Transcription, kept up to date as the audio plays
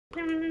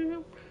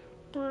Don't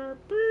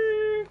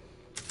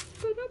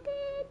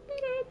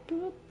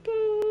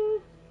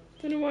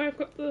know why I've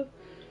got the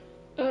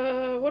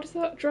what is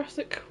that?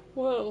 Jurassic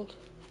World.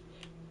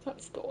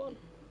 That's the one.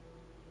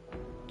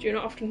 Do you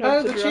not often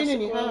have the tune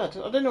in your head?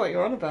 I don't know what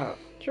you're on about.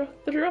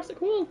 The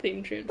Jurassic World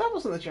theme tune. That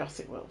wasn't the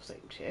Jurassic World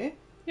theme tune.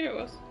 Yeah, it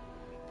was.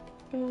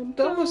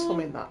 Don was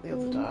humming that the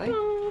other day.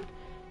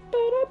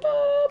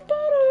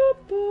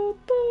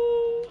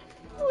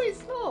 Oh,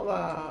 it's not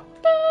that.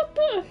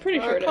 I'm pretty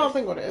sure it is. I can't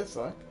think what it is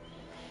though.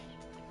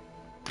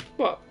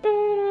 What?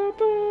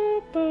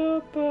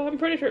 I'm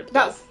pretty sure it's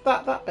That's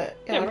that bit.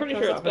 Yeah, I'm pretty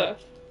sure it's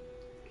Beth.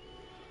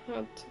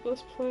 Add to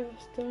this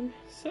playlist then.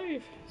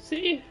 Save.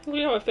 See?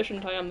 Look how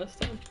efficient I am this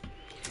time.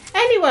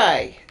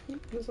 Anyway,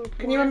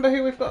 can you remember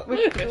who we've got?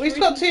 We've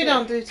got two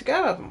down to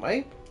go, haven't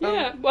we?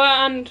 Yeah,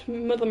 well, and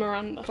Mother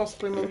Miranda.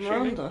 Possibly Mother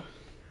Miranda.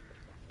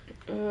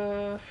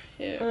 Yeah.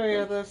 Oh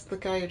yeah, there's the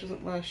guy who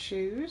doesn't wear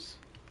shoes.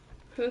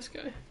 This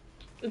guy.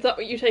 Is that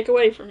what you take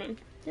away from him?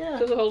 Yeah.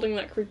 Just holding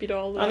that creepy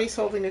doll there. And he's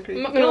holding a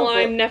creepy doll. I'm not gonna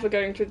lie, I'm never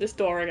going through this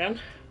door again.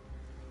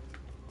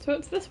 So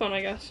it's this one,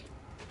 I guess.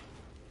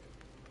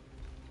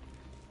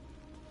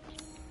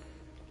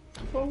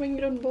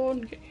 Four-winged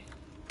unborn key.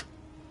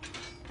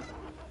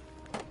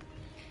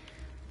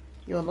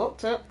 You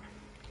unlocked it.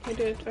 I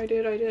did.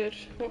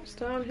 What's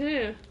down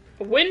here?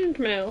 A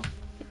windmill.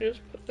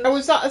 Oh,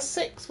 is that a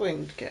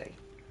six-winged key?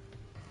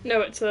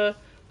 No, it's a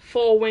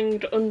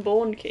four-winged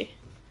unborn key.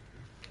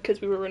 Because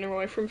we were running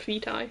away from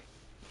Feti.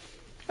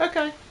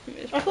 Okay.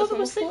 I thought there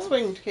were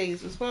six-winged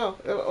keys as well.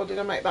 Or did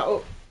I make that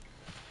up?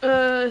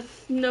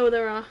 No,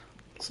 there are.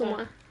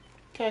 Somewhere.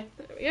 Okay.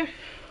 There we go.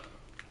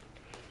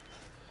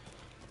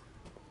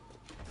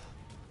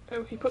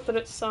 Oh, he put that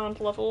at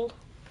sound leveled.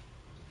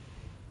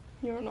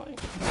 You're annoying.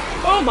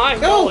 Oh my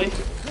golly!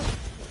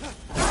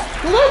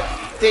 What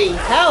the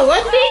hell?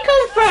 Where did he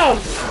come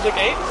from? The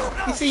gate.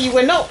 You see, you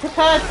were not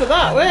prepared for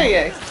that, were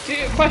you?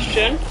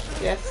 Question.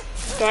 Yes.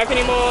 Do I have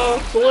any more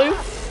glue?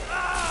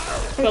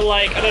 For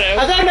like, I don't know.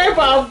 I don't know,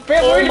 but I'm a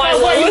bit worried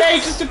about what you may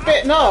just have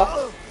bitten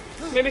off.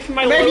 Maybe for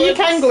my Maybe you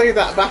can glue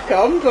that back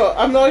on, but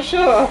I'm not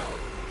sure.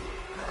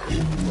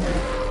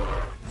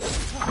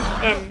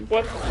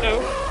 What?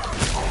 No.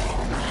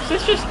 Is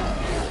this just...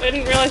 I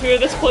didn't realise we were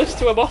this close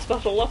to a boss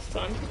battle last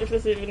time, if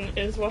this even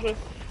is what a...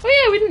 Oh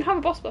yeah, we didn't have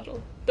a boss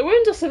battle. The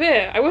wounds are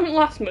severe, I wouldn't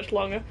last much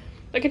longer.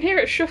 I can hear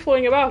it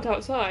shuffling about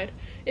outside.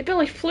 It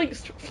barely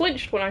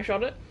flinched when I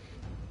shot it.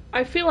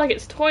 I feel like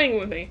it's toying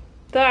with me.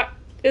 That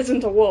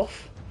isn't a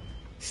wolf.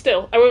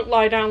 Still, I won't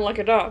lie down like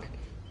a dog.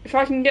 If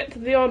I can get to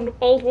the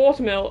old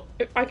watermill,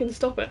 I can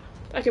stop it.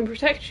 I can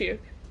protect you.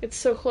 It's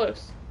so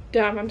close.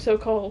 Damn, I'm so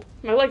cold.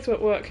 My legs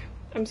won't work.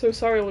 I'm so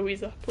sorry,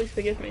 Louisa. Please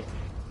forgive me.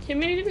 I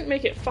mean, he didn't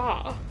make it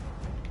far.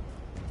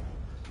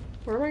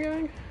 Where am I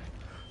going?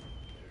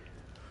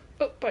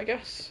 Up, I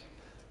guess.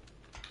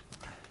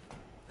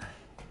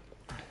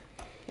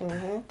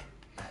 Are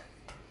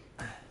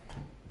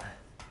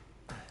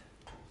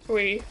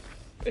we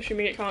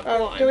assuming it can't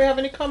climb? Do we have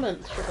any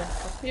comments,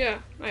 Rebecca? Yeah,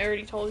 I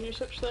already told you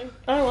such thing.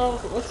 Oh, well, I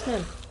wasn't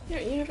listening.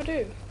 Yeah, you never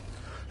do.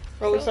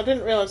 Well, at least I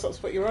didn't realise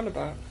that's what you were on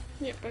about.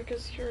 Yeah,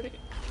 because you're already...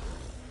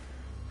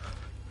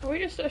 Are we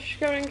just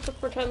going to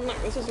pretend like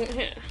this isn't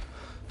here?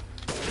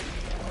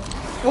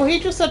 Well,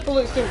 he just said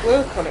bullets didn't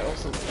work on it or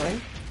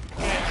something.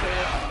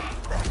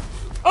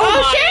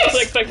 Oh shit! I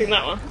wasn't expecting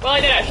that one. Well,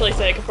 I did actually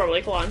say it could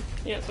probably climb.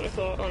 Yeah, that's what I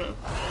thought. Oh no.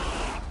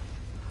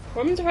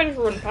 What happens if I just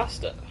run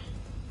past it?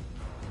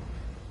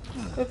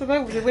 I don't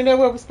know. Do we know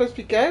where we're supposed to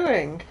be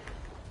going?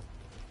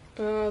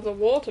 The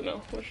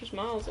watermill, which is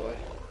miles away.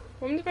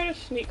 What happens if I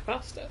just sneak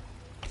past it?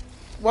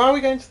 Why are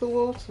we going to the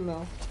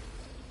watermill?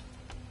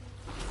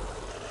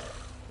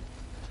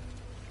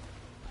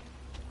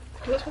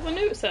 That's what the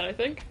note said, I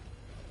think.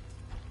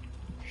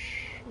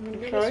 I'm gonna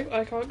go this way.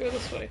 I can't go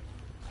this way.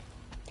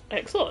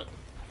 Excellent.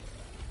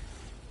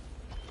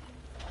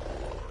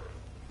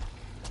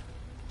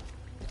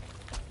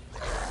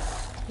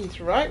 He's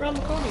right round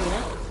the corner, you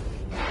know.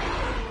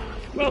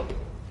 Well,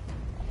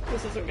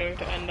 this isn't going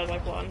to end as I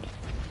planned.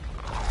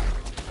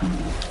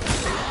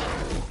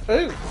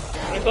 Ooh.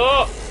 I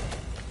thought.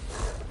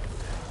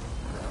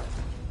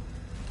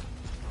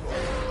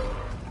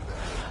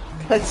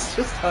 Let's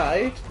just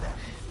hide.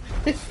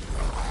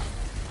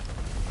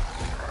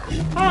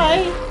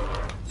 Hi.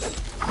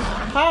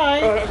 Hi. Oh, I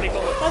don't have any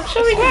bullets. I'm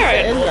sure we can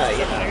get in there,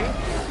 you know.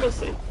 We'll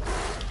see.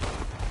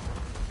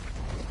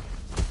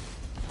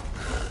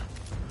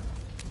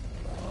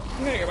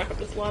 I'm gonna go back up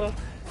this ladder.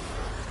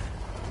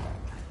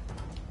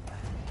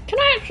 Can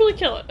I actually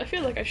kill it? I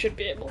feel like I should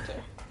be able to.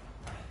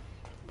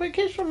 But it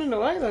keeps running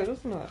away though,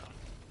 doesn't it?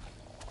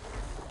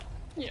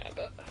 Yeah,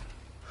 but...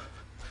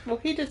 Well,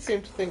 he did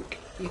seem to think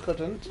you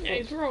couldn't. Yeah,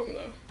 he's wrong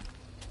though.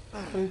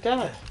 I'm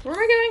dead. Where am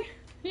I going?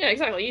 Yeah,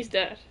 exactly, he's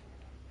dead.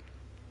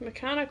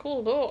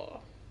 Mechanical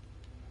door.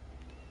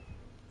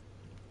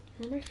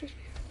 Where am I supposed to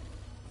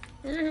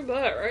be? I'm gonna go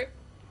there, right?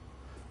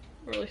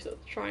 Or at least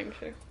it's trying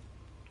to.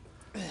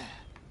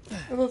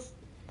 It was...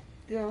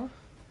 Yeah.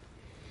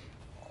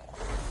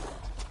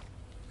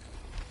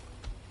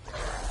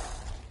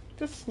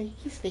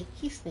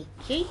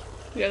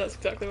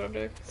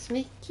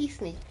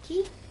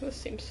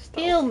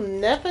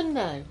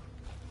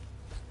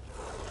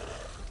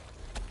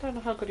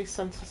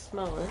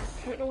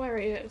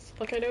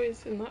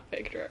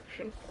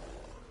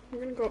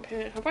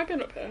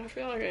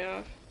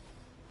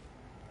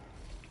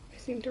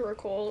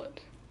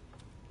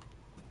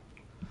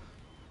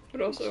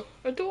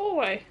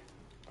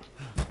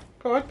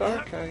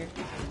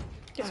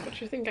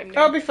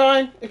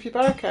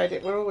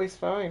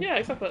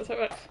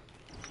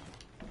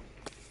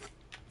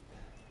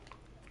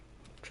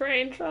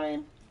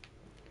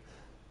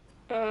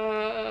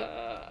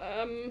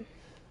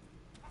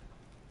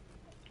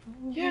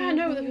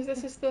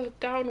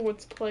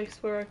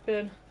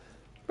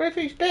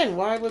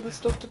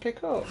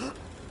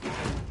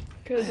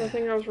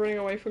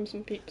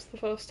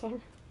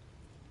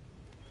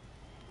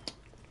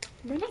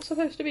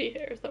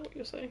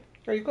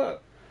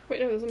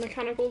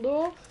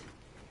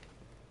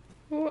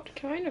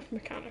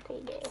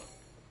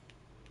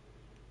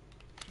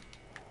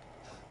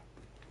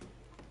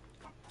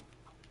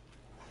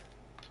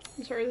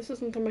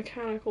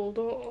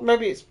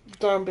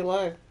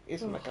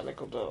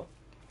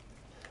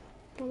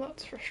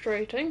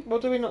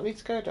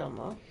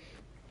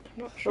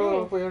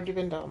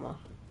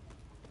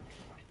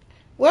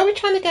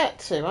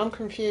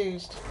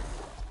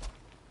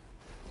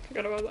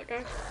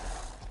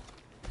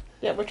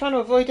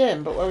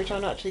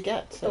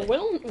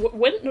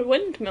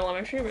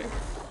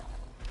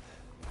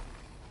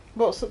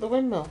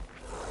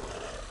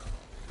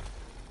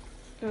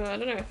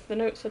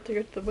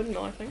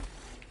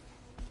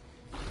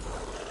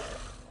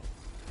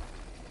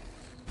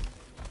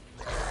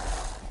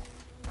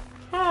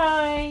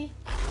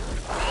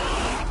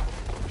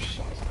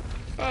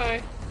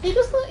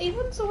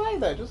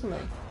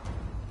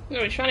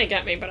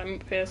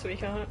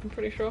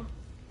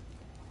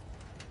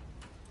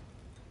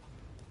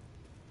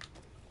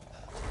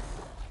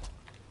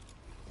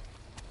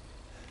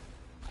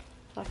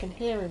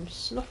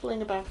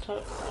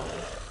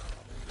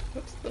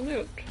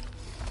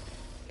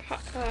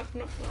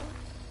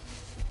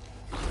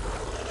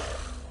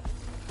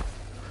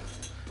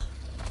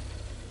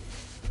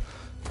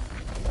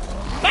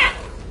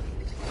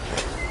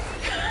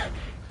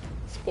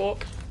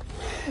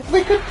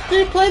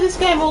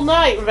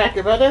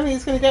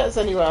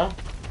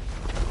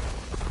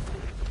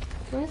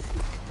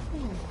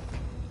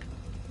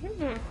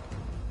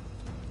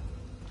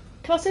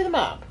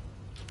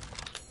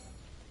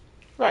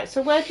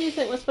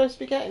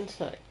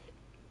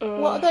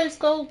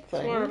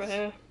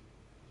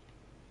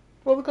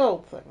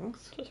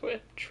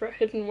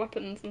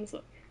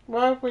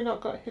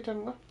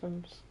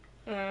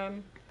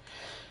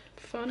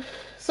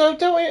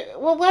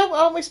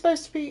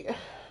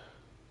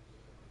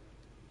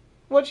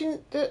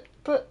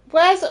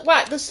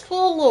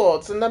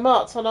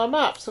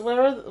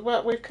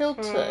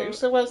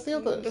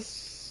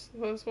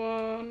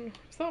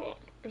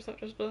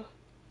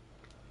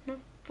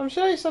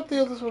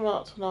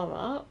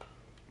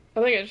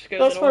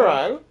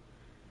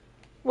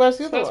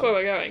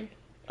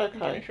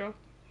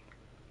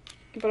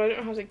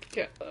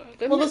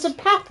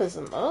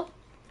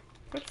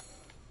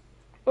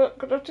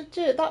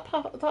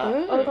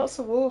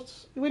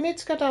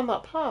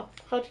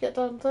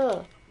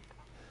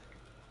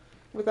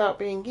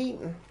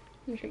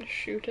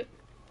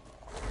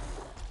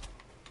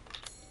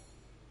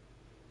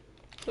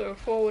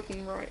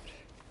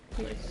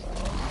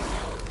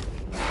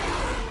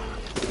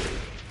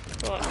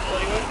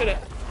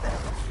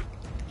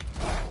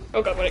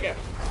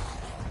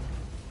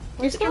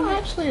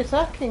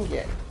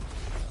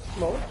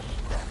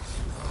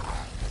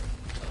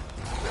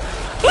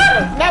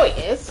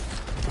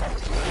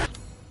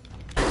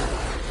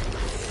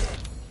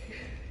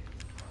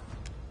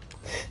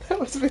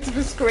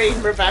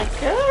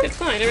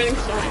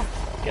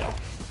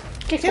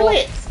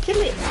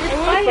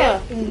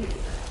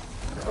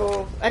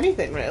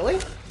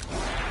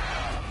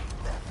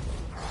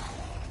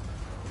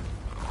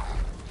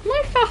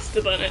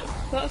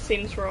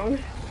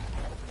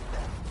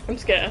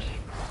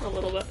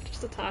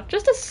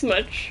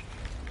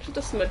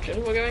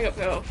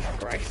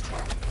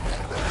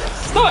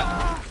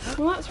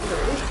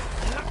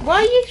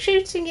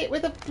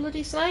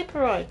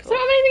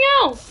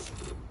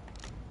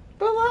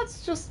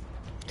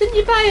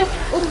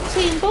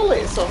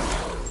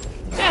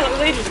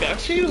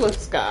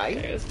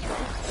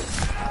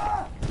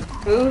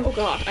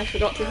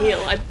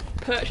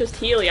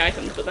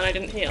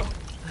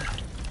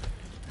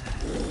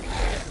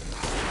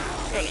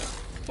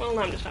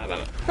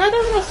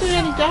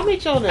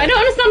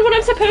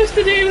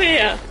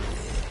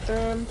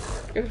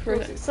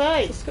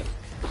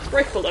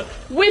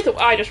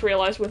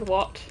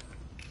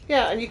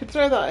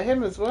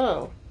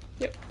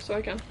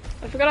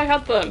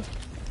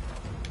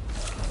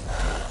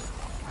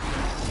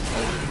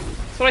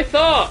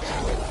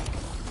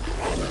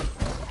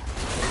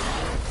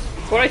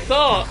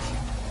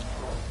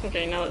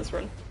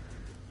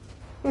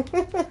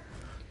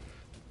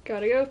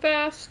 Gotta go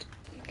fast.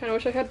 Kinda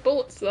wish I had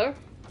bullets though.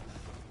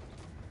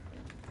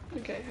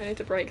 Okay, I need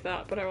to break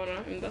that, but I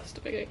wanna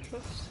investigate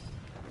first.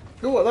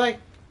 Ooh, what are they?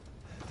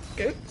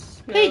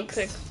 Goats? No,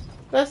 Pigs.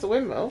 There's the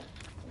windmill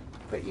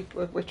that you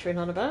were wittering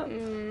on about.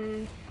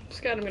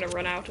 Scared I'm gonna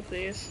run out of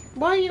these.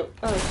 Why are you...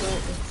 Oh, right,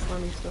 the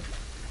slimy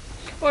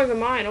stuff. Oh, I have a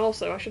mine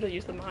also. I should have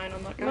used the mine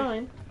on that guy.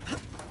 Mine?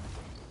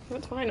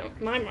 That's fine.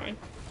 My mine.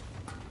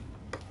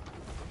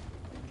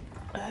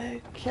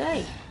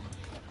 Okay.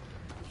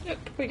 Up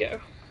we go.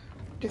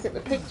 Do you think the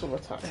pigs will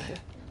attack you?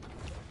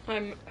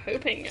 I'm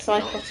hoping.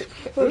 Psychotic.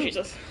 Oh,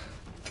 Jesus.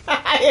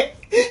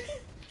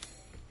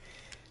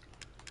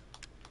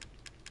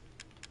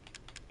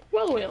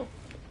 Well, we'll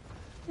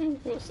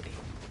see.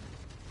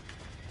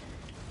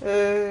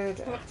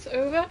 What's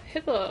over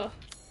hither?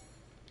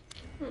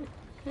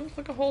 Looks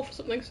like a hole for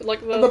something. So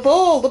like the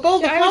ball, yeah,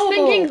 the I power was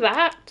thinking ball.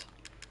 that.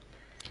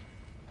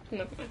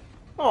 Never mind.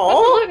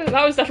 Oh,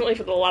 That was definitely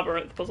for the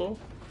labyrinth puzzle.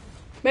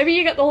 Maybe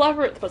you get the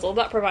labyrinth puzzle,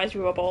 that provides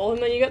you a ball,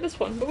 and then you get this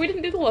one. But we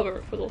didn't do the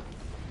labyrinth puzzle.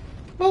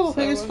 well,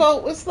 So, whose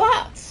fault was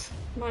that?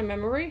 My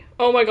memory?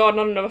 Oh my god,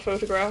 not another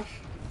photograph.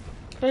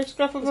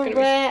 Photograph of It's a gonna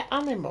be- rare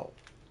animal.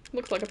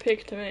 Looks like a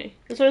pig to me.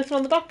 Is there anything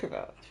on the back of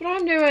it? That's what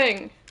I'm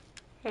doing!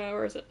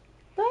 Where is it?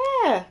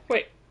 There.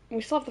 Wait,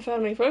 we still have the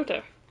family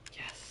photo.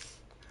 Yes.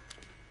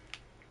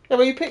 Yeah,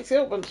 well, you picked it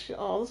up once.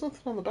 Oh, there's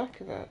nothing on the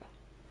back of it.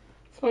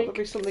 I thought there'd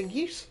be something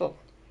useful.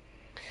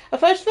 A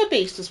photo of a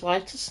beast as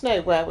white as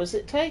snow. Where was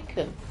it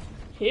taken?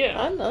 Here.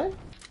 I know.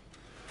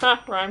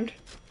 Ha, rhymed.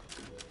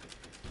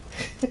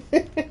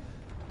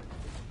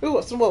 Ooh,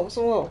 what's some more? What's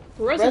some more?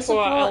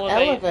 Reservoir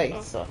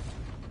elevator.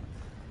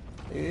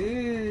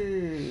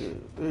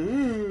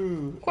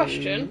 Ooh.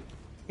 Question. Ooh.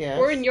 Yes.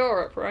 We're in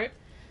Europe, right?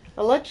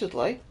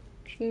 Allegedly.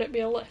 Shouldn't it be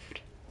a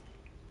lift?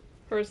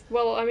 Or is,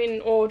 well, I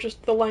mean, or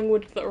just the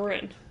language that we're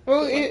in?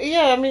 Well,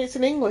 yeah, I mean, it's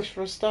in English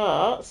for a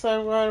start,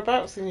 so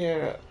whereabouts in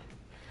Europe?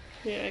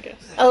 Yeah, I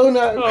guess. Oh,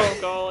 no. Oh,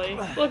 golly.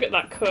 Look at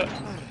that cut.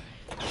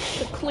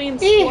 The clean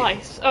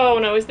slice. Oh,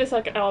 no, is this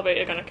like an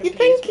elevator gonna confuse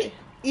You'd think me?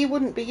 you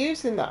wouldn't be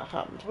using that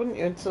hand, wouldn't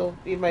you, until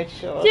you made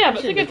sure? Yeah,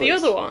 but think of the Presumably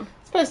other one.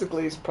 I suppose the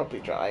glue's probably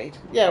dried.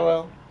 Yeah,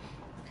 well.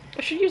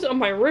 I should use it on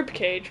my rib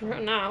cage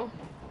right now.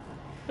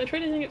 I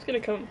really think it's gonna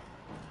come.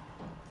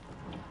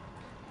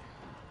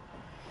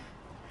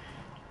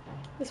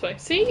 This way.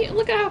 See?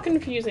 Look at how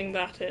confusing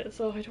that is.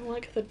 Oh, I don't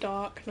like the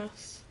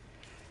darkness.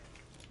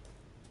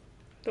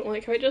 Don't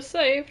like how it just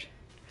saved.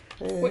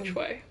 Which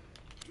way?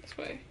 This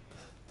way.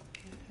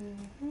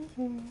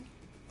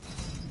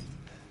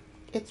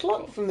 It's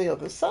locked from the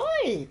other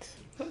side.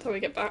 That's how we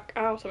get back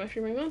out, I'm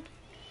assuming then.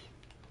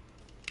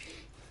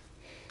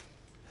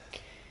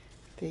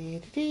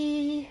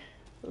 Dee-dee-dee.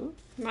 Ooh.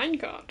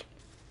 Minecart.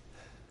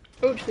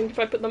 Oh, do you think if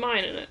I put the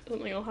mine in it,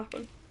 something will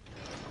happen?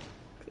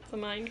 'Cause it's a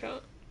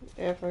minecart.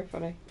 Yeah, very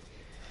funny.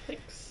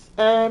 Thanks.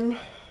 I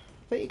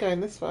think you're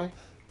going this way.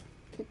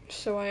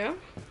 So I am.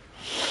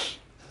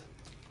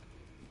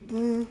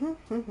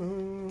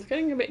 Mm-hmm. It's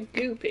getting a bit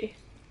goopy.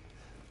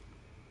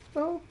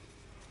 Oh.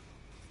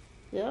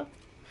 Yeah.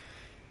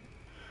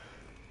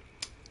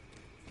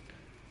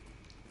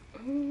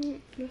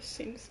 This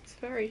seems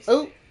very safe.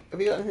 Oh, have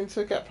you got anything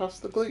to get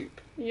past the gloop?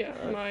 Yeah,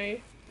 my...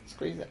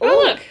 Squeeze it. Oh,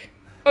 look!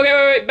 Okay,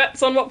 wait,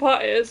 bets on what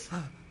part it is.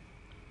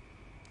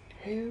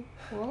 Who?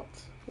 What?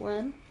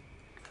 When?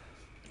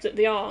 Is it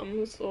the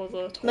arms or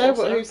the torso? No,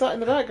 but who's that in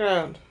the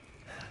background?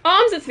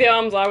 Arms, it's the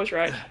arms, I was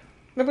right.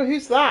 No, but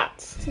who's that?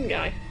 Some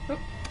guy. Oh.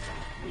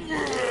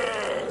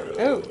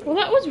 Oh. Well,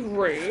 that was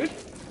rude.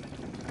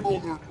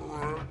 Mother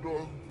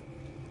Miranda,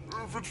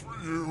 if it's for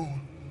you,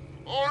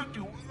 I'd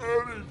do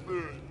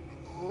anything.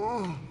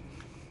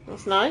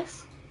 That's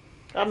nice.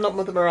 I'm not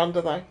Mother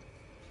Miranda, though.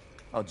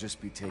 I'll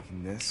just be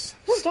taking this.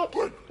 Stop.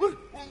 Wait, what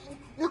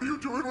are you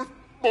doing with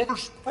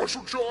Mother's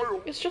special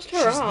child? It's just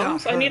her She's not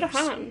arms. I need a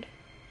hers. hand.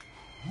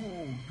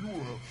 Oh, you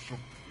have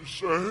something to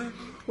say?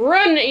 Run,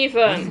 What do you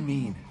Ethan!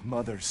 mean,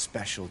 mother's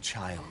special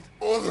child?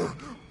 Mother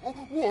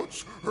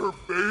wants her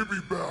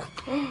baby back.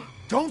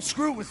 Don't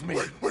screw with me!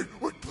 Wait,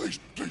 please.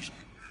 If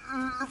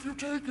you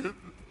take it, then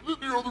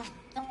the others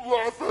will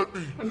laugh at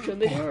me. I'm sure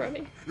they do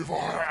already. If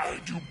I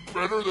do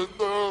better than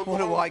them... What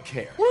do I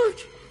care?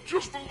 Wait,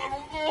 just a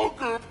little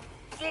longer,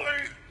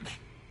 please.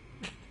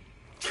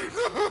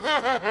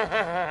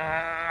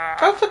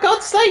 Oh, for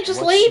God's sake,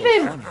 just What's leave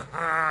so him!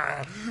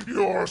 funny?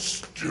 You're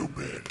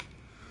stupid.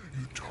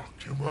 You talk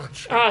too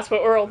much. Ah, that's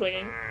what we're all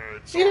thinking.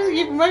 It's You know,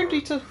 you won't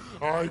need to...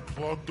 I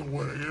plugged the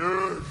way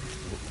in.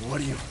 What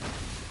do you...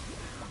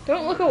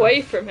 Don't look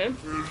away from him.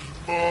 Is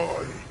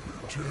my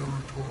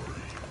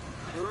territory.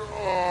 And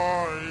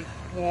I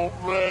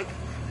won't let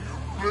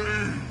you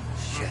leave.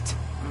 Shit.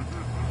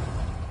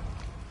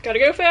 Gotta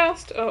go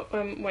fast. Oh,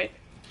 wait.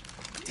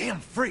 Damn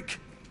freak!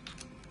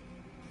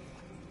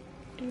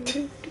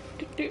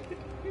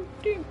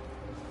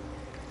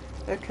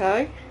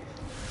 Okay.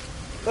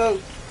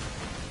 Oh.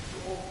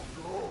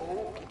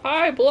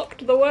 I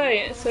blocked the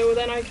way, so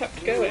then I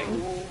kept going.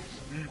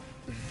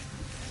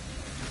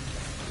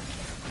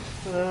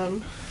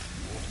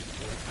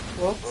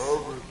 What?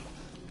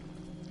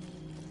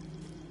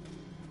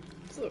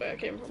 This is the way I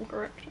came from,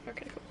 correct?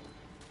 Okay, cool.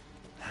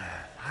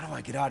 How do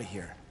I get out of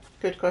here?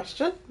 Good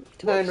question.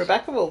 Mo and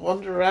Rebecca will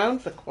wander around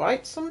for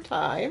quite some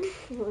time.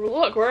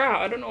 Look, we're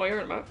out. I don't know what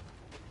you're on about.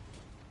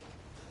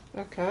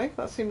 Okay,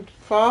 that seemed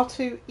far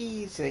too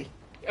easy.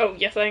 Oh,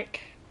 you think?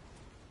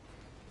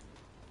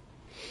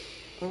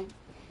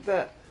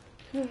 That.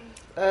 Oh,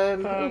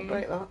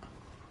 break that.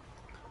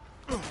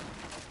 Okay,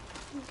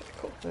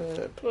 cool.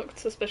 Uh, Looked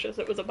suspicious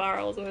it was a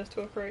barrel as opposed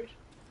to a crate.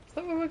 Is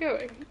that where we're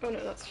going? Oh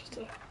no, that's just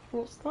a...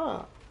 What's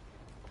that?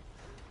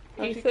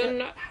 How'd you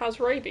Ethan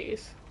has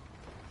rabies.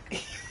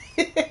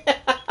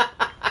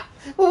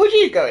 Well, would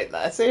you go in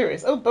there?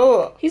 Serious? Oh,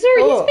 boat. He's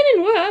Boat. been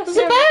in worse. There's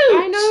a Yeah, boat.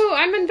 I know,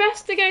 I'm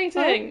investigating.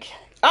 Okay.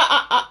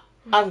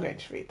 I'm going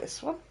to read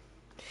this one.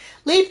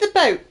 Leave the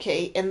boat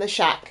key in the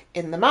shack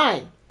in the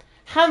mine.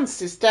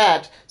 Hans is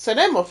dead, so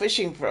no more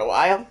fishing for a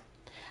while.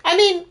 I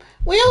mean,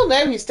 we all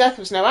know his death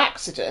was no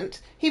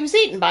accident. He was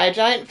eaten by a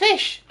giant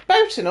fish,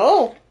 boat and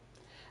all.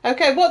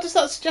 Okay, what does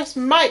that suggest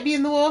might be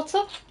in the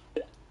water?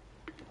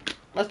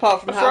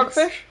 Apart from A Hans.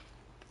 frogfish?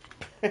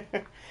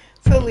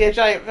 It's only a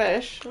giant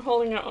fish I'm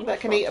holding out on that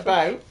a can eat a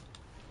frogfish.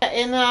 boat.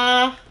 In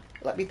a...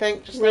 Let me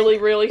think. Just Really,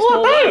 think. really Oh,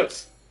 small a boat!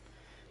 boat.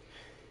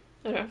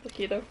 I don't have the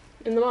key though.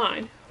 In the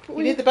mine. But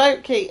You need the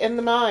boat key in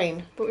the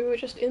mine. But we were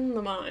just in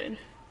the mine.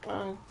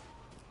 Oh.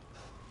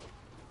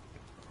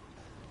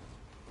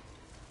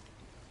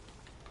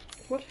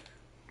 What?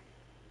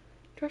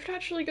 Do I have to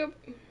actually go...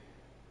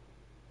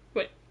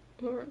 Wait.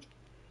 I'm lost.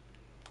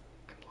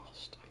 I'm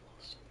lost.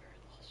 I'm very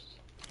lost.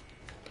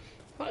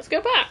 Well, let's go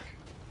back.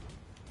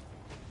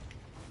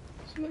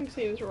 Something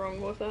seems wrong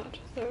with that,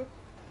 so...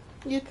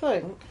 You'd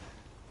think.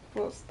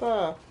 What's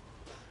there?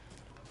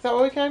 Is that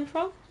where we came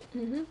from?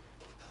 Mm-hmm.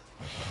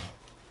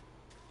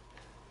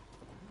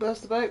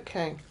 Where's the boat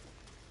key?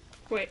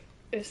 Wait,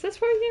 is this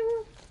where we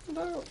came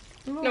No.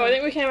 from? No, I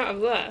think we came out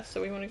of there,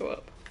 so we want to go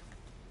up.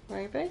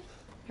 Maybe. I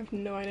have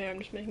no idea, I'm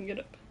just making it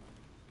up.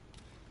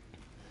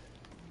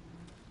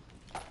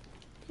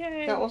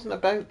 Yay! That wasn't a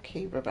boat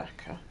key,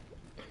 Rebecca.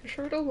 I'm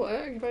sure it'll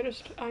work if I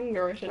just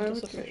anger it into Oh,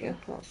 submission. dear.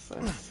 What's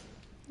this?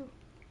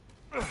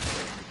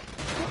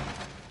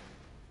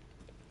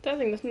 Don't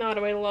think there's not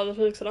a way to allow the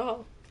physics at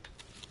all.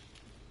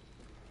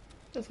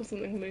 That's what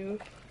something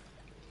move.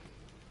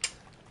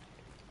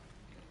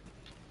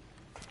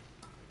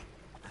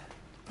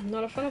 I'm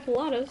not a fan of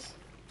ladders.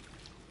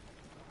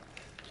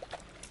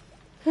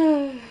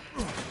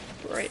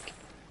 Break.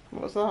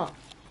 What was that?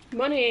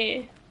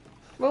 Money!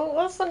 Well,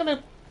 that's not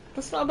gonna...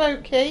 That's not a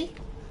boat key.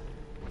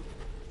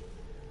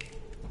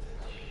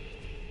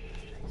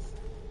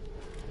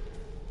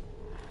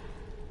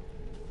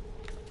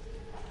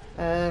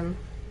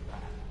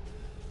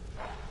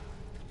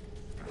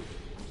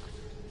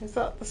 Is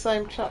that the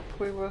same chap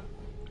we were...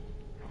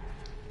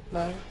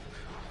 No.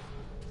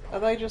 Are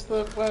they just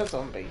the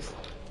were-zombies?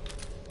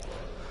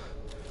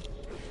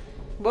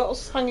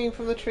 What's hanging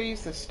from the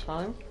trees this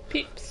time?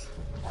 Peeps.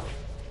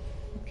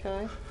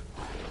 Okay.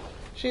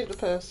 Shoot the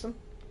person.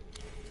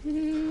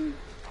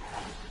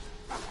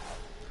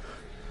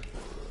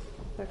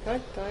 Okay,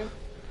 don't.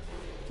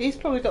 He's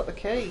probably got the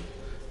key.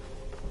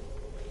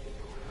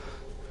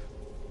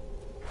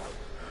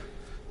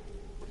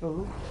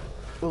 Ooh.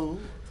 Ooh.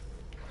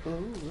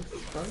 Ooh, this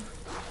is fun.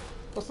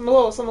 What's on the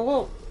wall? What's on the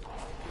wall?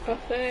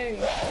 Nothing.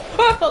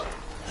 Oh!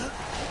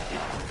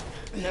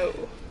 No.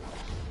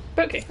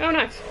 Okay, oh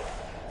nice.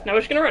 Now we're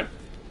just gonna run.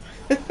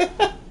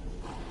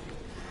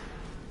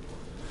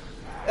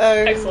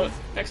 Excellent,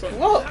 excellent.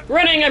 What?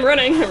 Running, I'm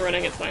running,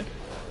 it's fine.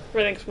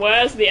 Everything's...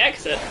 Where's the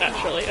exit,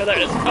 actually? Oh, there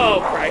it is.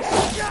 Oh, Christ.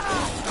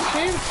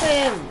 Shoot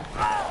him!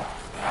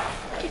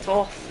 Get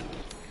off.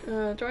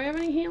 Do I have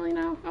any healing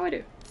now? Oh, I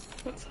do.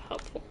 That's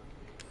helpful.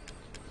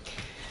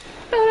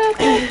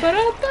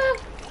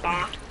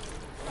 Ba-da-ba-ba-da-ba.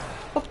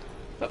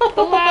 Up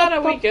the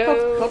ladder we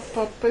go.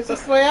 Is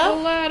this the way Up the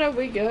out? ladder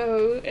we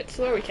go. It's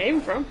where we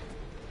came from.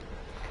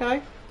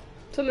 Okay.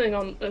 Something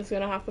is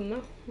gonna happen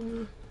though.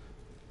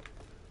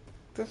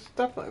 This is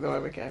definitely the way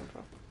we came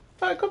from.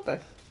 Oh, it could be.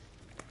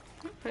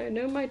 I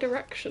know my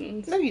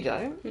directions. No, you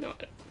don't. No, I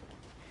don't.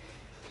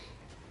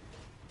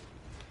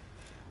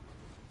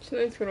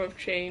 Something's gonna have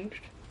changed.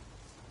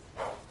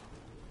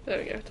 There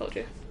we go, I told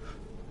you.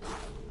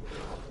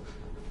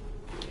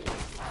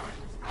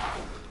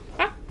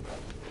 Ah!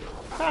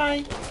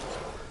 Hi.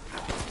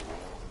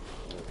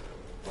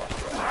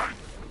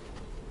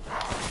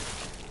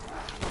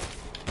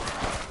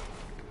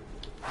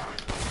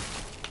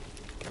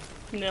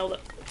 Nailed it.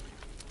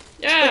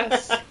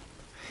 Yes!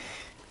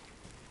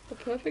 The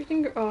perfect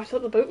oh, I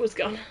thought the boat was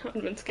gone. That would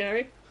have been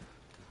scary.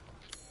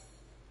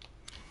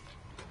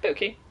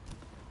 Okay.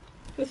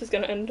 This is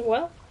gonna end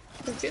well.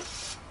 Thank you.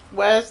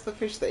 Where's the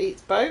fish that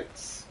eats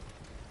boats?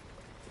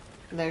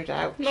 No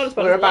doubt. Not as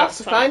bad We're as about last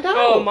to time. find out.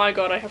 Oh my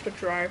god, I have to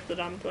drive the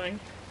damn thing.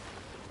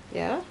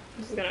 Yeah?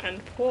 This is gonna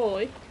end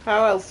poorly.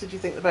 How else did you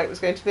think the boat was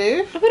going to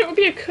move? I thought it would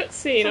be a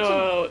cutscene.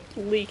 Oh, it's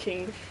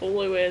leaking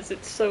fluids.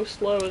 It's so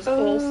slow as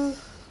balls.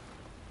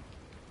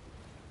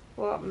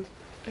 What happened?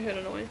 I heard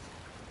a noise.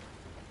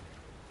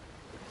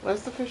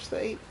 Where's the fish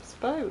that eats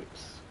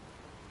boats?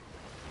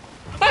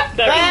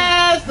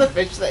 There's the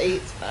fish that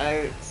eats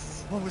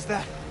boats. What was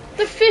that?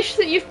 The fish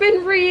that you've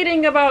been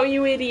reading about,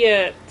 you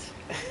idiot.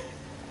 I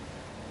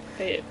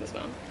hate this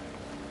man.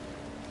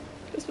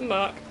 This one,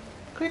 Mark.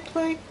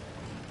 Quickly.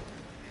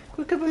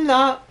 Quicker than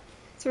that.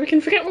 So we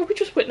can forget what we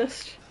just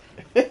witnessed.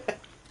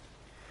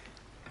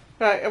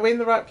 Right, are we in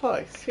the right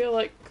place? I feel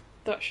like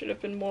that should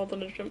have been more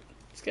than a jump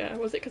scare.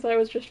 Was it because I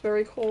was just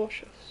very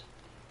cautious?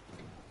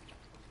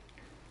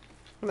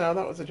 No,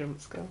 that was a jump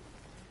scare.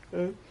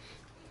 Ooh.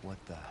 What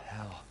the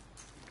hell?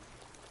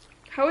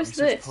 How is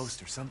Research this?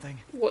 post or something?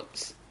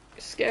 What's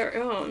scary?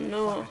 Oh What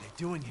no. are they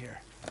doing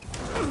here?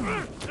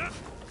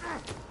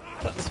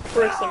 That's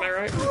Chris, am I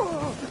right?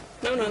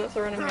 No, that's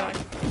a random guy.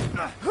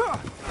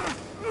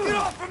 Get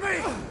off of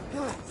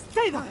me!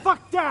 Stay the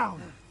fuck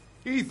down!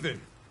 Ethan,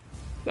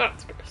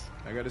 That's Chris.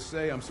 I gotta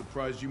say, I'm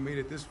surprised you made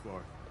it this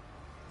far.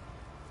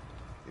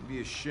 It'd be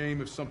a shame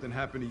if something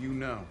happened to you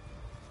now.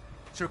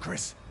 Sure,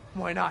 Chris.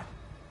 Why not?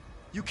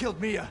 You killed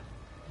Mia.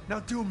 Now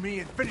do me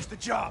and finish the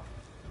job.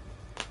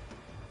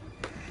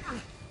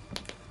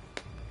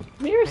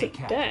 Mira's Hey,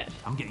 Cap, dead.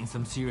 I'm getting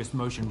some serious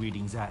motion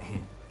readings out here.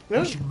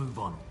 No. We should move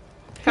on.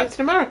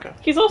 Captain America.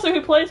 He's also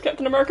who plays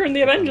Captain America in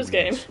the Avengers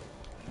game.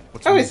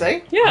 What's Oh, the is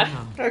he? Yeah.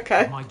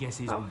 Okay. My guess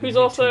is we've been Who's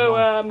here also too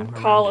long, and Miranda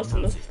Carlos in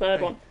the knows it.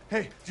 third one.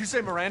 Hey, did you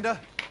say Miranda?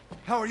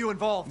 How are you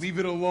involved? Leave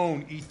it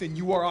alone, Ethan.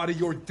 You are out of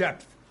your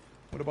depth.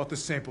 What about the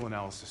sample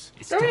analysis?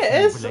 It's Oh, it definitely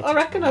is. related I to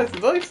recognise the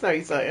Miranda. voice now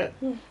you say it.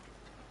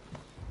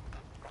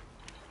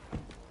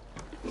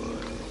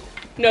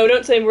 No,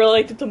 don't say I'm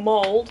related to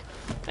mold.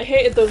 I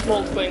hated those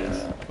mold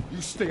things.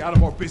 You stay out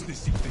of our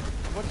business, Ethan.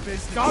 What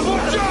business?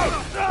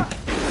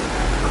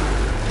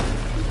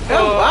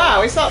 Oh,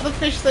 wow, is that the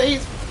fish that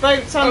eats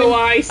boats I'm Oh,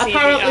 I see.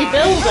 apparently the eye.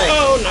 building?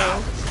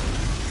 Oh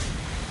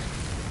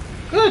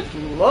Good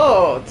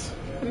lord. no.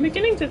 I'm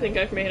beginning to think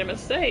I've made a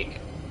mistake.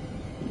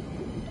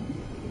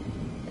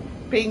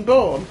 Being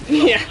born.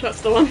 Yeah,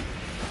 that's the one.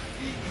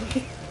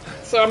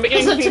 So I'm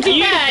beginning So to to think be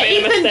you've fair, made a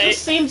Ethan mistake.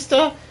 just seems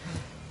to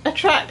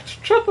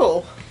attract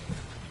trouble.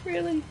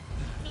 Really?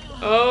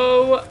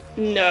 Oh,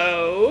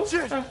 no.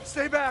 Shit!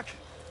 Stay back!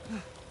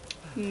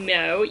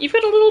 No. You've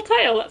got a little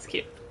tail, that's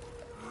cute.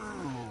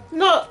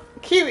 Not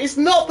cute is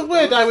not the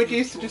word I would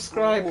use to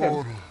describe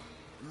him.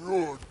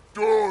 You're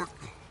done.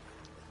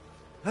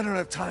 I don't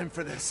have time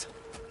for this.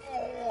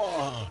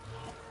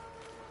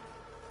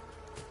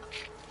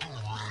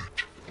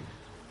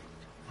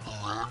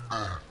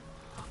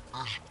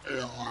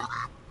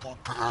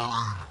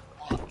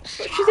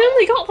 But she's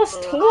only got this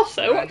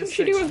torso, what can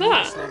she do with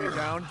that? Slow me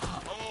down.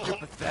 You're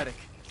pathetic.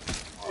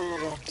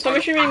 So I'm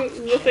assuming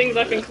the things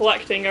I've been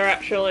collecting are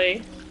actually...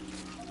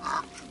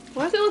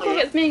 Why does it look like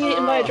it's being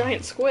eaten by a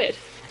giant squid?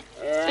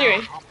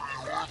 Anyway,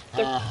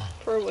 they're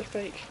probably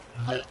fake.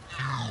 What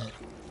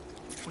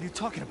are you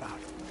talking about?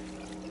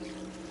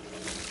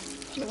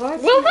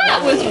 Well,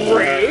 that was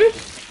rude!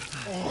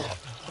 What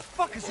the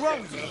fuck is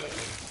wrong with you?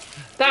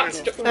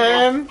 That's...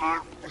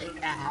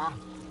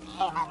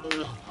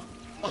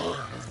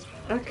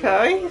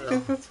 Okay,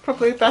 this is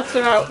probably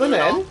better out than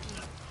in.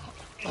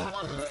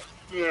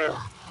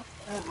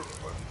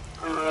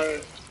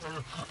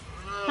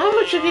 How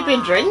much have you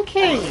been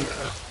drinking?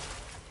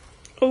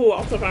 Oh,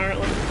 lots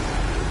apparently.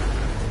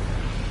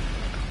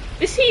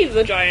 Is he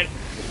the giant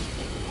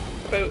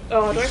boat?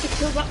 Oh, do I have to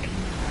kill that?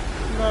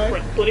 No.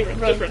 Run, bloody run,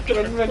 just run, just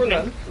run, run, run,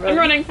 run, I'm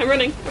running, I'm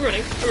running, I'm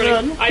running, I'm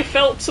running. Run. I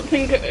felt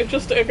something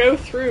just go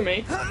through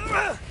me.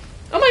 Oh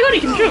my god, he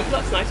can jump,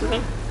 that's nice of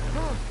him.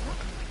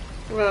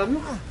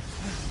 Run.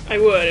 I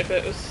would if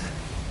it was...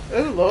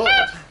 Oh lord.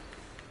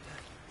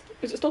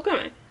 Is it still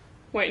coming?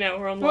 Wait, no,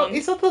 we're on Well, land.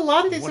 it's up the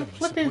land, it's What a am I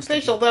flipping supposed to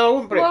fish, do? although I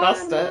wouldn't put it What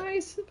past am it. I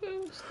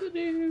supposed to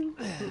do?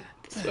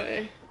 This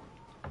way.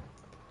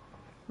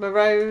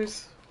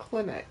 Moreau's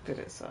Clinic, did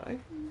it say?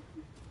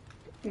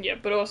 Yeah,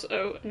 but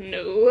also,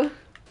 no.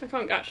 I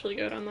can't actually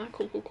go down there.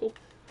 Cool, cool, cool.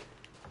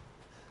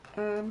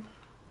 Well,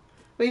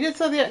 you did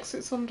say the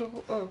exit's under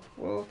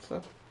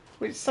water,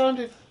 which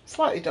sounded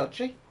slightly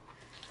dodgy.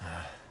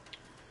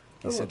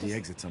 He said the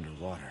exit's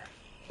underwater.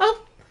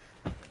 Oh,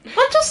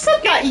 I just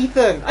said that,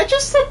 Ethan. I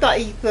just said that,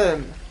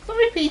 Ethan. Stop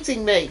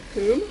repeating me.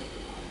 Whom?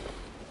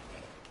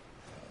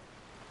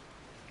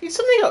 He's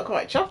suddenly got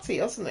quite chatty,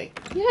 hasn't he?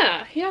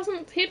 Yeah, he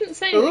didn't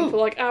say anything Ooh. for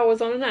like hours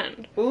on an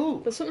end.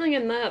 Ooh, There's something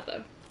in there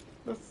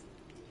though.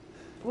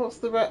 what's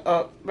the red?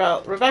 Oh,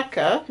 well,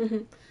 Rebecca.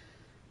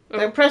 Oh.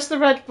 Then press the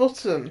red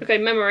button. Okay,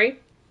 memory.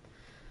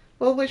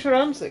 Well, which way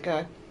does it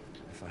go?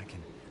 If I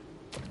can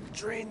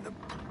drain the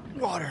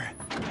water.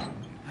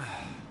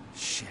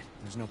 Shit,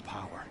 there's no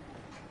power.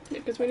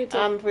 Because we need to...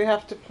 And we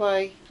have to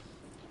play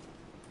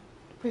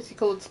Pretty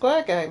Coloured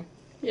Square game.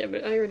 yeah,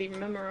 but I already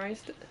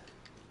memorized it.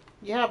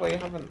 Yeah, but you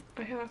haven't.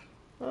 I have.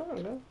 Oh,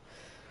 no.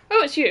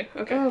 Oh, it's you.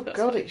 Okay. Oh, that's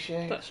God, fine. it's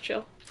you. That's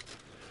chill.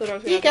 Thought I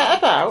was You gonna get have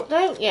about,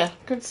 don't you?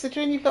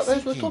 Considering you've got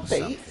those little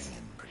Seeking feet.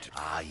 something in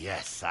Ah,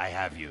 yes, I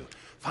have you.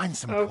 Find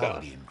some Oh,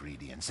 quality God.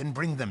 ingredients and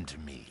bring them to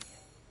me.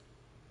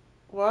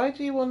 Why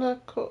do you want to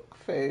cook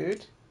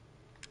food?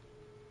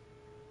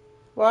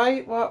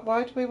 Why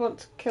do we want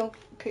to cook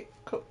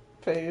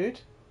food?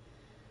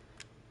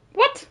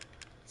 What?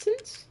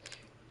 Since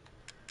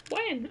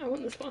when? I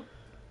want this one.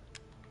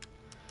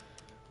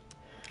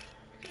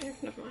 Okay,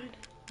 never mind.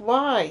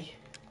 Why?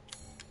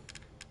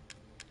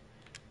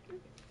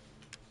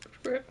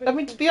 I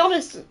mean, to be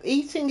honest,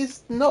 eating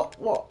is not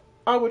what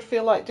I would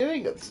feel like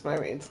doing at this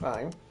moment in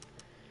time.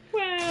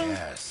 Well,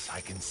 Yes,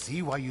 I can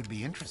see why you'd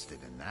be interested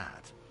in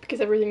that.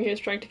 because everything here is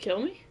trying to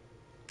kill me.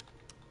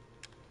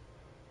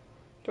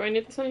 Do I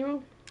need this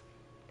anymore?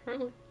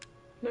 Apparently.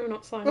 No,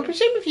 not sign. I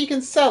presume if you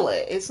can sell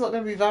it, it's not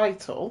going to be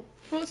vital.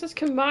 Well, it says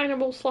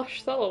combinable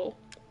 / sellable.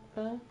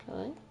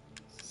 Okay.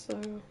 So,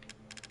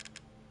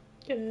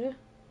 yeah.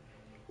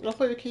 I thought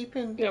we were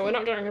keeping... Yeah, we're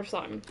not getting rid of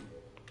Simon.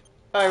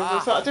 Oh,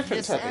 was that a different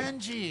Miss setting?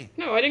 Angie.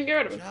 No, I didn't get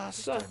rid of him. Just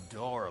So,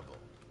 adorable.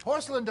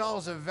 Porcelain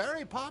dolls are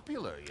very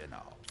popular, you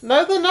know.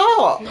 No, they're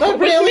not. They're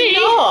With really me.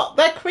 not.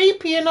 They're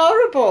creepy and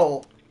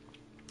horrible.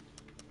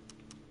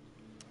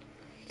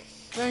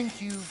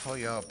 Thank you for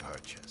your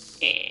purchase.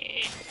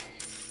 eh.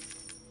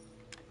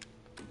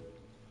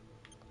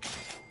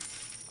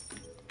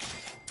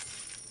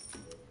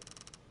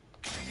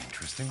 An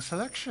interesting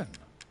selection.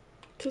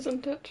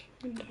 Isn't it?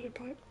 Windowed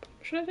pipe.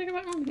 Should I think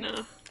about one?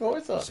 Nah.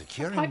 What is that?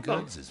 Securing pipe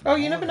bomb. goods is Oh,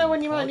 you more never know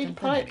when you might need a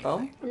important pipe than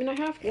bomb. I mean, I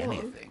have one.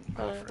 anything.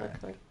 Oh, Anything, my friend.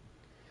 okay.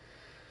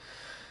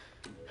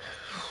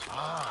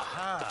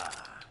 Aha!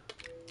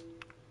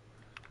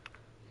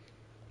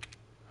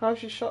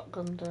 How's your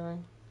shotgun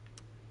doing?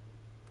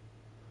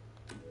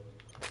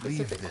 Leave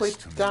Specifically this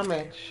to me.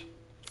 damage.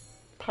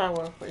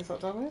 Power. What is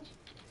that damage?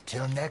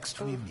 Till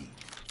next we meet.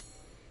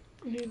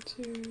 I need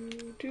to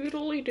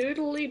doodly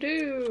doodly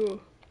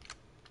do.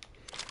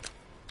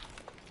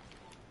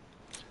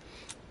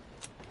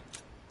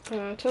 Turn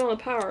on the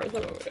power. Is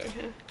that what we're doing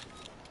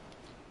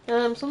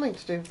here? Something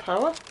to do with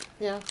power.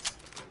 Yeah.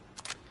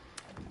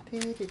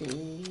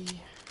 Dee-dee-dee.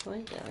 Where are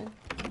you going?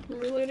 I'm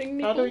reloading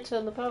the. How do we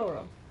turn the power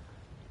on?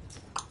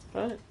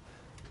 Right.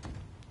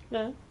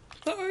 No.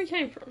 Is that where we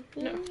came from?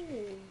 No.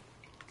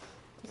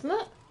 Isn't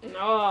it?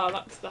 No,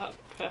 that's that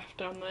path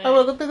down there. Oh,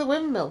 well, there'll be the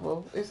windmill.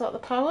 Well, is that the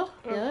power?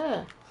 Oh.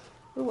 Yeah.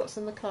 Ooh, what's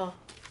in the car?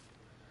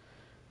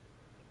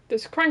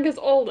 This crank is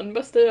old and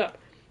busted up.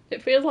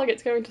 It feels like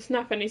it's going to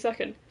snap any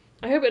second.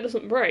 I hope it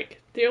doesn't break.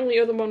 The only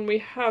other one we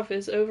have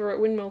is over at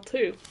Windmill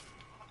 2.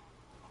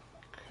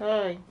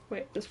 Okay.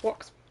 Wait, this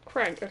walks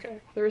crank.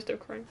 Okay, there is no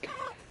crank.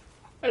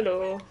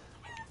 Hello.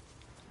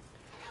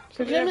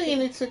 So generally you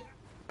need to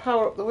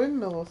power up the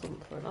windmill or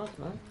something. I don't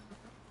know.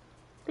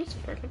 It's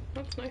broken.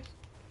 That's nice.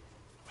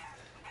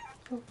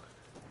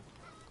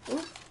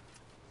 Ooh,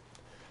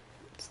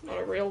 It's not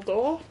a real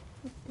door.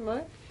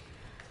 no.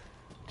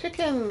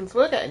 Chickens.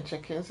 We're getting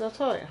chickens, I'll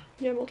tell you.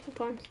 Yeah, multiple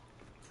times.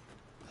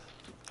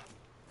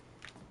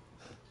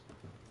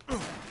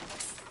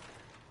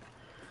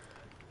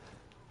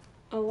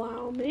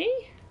 Allow me?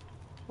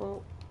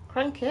 Well,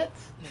 crank it.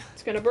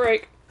 It's gonna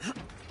break.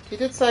 You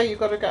did say you've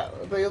got to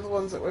get the other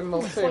ones at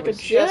Windmill 2. like a which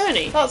suggests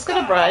journey. That's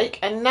going to break,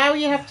 and now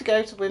you have to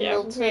go to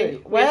Windmill Yeah, 2. we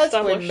Where's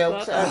established Windmill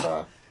that. 2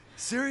 ever?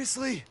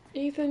 Seriously?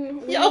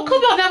 Ethan. Yeah, oh,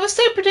 come on, that was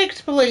so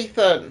predictable,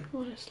 Ethan.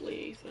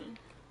 Honestly, Ethan.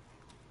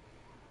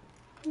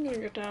 I'm gonna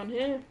go down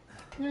here.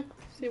 Yeah,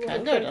 See what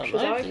can go down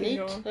adventures there I if you can need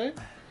go on. to.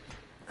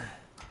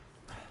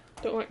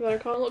 Don't like that I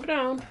can't look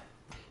down.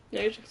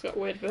 Yeah, you just got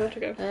weird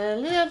vertigo.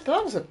 Yeah,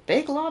 that was a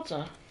big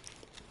ladder.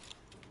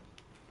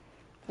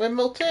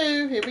 Windmill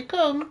 2, here we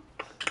come.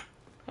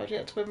 How do you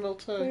get to Windmill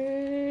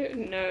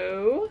 2?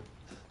 No.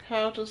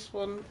 How does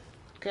one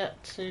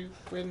get to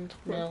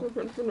Windmill?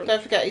 Run.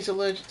 Don't forget he's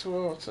allergic to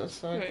water,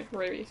 so... Okay,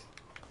 rabies.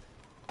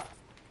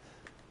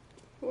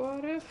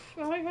 What if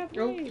I have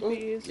Oh,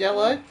 rabies?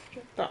 yellow.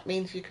 That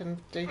means you can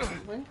do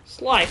something.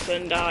 Slice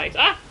and dice.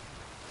 Ah!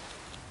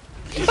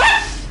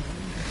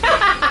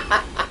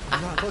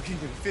 I'm not looking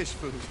for fish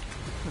food.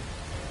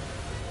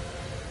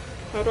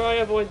 How do I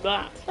avoid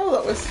that? Oh,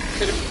 that was...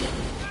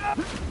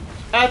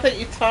 I think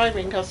your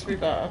timing has to be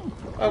better.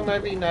 Oh,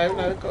 maybe no,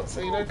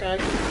 cutscene, okay.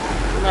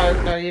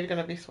 No, you're going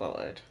to be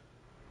swallowed.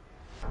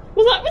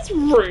 Well, that was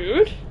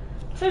rude.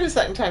 It's only the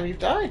second time you've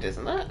died,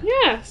 isn't it?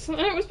 Yes, and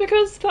it was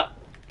because that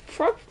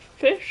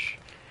frogfish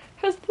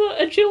has the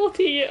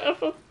agility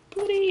of a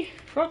bloody...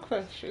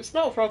 Frogfish. It's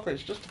not a frogfish,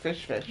 it's just a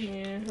fish.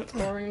 Yeah, that's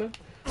boring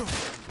though.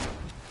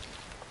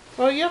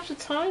 Well, you have to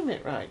time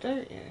it right,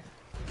 don't you?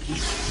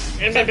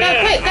 Go,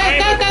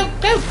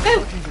 Go!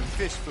 Looking for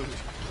fish food.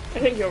 I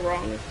think you're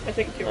wrong. I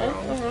think you're Oh,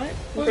 wrong. alright.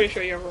 I'm pretty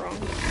sure you're wrong.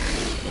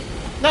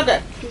 Now go!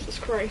 Jesus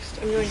Christ.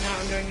 I'm going now,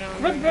 I'm going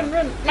now.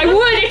 Run! I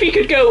would if you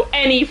could go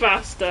any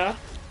faster.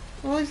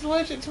 Well, he's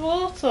allergic to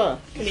water.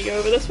 Can you go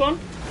over this one?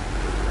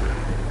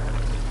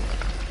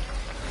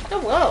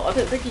 Oh, well, I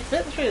didn't think he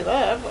fit through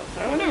there, but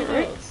I know, apparently he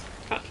right?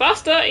 does.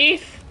 Faster,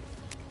 Eth.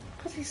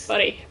 'Cause he's...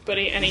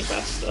 Buddy, any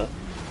faster.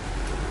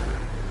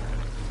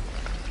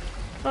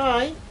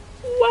 Hi.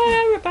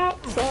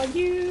 Whereabouts are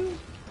you?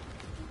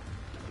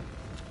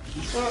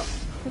 Well,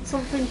 it's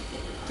something...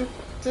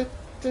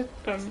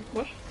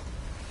 What?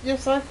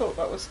 Yes, I thought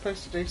that was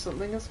supposed to do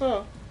something as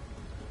well.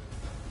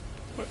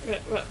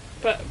 What?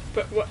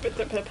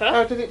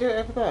 Oh, did it do it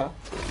over there?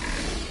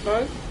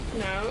 No?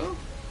 No.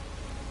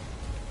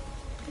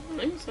 I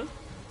think so.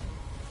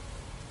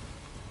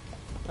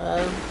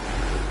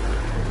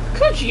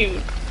 Could you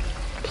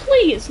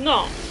please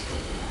not?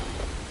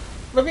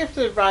 Maybe you have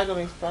to ride on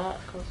his back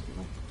or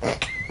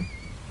something.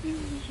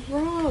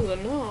 Rather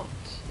not.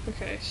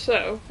 Okay,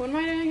 so what am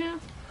I doing here?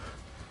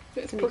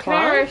 It's Can you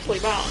precariously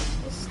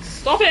balanced.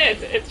 Stop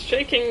it! It's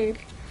shaking.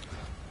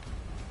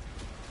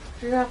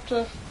 Do you have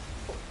to?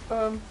 I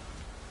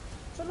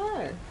don't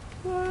know.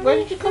 Where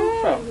did you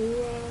come from?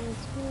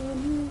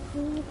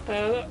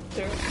 That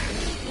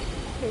direction.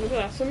 Over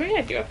there. So maybe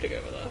I do have to go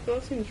over there. But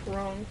that seems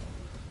wrong.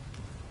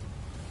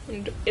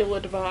 And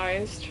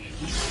ill-advised.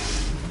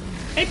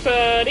 Hey,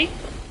 buddy!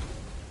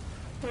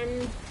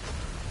 I'm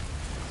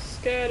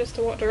scared as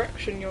to what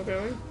direction you're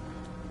going.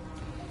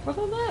 I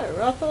don't know.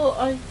 I thought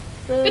I.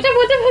 Where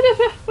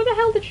the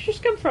hell did you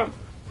just come from?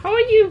 How are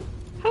you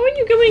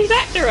going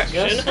that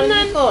direction? Just And when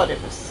then you thought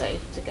it was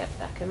safe to get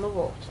back in the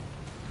water.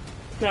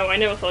 no, I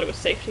never thought it was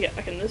safe to get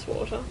back in this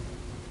water.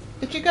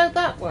 Did you go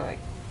that way?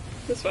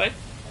 This way.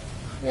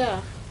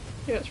 Yeah.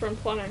 Yeah, that's where I'm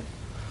planning.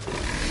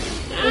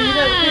 Well, you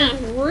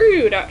don't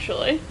Rude,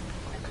 actually.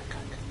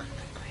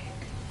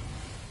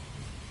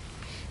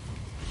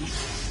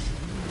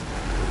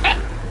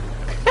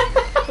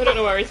 I don't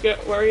know where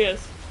he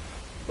is.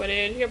 Where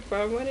did you go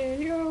from? Where did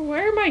you go?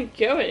 Where am I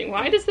going?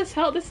 Why does this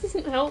help? This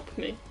doesn't help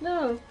me.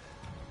 No.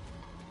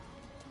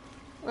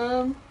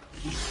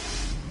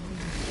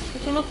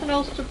 Is there nothing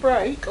else to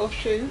break or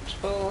shoot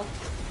or?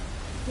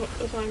 Not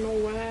that I'm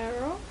aware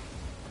of.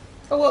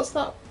 Oh, what's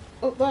that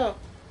up there?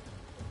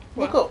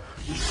 Look What? up.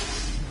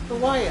 The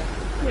wire.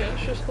 Yeah,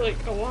 it's just like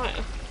a wire.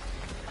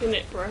 Isn't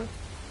it, bro?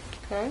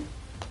 Okay.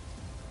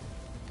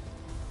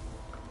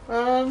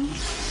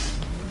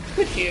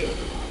 Could you?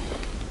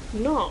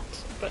 Not,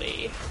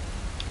 buddy.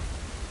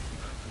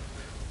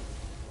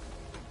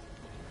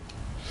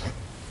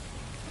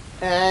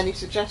 Any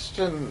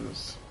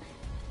suggestions?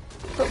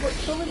 But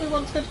surely we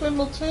want to go to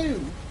Emerald 2.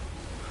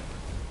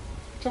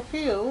 Which I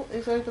feel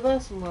is over there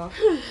somewhere.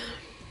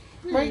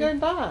 Where are you going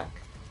back?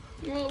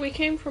 Well, we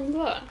came from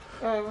there.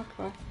 Oh,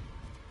 okay.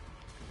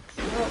 It's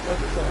not there,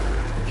 is it?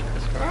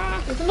 Jesus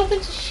Christ. Is there nothing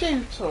to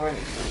shoot or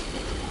anything?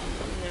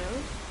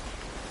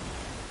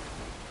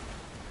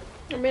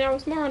 No. I mean, I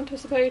was more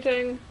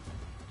anticipating.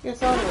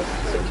 Yes, I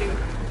was too. to-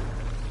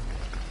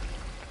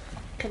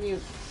 Can you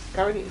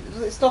go any...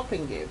 Is it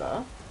stopping you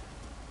there?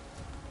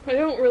 I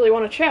don't really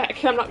want to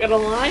check, I'm not gonna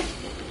lie.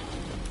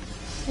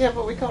 Yeah,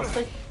 but we can't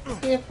stay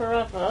here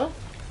forever.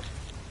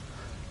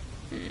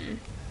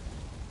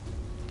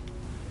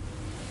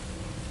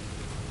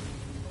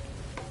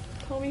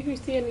 Tell me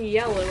who's seeing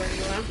yellow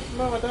anywhere.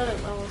 No, I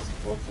don't. I was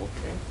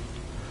looking.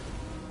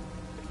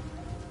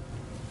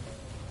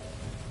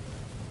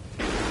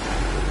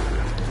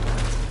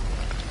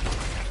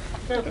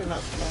 I don't think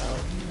that's loud.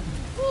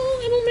 Well,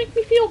 it'll make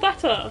me feel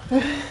better.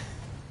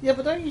 Yeah,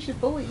 but don't use your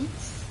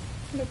bullets.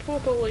 The poor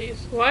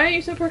bullies. Why are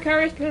you so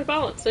precariously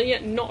balanced and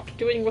yet not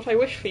doing what I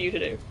wish for you to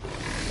do?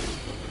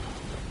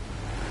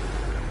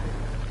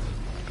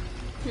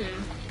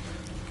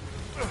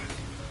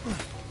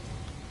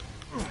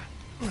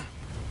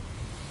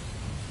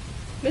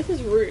 This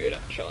is rude,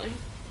 actually.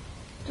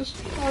 Just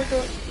try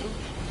go.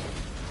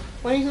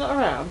 When he's not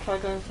around, try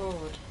going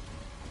forward.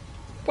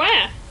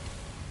 Where?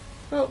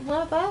 But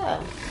we're there.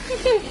 I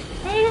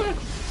don't want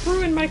to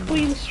ruin my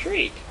clean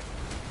streak.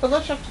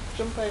 Unless you have to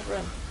jump over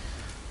him.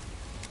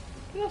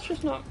 That's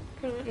just not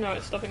gonna... No,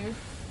 it's stopping me.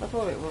 I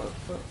thought it was.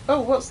 But...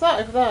 Oh, what's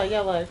that over there?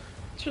 Yellow.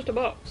 It's just a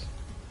box.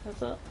 What's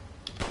that?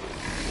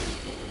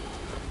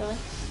 Okay.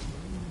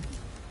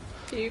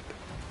 Keep.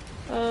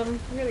 Um,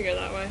 I'm gonna go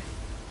that way.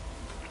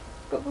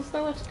 but there's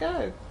nowhere to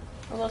go.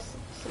 Unless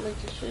something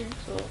to shoot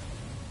or...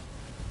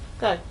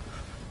 Go.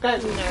 Go.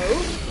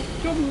 No.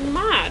 You're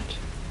mad.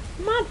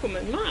 Mad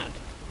woman, mad.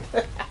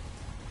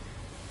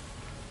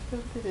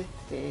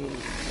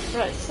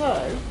 Right,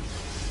 so...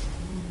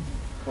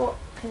 What?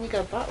 Can you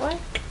go that way?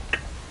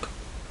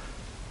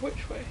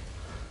 Which way?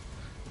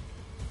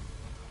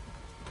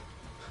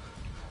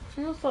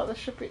 Feels like there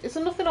should be... Is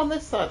there nothing on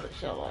this side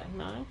that's yellow?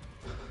 No.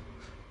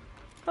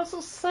 That's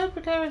all so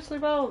precariously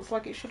balanced,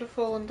 like it should have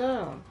fallen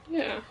down.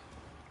 Yeah.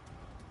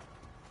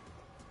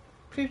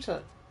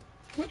 Pewter.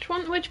 Which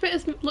one? Which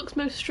bit looks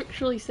most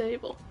structurally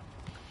stable?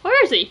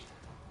 Where is he?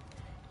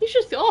 He's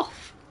just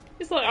off.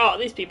 He's like, oh,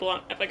 these people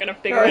aren't ever gonna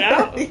figure it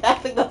out. Yeah, I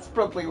think that's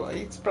probably why.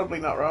 It's probably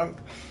not wrong.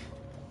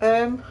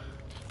 Let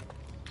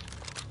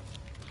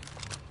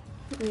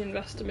me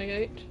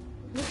investigate.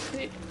 Let's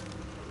see.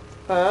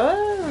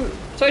 Oh.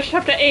 So I just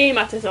have to aim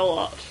at it a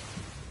lot.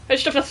 I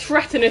just have to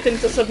threaten it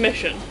into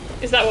submission.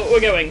 Is that what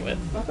we're going with?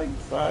 I think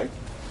so.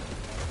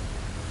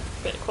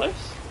 Bit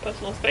close.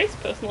 Personal space,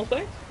 personal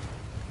space.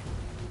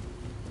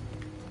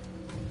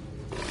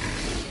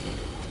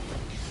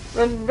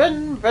 Run,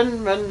 run,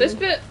 run, run. This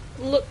bit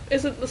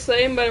isn't the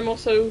same, but I'm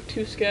also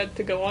too scared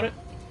to go on it.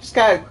 Just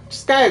go.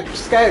 Just go.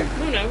 Just go.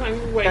 No,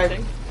 I'm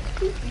waiting.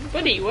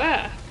 Buddy,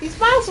 where? He's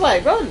miles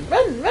away. Run,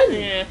 run, run.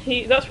 Yeah,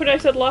 that's what I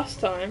said last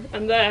time,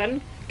 and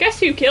then Guess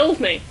who killed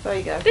me? There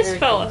you go. This here he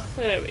fella. comes.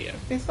 There we go.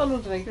 He's gone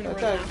underneath. Gonna Go,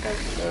 run go,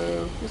 now.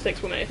 go.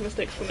 Mistakes were made.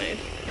 Mistakes were made.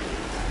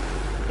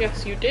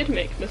 Yes, you did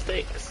make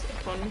mistakes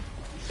upon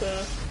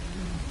the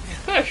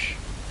push.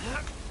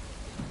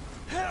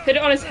 Hit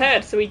it on his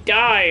head so he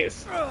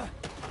dies. I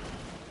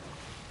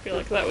feel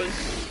like that was.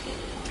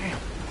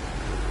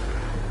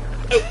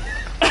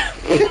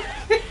 Oh.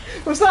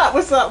 Was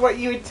that what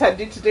you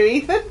intended to do,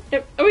 Ethan?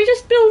 Yep. Are we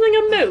just building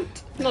a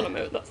moat? Not a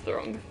moat. That's the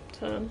wrong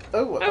term.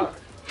 Oh, what? Oh.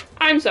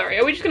 I'm sorry.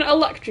 Are we just going to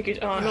electrocute?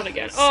 Oh, not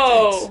again.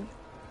 Oh.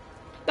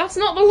 That's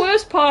not the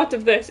worst part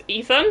of this,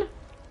 Ethan.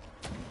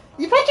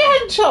 You've had your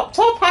hand chopped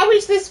off. How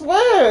is this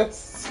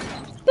worse?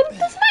 The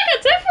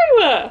maggots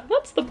everywhere.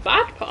 That's the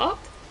bad part.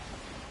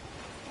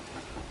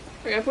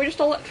 Okay, have we just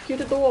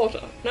electrocuted the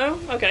water? No?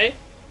 Okay.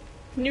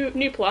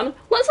 New plan.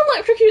 Let's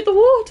electrocute the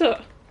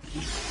water.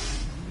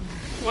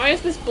 Why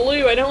is this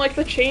blue? I don't like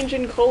the change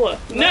in colour.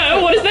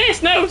 No, what is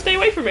this? No, stay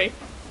away from me.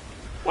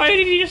 Why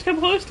did he just come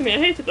close to me? I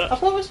hated that. I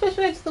thought we were supposed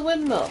to go to the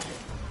windmill.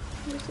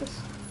 What is this?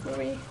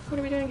 What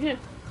are we doing here?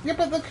 Yeah,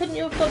 but couldn't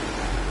you have gone...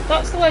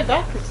 That's the way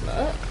back, isn't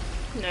it?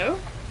 No.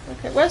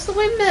 Okay, where's the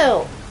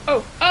windmill?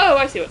 Oh,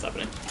 I see what's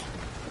happening.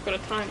 I've got a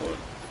time limit.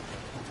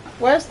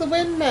 Where's the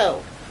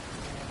windmill?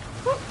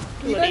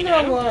 You're going the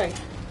wrong way.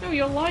 No,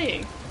 you're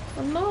lying.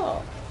 I'm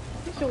not. I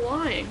think you're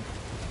lying.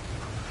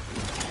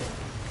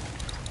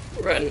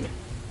 Run.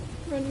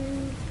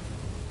 Run.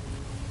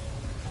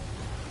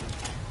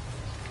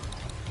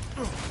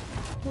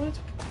 What?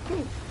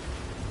 Ooh,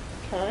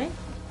 Okay.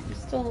 You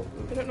still...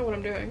 I don't know what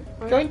I'm doing.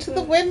 Going to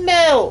the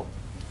windmill!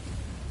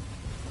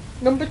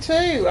 Number 2.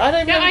 I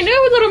don't know. Yeah, I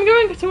know that I'm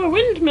going to a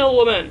windmill,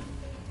 woman.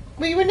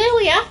 Well, you were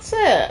nearly at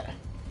it.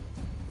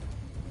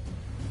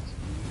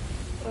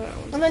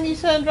 Oh, And then you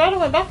turned around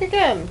and went back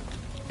again.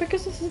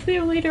 because this is the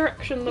only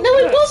direction that No,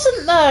 it works.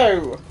 wasn't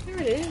though!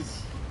 There it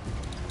is.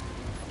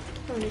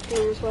 Oh, I need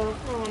blue as well.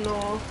 Oh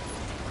no.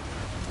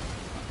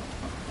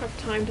 I've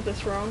timed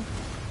this wrong.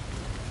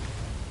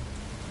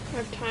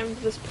 I've timed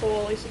this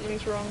poorly.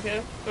 Something's wrong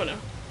here. Oh no.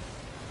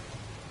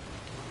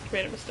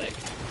 Made a mistake.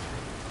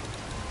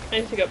 I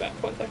need to go back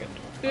 1 second.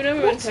 Uno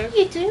What momento. are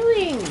you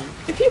doing?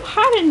 If you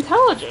had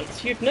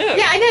intelligence, you'd know.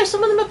 Yeah, I know.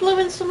 Some of them are blue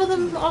and some of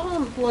them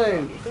aren't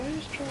blue. Did I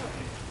just try?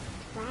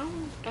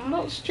 Round? I'm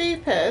not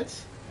stupid.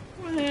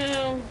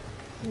 Well,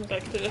 I'd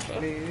like to differ.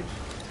 Rude.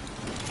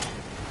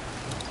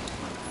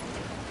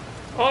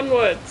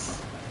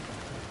 Onwards!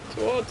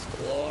 Towards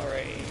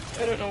glory.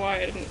 I don't know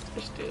why I didn't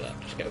just do that.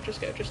 Just go, just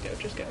go, just go,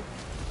 just go.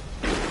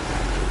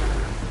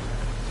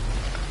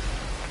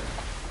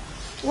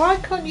 Why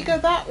can't you go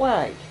that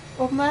way?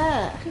 On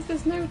there. Because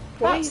there's no way.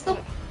 That's the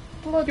there.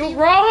 bloody... You're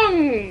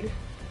wrong!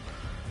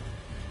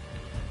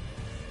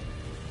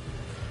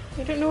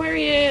 I don't know where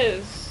he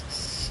is.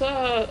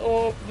 Sir,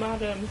 or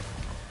madam.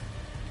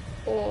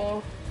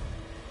 Or...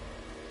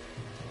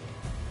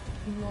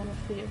 none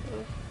of the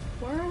above.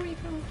 Where are we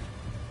going?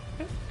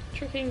 Oh,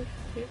 tricking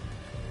you.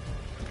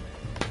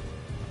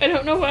 I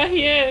don't know where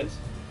he is.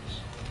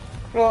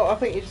 Well, I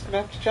think you're just going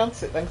to have to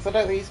chance it then, because I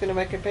don't think he's going to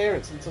make an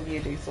appearance until you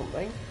do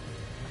something.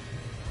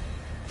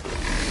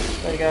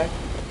 There you go.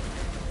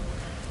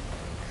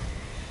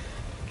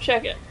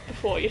 Check it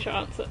before you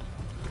chance it.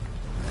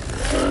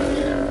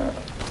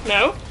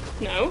 No,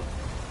 no,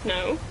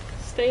 no.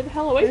 Stay the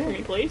hell away from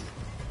me, please.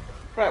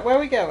 Right, where are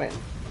we going?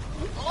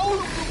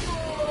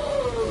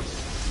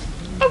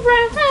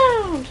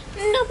 Around!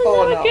 Nothing's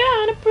Or ever not.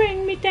 gonna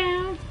bring me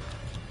down.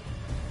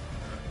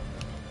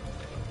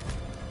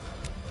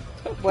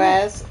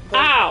 Where's the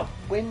Ow!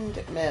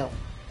 windmill?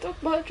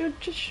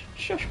 Just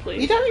shush,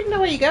 please. You don't even know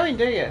where you're going,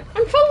 do you?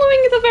 I'm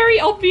following the very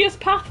obvious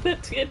path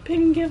that's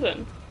been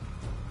given.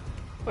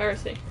 Where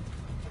is he?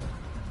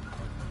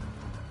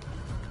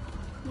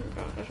 Oh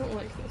god, I don't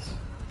like this.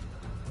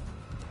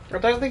 I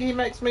don't think he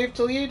makes a move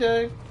till you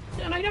do.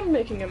 And I am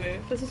making a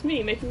move. This is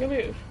me making a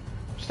move.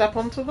 Step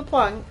onto the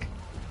plank.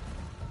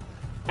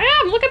 I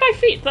am! Look at my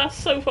feet! That's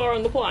so far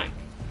on the plank.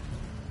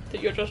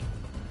 That you're just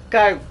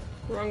Go.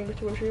 wrong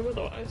to assume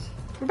otherwise.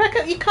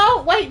 Rebecca, you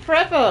can't wait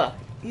forever.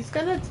 He's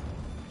gonna...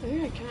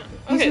 Yeah, I can.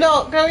 He's Okay.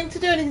 not going to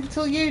do anything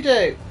until you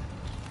do.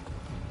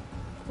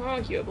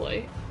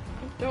 Arguably.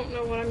 I don't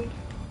know what I'm...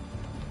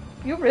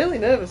 You're really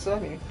nervous,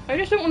 aren't you? I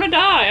just don't want to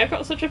die. I've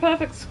got such a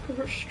perfect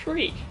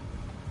streak.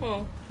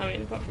 Well, I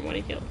mean, apart from when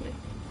he killed me.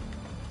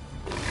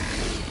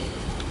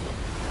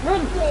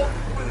 Run!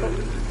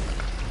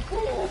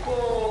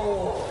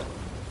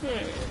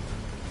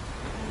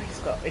 He's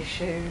got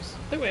issues.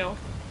 I think we all.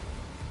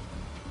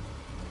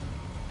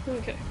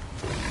 Okay.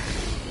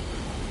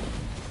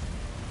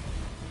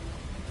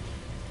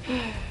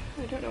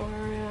 I don't know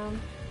where I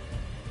am.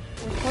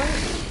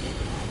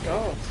 Okay.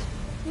 God.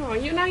 Oh,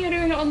 now you're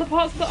doing it on the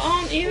parts that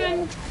aren't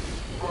even...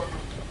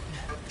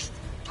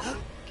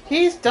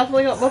 He's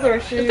definitely got mother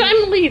issues. Is that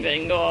him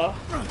leaving, or...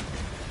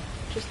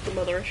 just the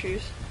mother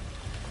issues?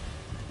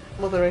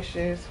 Mother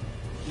issues.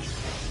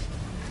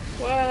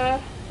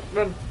 Where?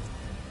 Run.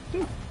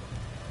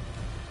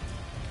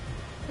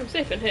 I'm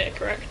safe in here,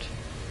 correct?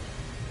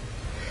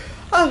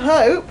 I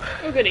hope.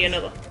 Oh goody,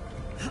 another.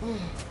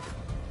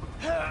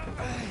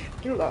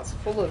 Ooh, that's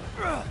full of...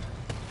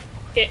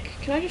 Ick.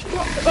 Can I just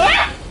drop the...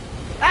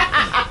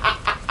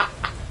 Ah!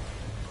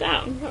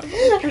 Down.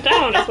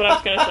 Down is what I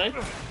was going to say.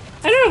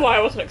 I don't know why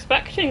I wasn't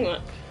expecting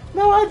that.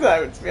 No, I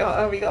don't, to be honest.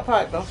 Oh, we got a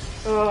pipe bomb.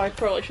 Oh, I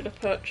probably should have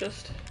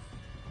purchased.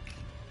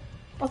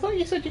 I thought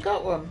you said you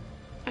got one.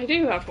 I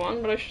do have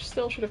one, but I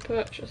still should have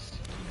purchased.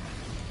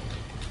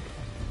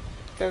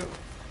 Don't.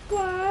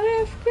 What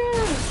if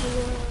grass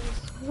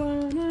was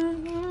one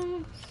of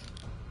us?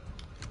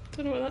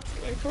 Don't know where that's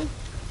coming from.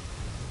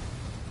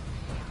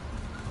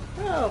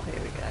 Oh, here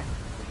we go.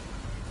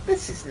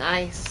 This is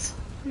nice.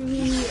 I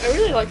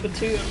really like the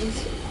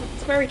tunes.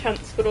 It's very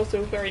tense, but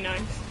also very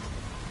nice.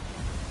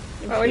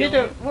 Oh, we need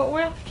to... What are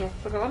we after?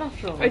 We're going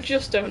after all I this.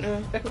 just don't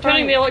know. They're We're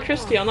turning the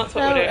electricity on, that's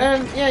what No, we're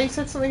doing. yeah, you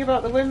said something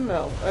about the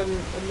windmill and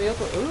the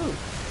other... Ooh.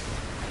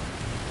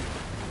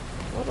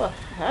 What the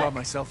heck? Bought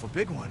myself a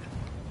big one.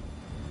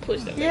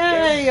 Please don't make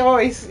jokes. Yay! Oh,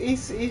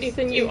 he's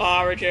Ethan, you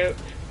are a joke.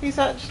 He's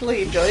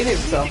actually enjoying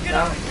himself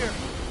now.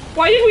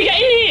 Why did we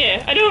get in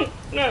here? I don't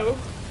know.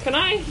 Can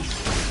I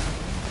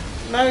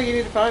No, you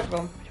need a pipe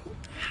bomb.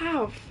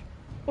 have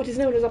what is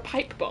known as a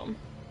pipe bomb?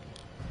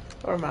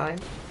 Or mine.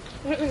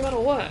 I don't think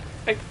that'll work.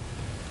 That's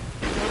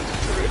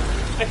rude.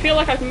 I feel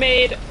like I've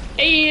made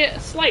a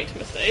slight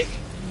mistake.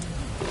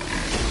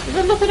 Is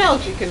there nothing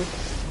else you can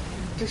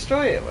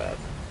destroy it with?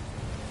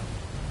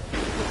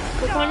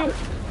 We'll climb up.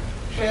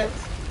 Shit.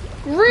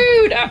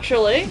 Rude,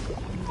 actually.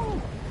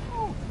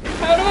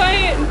 How do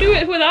I do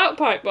it without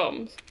pipe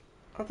bombs?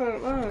 I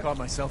don't know. Caught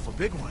myself a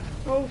big one.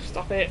 Oh,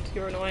 stop it.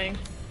 You're annoying.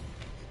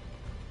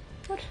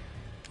 What?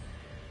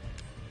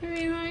 Where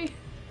am I?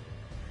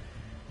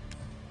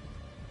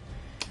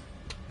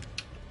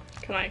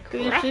 Can I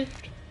Did you craft?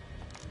 shift?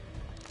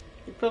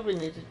 You probably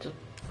needed to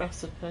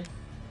recipe.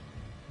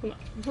 Well,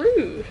 that's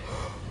rude.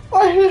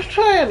 Well, let's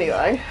try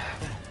anyway.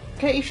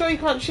 Okay, you sure you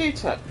can't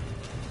shoot it?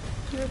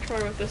 I'm gonna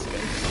try with this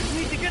gun. We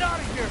need to get out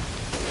of here.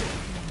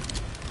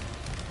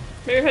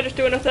 Maybe if I just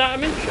do enough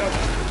damage? Sure.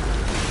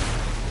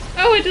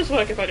 Oh, it does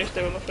work if I just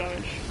do enough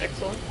damage.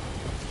 Excellent.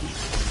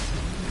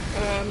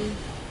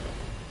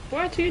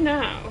 Where to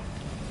now?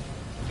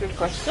 Good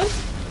question.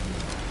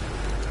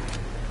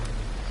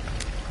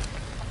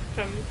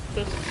 There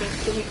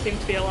doesn't seem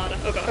to be a ladder.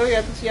 Oh god. Oh yeah,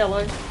 it's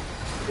yellow.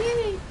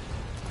 Yay!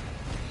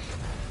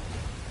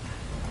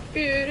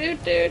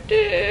 I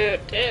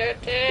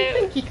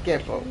think you'd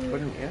give up,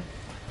 wouldn't you?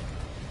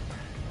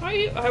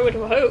 I would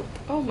hope.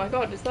 Oh my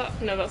god, is that?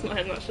 No, that's not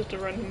him, that's just a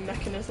random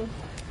mechanism.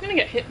 I'm gonna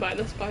get hit by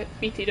this by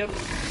BT dubs.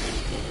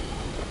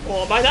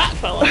 Or by that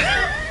fella.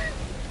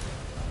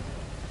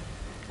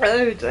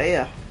 Oh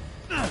dear.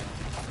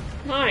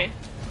 Hi.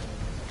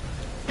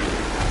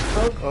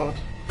 Oh god.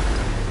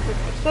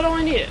 Is that all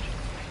I needed?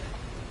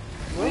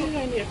 Why did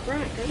I need a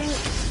crank? I don't...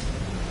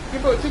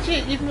 Yeah, but did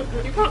you've not...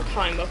 You can't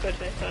climb up it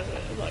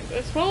like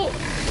this. Well,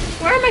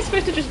 where am I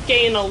supposed to just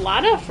gain a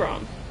ladder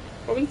from?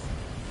 What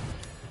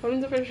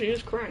happens if I just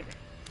use crank?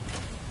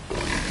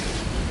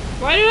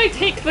 Why did I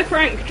take the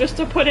crank just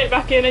to put it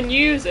back in and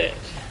use it?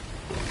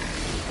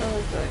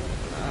 Oh dear.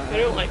 I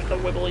don't like the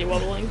wibbly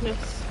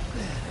wobblingness.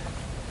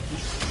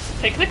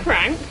 Take the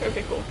crank.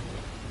 Okay, cool.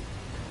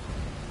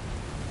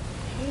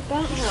 How did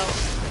that help?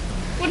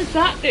 What did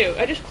that do?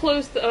 I just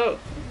closed the... Oh,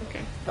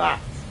 okay. That.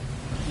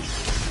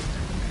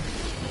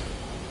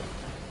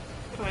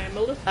 I am a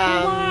little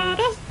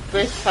ladder.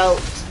 This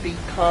helps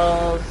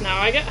because... Now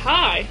I get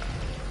high.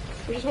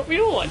 Which is what we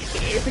all like to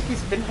I do. think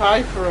he's been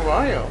high for a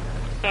while.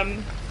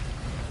 And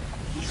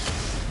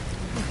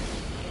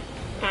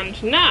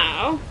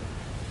now...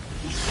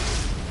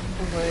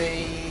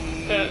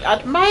 We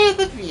admire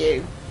the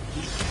view.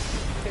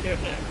 I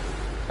don't know.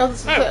 Oh,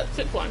 this is Oh, it.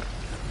 zip line.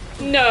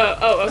 No.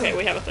 Oh, okay,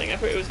 we have a thing. I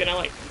thought it was gonna,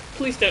 like,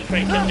 please don't try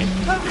and kill me.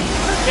 Yep,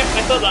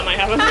 I thought that might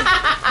happen.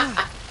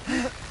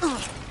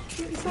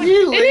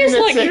 You It is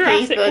like lunatic,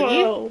 Jurassic Ethan,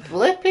 World. you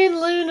flipping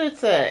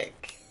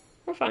lunatic.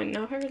 We're fine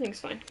now, everything's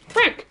fine.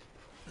 Frank!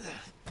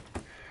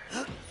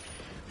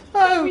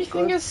 Oh,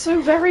 Everything good. is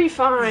so very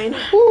fine.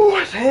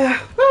 Oh dear.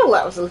 Well,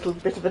 that was a little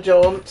bit of a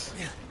jaunt.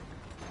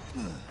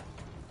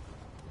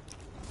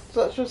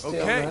 So that's just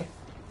Okay. on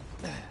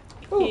there.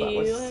 Oh, that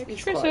was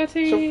he's quite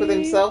Electricity. chuffed with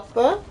himself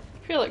there.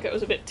 I feel like it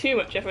was a bit too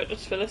much effort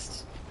just for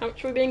this. How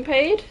much are we being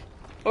paid?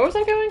 Where was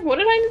I going? What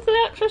did I need the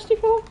electricity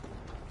for?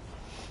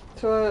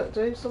 To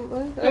do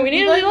something. No, we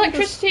needed the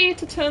electricity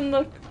to turn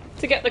the...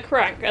 to get the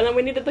crank, and then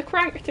we needed the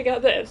crank to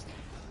get this.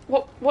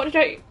 What did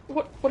I...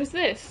 What is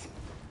this?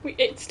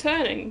 It's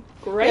turning.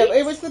 Great. Yeah,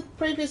 it was the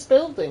previous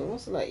building,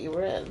 wasn't it? You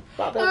were in.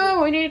 That building.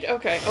 Oh, we need...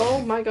 Okay. Oh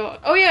my god.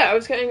 Oh yeah, I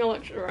was getting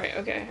Right,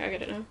 okay, I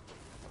get it now.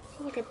 I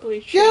feel like I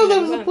believe... Yeah,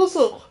 there was a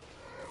puzzle.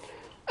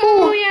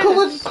 Oh yeah.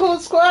 Coloured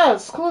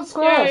squares. Coloured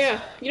squares.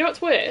 Yeah. You know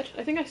what's weird?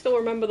 I think I still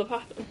remember the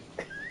pattern.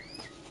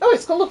 Oh,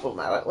 it's colourful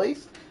now, at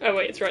least. Oh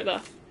wait, it's right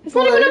there. It's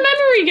Blue. not even a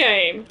memory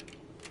game!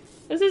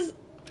 This is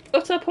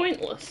utter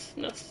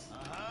pointlessness.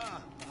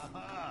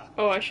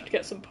 Oh, I should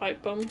get some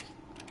pipe bombs.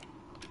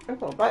 Oh,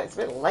 well, right, it's a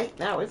bit late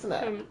now, isn't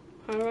it?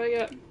 How do I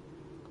get...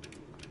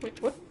 Wait,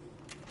 what?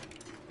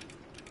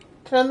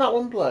 Turn that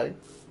one blue.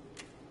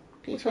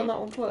 Can you turn that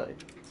one blue?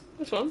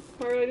 This one?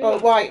 Why would I do Oh,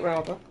 that? white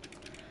rather.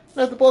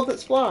 No, the board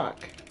that's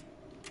black.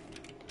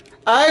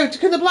 Oh,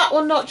 can the black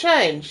one not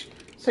change?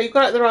 So you've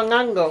got it at the wrong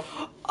angle.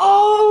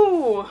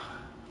 Oh!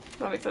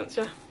 That makes sense,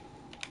 yeah.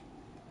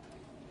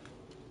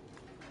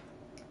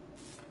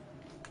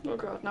 Oh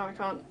god, now I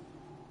can't.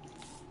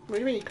 What do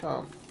you mean you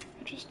can't?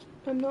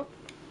 I'm not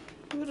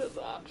good at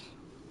that.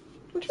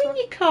 What do you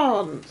mean you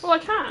can't? Well, I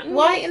can.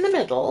 White in the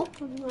middle.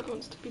 And that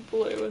wants to be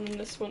blue, and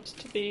this wants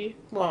to be...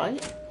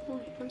 White. Oh,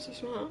 I'm so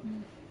smart.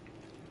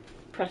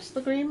 Press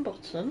the green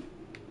button.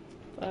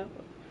 Oh.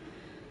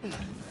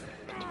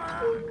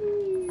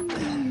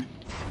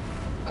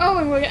 Oh,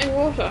 and we're getting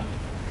water.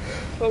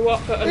 For what?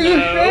 For a You're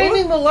no?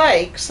 draining the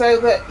lake so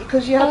that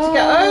because you have to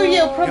get. Oh,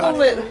 you'll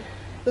probably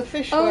the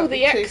fish. Oh, won't the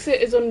be too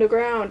exit is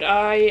underground.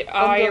 I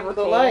under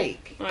recall. the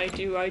lake.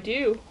 I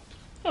do.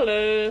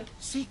 Hello.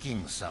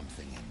 Seeking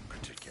something in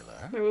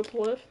particular. My will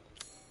to live.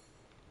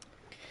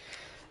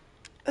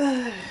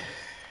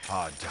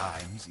 Hard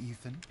times,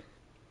 Ethan.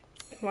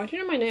 Why do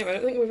you know my name? I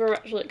don't think we've ever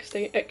actually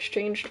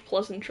exchanged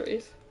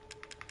pleasantries.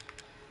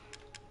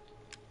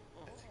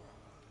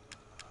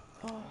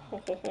 Oh,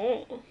 ho, ho,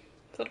 ho.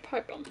 Is that a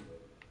pipe bomb?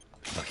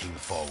 Looking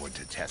forward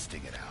to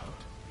testing it out.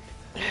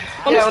 Yeah,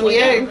 on Honestly,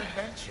 you.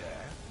 Adventure.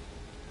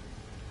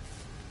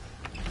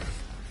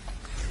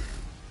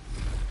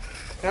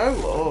 Oh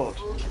Lord.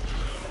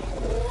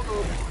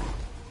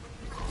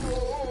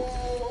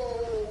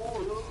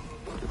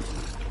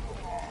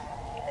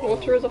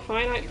 Water is a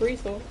finite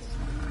resource.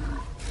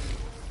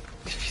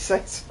 Did you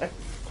say so?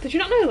 Did you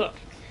not know that? Of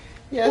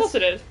course Yes.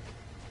 it is.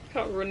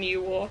 Can't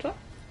renew water.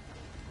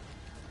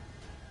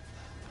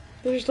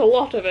 There's just a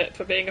lot of it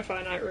for being a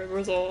finite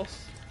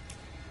resource.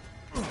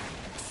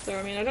 So,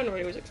 I mean, I don't know what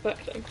he was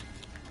expecting.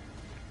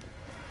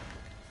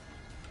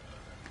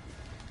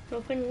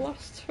 Nothing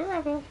lasts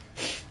forever.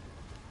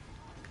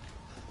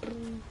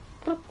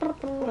 Don't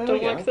we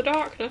like go. the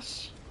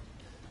darkness.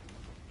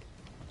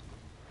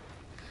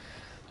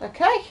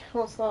 Okay.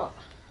 What's that?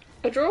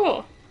 A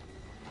drawer.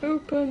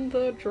 Open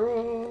the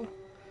drawer.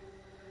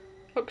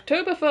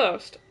 October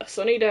 1st, a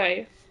sunny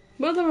day.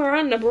 Mother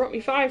Miranda brought me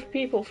 5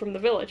 people from the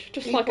village,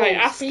 just like I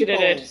asked it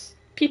did.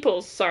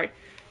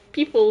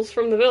 Peoples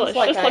from the village,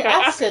 Just like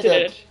I asked it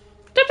did.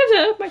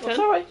 Da-da-da, my turn.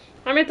 Sorry.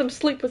 I made them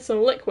sleep with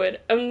some liquid,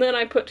 and then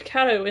I put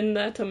Caddo in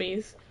their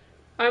tummies.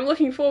 I'm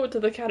looking forward to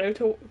the Caddo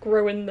to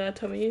grow in their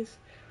tummies.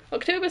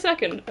 October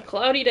 2nd, a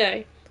cloudy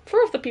day.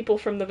 4 of the people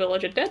from the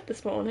village are dead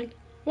this morning.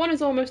 1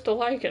 is almost a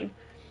lichen.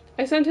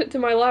 I sent it to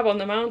my lab on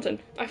the mountain.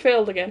 I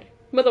failed again.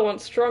 Mother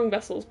wants strong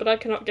vessels, but I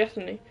cannot get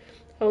any.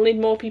 I'll need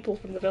more people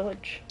from the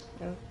village.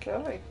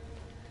 Okay.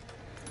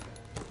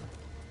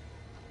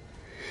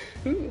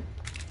 Ooh.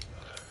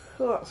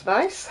 Well, that's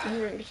nice. I'm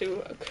going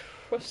to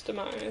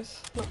customize.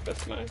 Not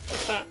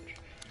customize, attach.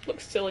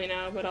 Looks silly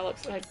now, but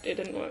it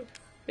didn't work.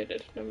 It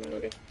did. Never mind,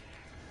 okay.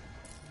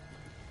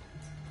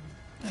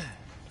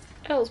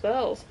 Hells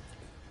bells.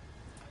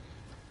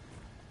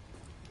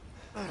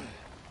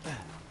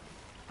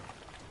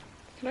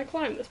 Can I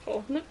climb this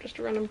pole? Nope, just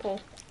a random pole.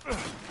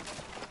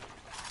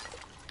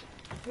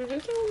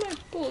 Is all my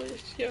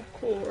bullets? Yeah,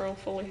 cool, we're all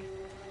fully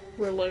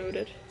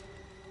reloaded.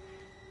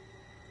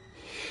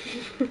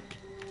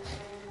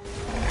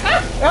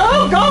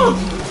 Oh God!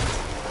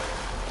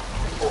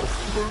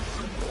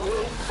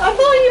 I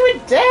thought you were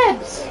dead.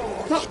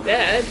 Not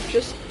dead,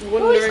 just Oh,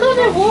 wondering. he's got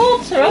no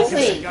water, has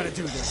he? Gotta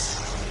do this.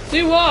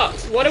 Do what?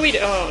 What do we do?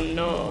 Oh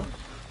no.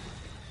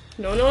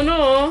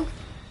 No.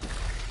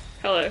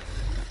 Hello.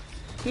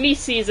 Me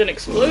sees an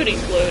exploding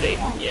floaty.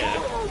 Yeah.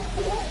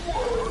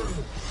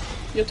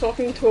 You're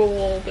talking to a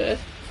wall there.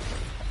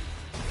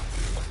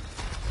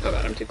 Oh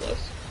god, I'm too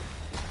close.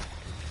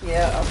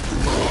 Yeah.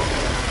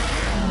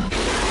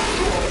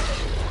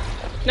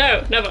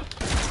 No, never.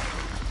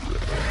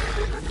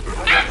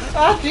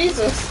 Ah,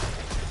 Jesus.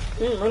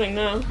 I'm running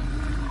now.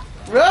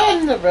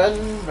 Run.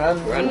 Run,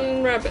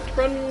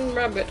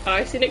 rabbit.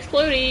 I see an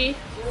explodey.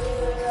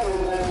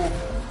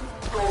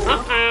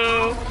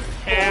 Uh-oh.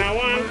 How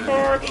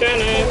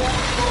unfortunate.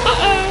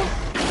 Uh-oh.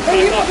 Oh,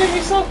 you can do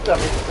yourself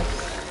damage.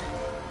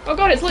 Oh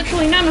god, it's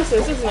literally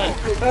Nemesis, isn't it?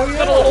 Oh, It's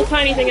got a little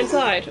tiny thing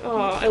inside. Oh,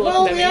 I love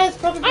Well, Nemi. yeah, it's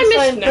probably I the miss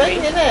same Nemi. thing,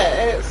 isn't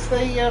it? It's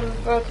the,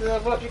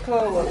 what do you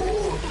call it?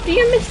 Do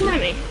you miss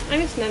Nemi? I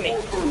miss Nemi.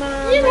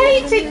 You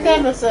hated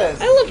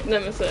Nemesis! I loved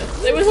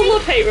Nemesis. It was a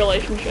love-hate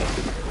relationship.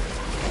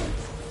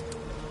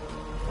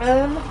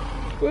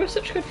 We were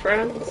such good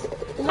friends.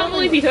 Can't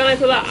believe you turned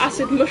into that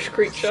acid mush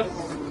creature.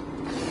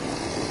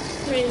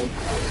 I mean,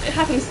 it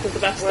happens to the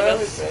best Where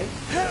of is us.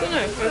 he? I don't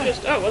know, I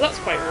just... Oh, well that's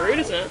quite rude,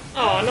 isn't it?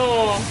 Oh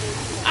no!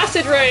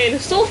 Acid rain!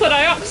 Sulfur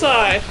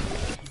dioxide!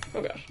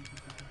 Oh gosh.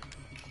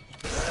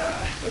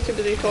 I'm too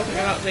busy talking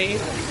about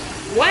these.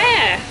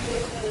 Where?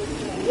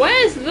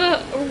 Where's the...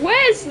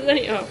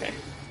 Oh, okay.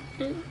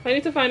 I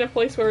need to find a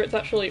place where it's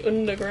actually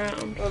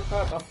underground. Oh,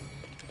 pardon.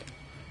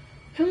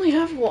 I only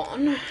have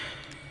one.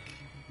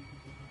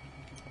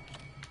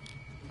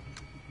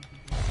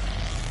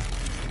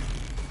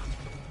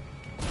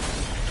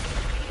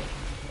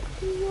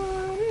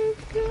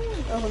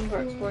 Oh, I'm very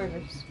more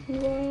spoilers.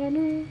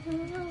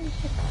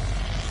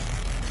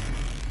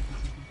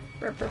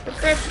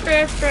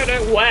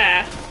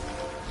 Where?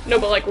 No,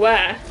 but like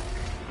where?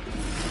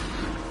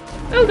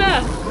 Oh,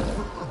 there.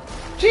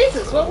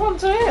 Jesus, what happened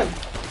to him?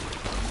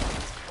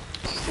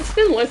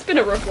 It's been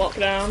a rough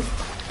lockdown.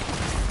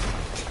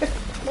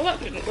 Well, that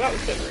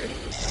was a bit rude.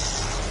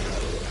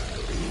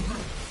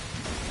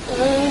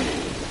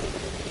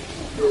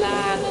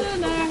 La la la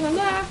la la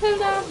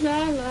la la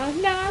la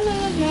la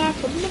la.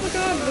 For the love of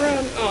God,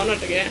 run! Oh,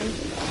 not again.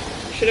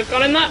 Should have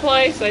gone in that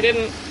place. I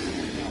didn't.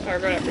 I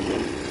regret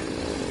everything.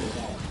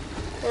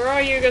 Where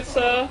are you, good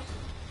sir?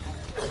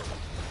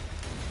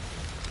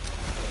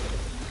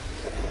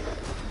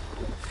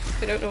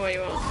 I don't know where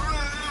you are.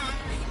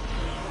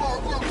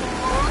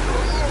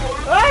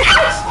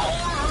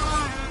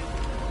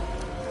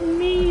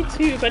 Me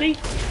too, buddy.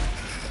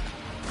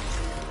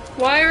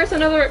 Why is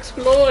another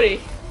explodey?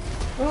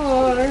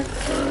 Oh,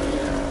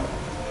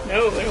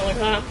 No, I don't like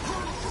that.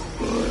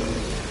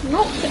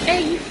 Not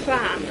a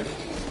fan,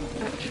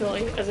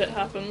 actually, as it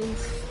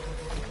happens.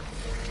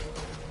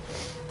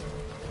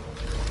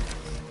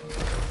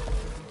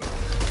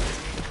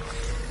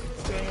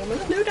 It's doing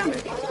almost no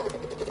damage.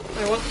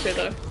 I want to,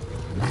 though.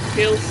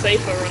 Feels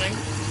safer running.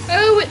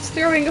 Oh, it's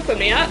throwing up at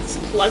me. That's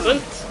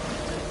pleasant.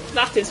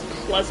 That is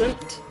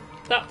pleasant.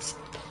 That's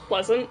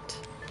pleasant.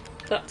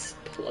 That's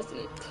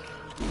pleasant.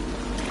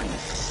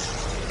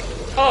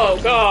 Oh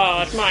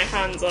god, my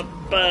hands are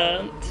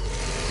burnt.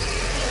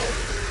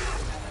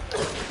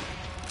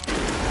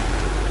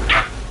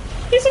 Ah!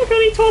 He's a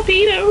really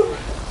torpedo!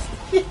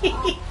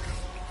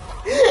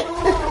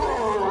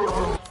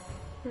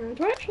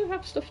 Do I actually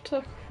have stuff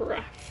to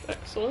craft?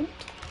 Excellent.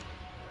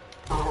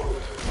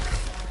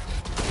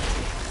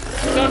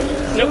 He's gone.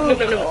 Nope.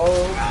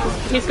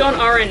 He's gone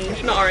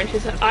orange. Not orange,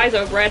 his eyes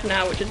are red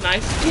now, which is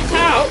nice. Get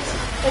out!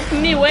 Of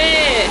me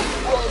way!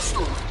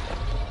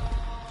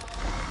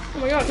 Oh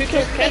my god, who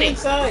killed Kenny?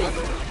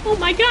 Oh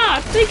my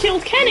god, they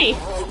killed Kenny!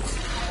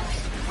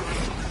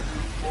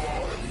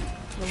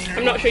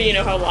 I'm not sure you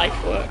know how life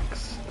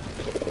works.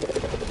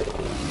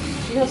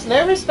 She has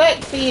no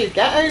respect for you.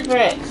 Get over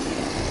it.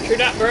 True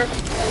that, bro.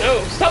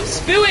 No, stop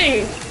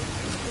spewing!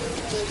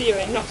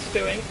 Spewing, not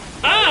spewing.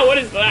 Ah, what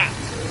is that?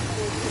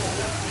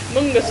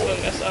 Mungus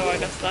fungus. Oh, I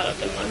messed that up,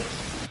 didn't I?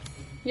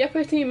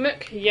 Yepity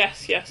Mick.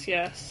 Yes.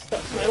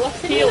 That's my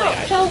left You're healing.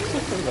 not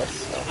sheltered from this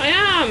stuff. I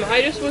am!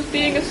 I just was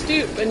being a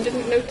stoop and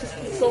didn't notice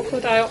the sulfur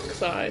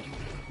dioxide.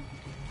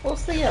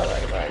 What's the yellow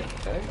right?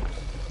 Okay.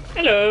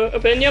 Hello,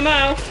 open your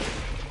mouth!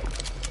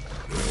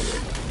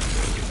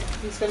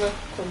 He's gonna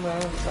come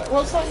round.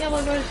 What's that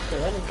yellow road do I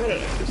anyway? don't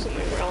know, do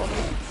something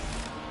relevant.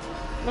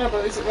 No,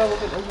 but is it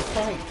relevant in the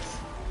fight?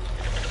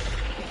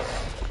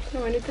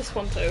 No, I need this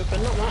one to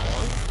open, not that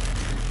one.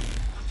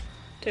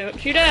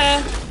 Don't you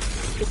dare!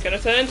 He's gonna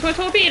turn into a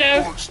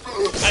torpedo!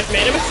 I've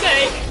made a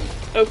mistake!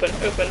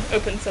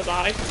 Open, says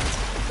I.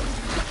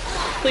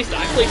 Please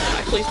die,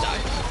 please die.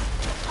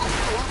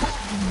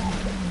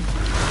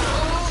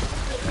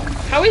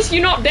 How is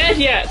you not dead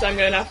yet? I'm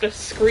gonna have to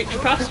screech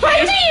past you.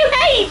 Why do you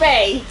hate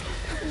me?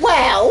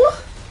 Well,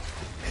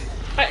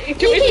 Do you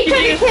keep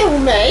trying to kill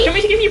me. Do you want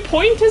me to give you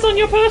pointers on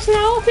your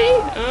personality?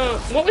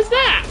 What was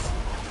that?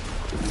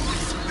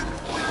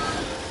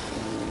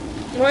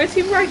 Why is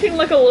he writing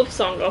like a love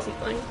song or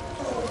something?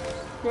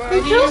 Why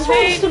He do just you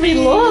wants hate to be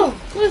me?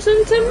 loved.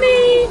 Listen to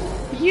me,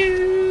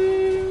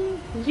 you.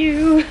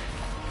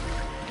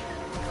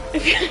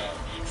 Is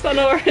that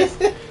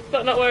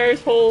not where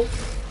his whole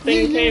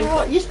thing came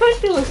from? You're supposed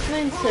to be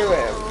listening to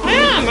him. I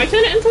am. I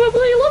turned it into a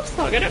bloody love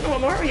song. I don't know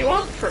what more you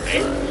want from me.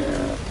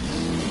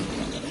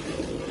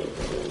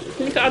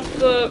 You need to add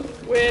the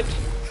weird.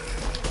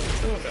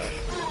 Oh gosh.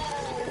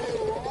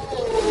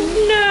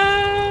 No.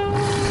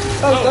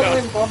 Oh, God.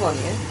 doubling bomb on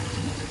you.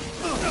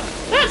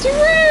 That's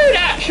rude,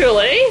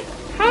 actually.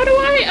 How do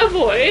I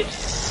avoid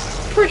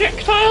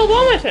projectile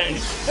vomiting?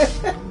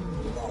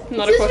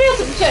 Not a Since we question. have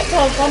to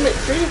projectile vomit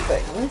through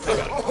things. Oh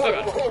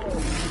god.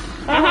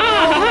 Ha!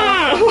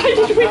 Why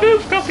did we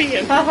both copy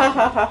him? Ha ha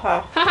ha ha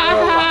ha.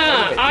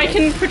 Ha! I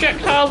can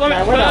projectile vomit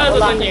No, we're not. We're further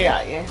than laughing you.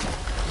 at you.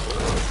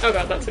 Oh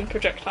god, that's in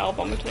projectile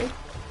vomiting.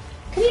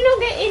 Can you not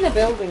get in a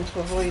building to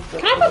avoid the...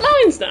 Can I put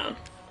lines down?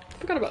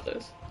 Forgot about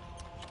those.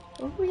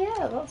 Oh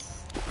yeah,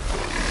 that's...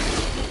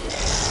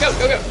 Go.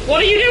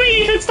 What are you doing,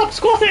 Ethan? Stop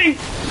squatting!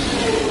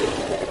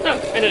 No,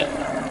 I did it.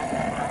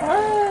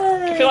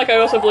 I feel like I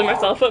also blew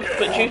myself up,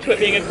 but due to it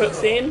being a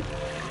cutscene.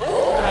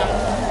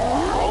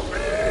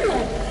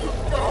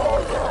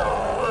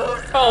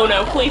 Oh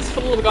no, please,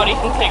 for the love of God,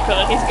 Ethan, take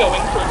her. He's going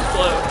to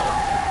explode.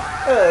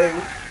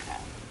 Oh.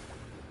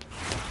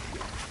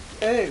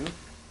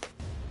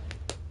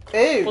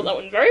 Well, that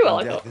went very well,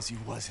 I Death thought. as he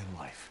was in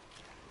life.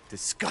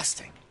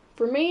 Disgusting.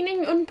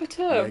 Remaining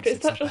unperturbed. Is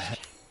Exits that up just... ahead.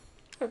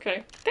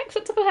 Okay.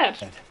 Exits up ahead.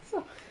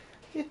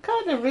 You're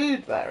kind of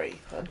rude there,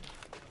 Ethan.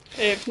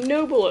 I have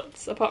no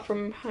bullets, apart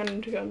from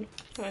handgun.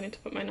 So I need to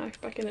put my knife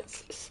back in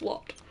its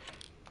slot.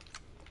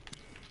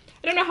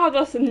 I don't know how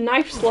this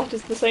knife slot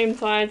is the same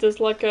size as,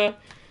 like, a...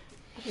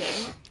 I don't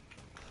know...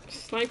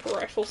 sniper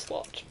rifle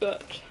slot,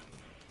 but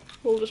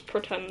we'll just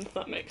pretend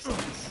that makes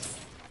sense.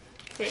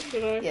 Wait,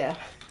 did I? Yeah.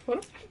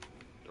 What?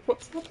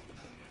 What's that?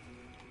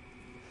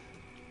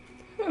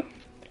 Oh,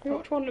 you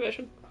watch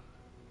WandaVision.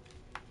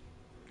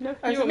 No,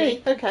 Oh, is you it or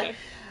me? Okay.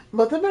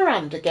 Mother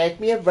Miranda gave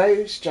me a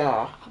rose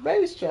jar. A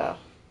rose jar.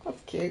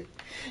 That's cute.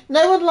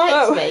 No one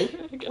likes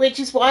me, which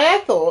is why I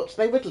thought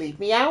they would leave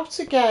me out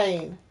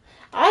again.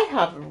 I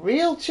have a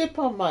real chip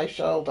on my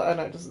shoulder. Oh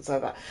no, it doesn't say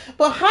that.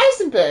 But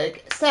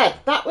Heisenberg said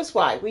that was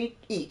why we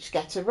each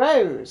get a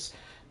rose.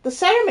 The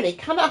ceremony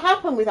cannot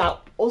happen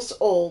without us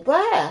all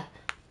there.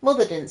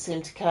 Mother didn't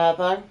seem to care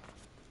though.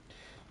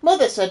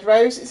 Mother said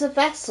Rose is a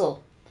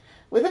vessel.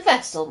 With a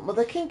vessel,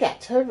 Mother can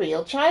get her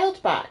real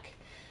child back,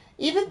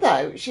 even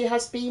though she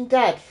has been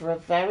dead for a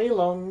very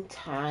long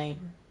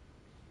time.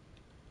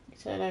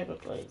 Turn over,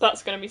 please.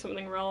 That's going to be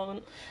something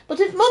relevant. But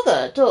if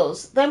Mother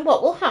does, then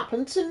what will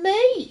happen to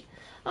me?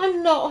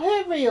 I'm not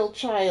her real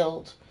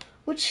child.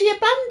 Would she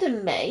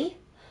abandon me?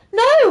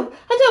 No, I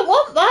don't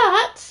want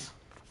that.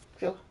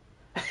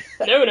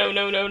 No, no,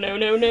 no, no, no,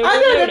 no, no,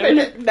 I no,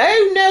 don't no,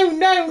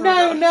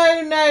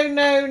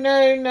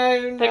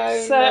 no,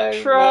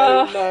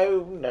 etc.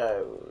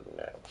 no.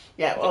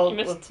 Yeah, You well,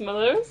 missed some of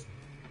those.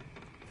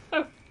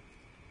 Oh,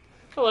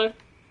 hello.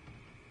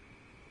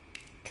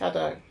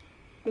 Caddo.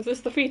 Is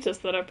this the fetus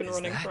that I've been Is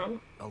running that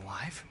from?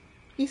 alive?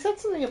 You said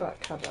something about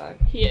Caddo.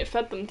 He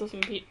fed them to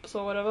some peeps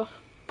or whatever.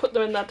 Put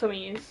them in their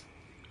tummies.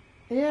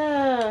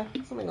 Yeah,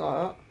 something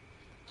like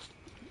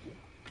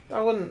that.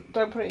 I wouldn't.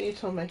 Don't put it in your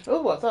tummy.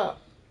 Oh, what's that?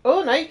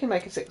 Oh, now you can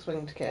make a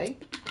six-winged key.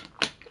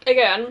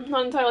 Again,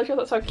 not entirely sure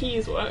that's how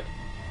keys work.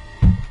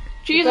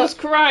 Jesus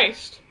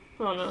Christ!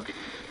 Oh no.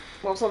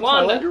 What's on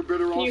Wanda, telly? You're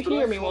better can off you than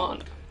hear I me, thought.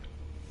 Wanda?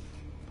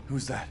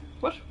 Who's that?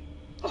 What?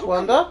 Oh,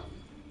 Wanda?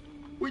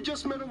 we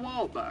just met a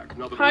while back.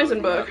 Nothing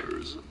Heisenberg. really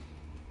matters.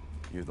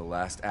 You're the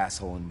last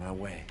asshole in my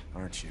way,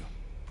 aren't you?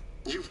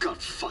 You've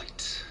got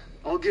fight.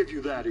 I'll give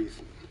you that,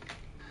 Ethan.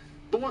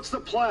 But what's the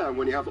plan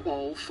when you have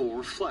all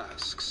 4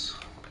 flasks?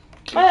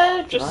 Just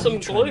What are some you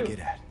trying to glue. get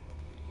at?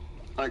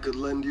 I could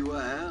lend you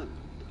a hand.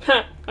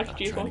 I could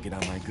use Trying one. to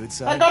get on my good I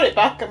side? got it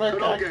back. I'm But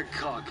don't okay. get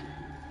cocky.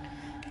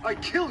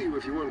 I'd kill you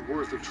if you weren't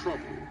worth the trouble.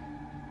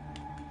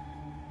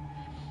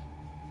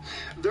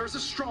 There's a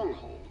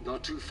stronghold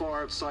not too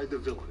far outside the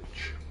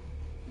village.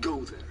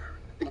 Go there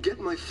and get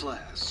my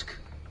flask.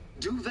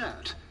 Do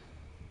that,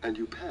 and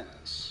you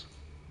pass.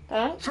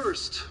 Thanks.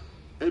 First,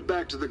 head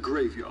back to the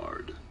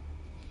graveyard.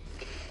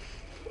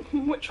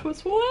 Which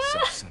was where?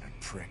 Self-centered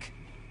prick.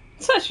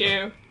 Says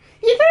you.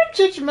 You're very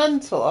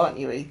judgmental, aren't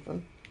you,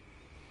 Ethan?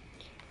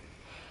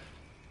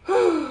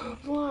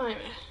 Blimey.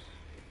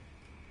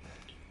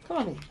 Come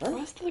on, Ethan.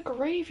 Where's the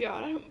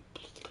graveyard? I don't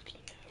bloody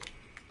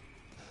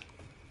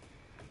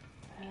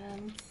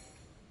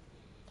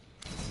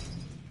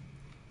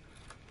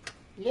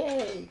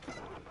Yay. know.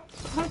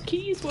 How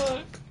keys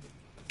work?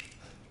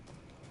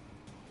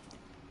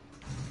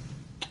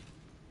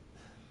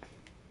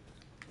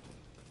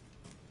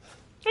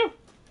 Oh,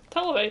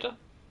 elevator.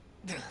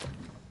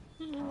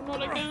 No,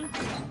 not again.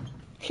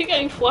 I keep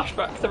getting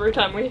flashbacks every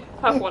time we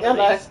have one of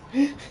Yeah,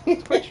 these. no.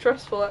 It's quite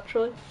stressful,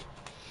 actually.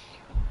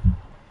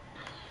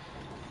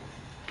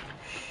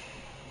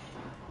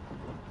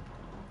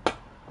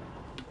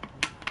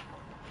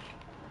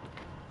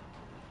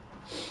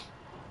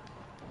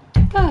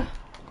 Ah,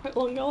 quite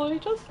long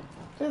elevators.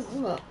 It is,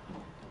 isn't it?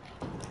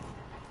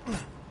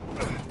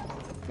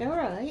 You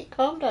alright?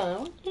 Calm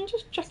down. I'm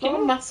just It's not a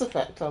checking. Mass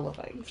Effect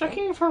elevator.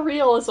 Checking for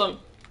realism.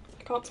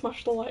 I can't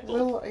smash the light bulb.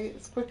 Well,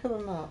 it's quicker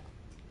than that.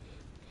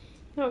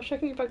 No, I was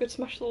checking if I could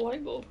smash the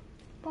light bulb.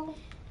 Well,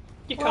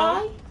 You why?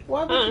 can't.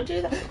 Why would Oh. you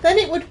do that? Then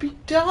it would be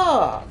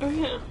dark. Oh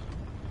yeah.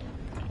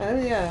 Oh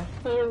yeah.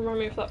 That would remind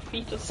me of that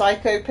fetus.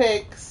 Psycho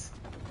pigs.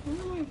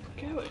 Where am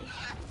I going?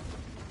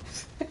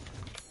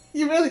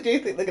 You really do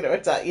think they're going to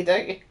attack you,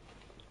 don't you?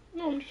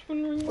 No, I'm just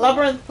wondering.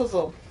 Labyrinth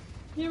puzzle.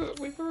 Yeah,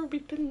 but we've already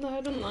been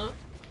there, done that.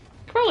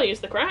 Could probably use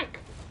the crank.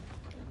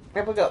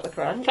 Have we got the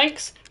crank?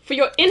 Thanks for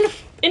your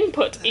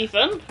input,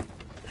 Ethan.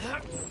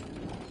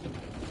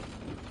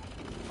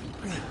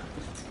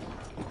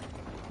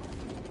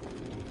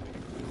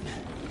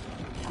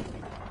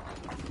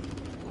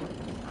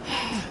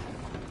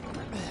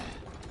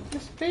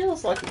 This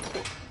feels like it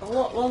took a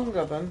lot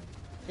longer than...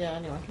 Yeah,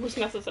 anyway. It was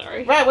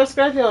necessary. Right, where's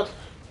the graveyard?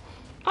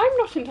 I'm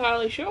not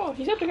entirely sure.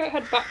 He said to go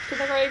head back to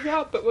the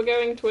graveyard, but we're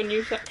going to a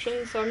new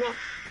section, so I'm not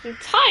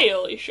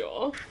entirely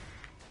sure.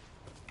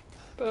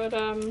 But,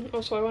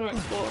 also I want to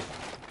explore.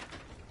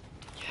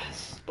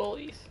 Yes,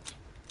 bullies.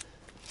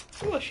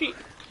 Ooh, a sheep.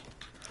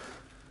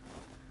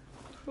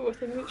 Ooh, a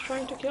thing that's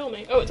trying to kill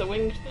me. Oh, it's a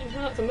winged thing.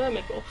 Oh, that's a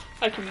mermaid bull.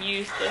 I can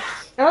use this.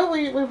 Oh,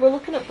 we were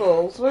looking at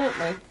balls, weren't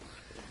we?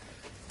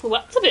 Well,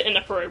 that's a bit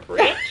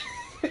inappropriate.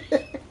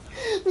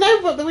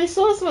 No, but we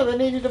saw somewhere that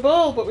needed a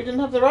ball, but we didn't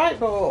have the right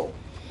ball.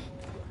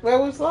 Where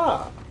was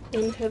that?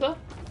 In hither?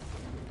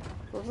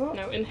 Was it?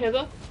 No, in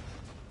hither.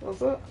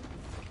 Was it?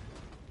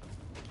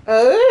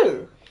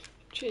 Oh!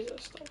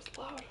 Jesus, that was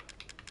loud.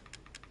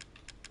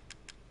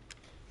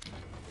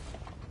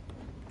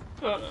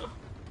 Oh no.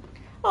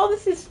 Oh,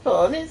 this is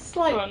fun. It's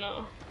like Oh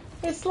no.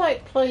 it's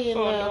like playing.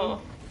 Oh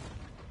no.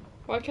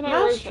 Why can I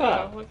rotate Mousetrap.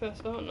 out like this?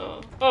 Oh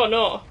no. Oh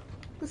no.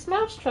 It's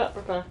Mousetrap,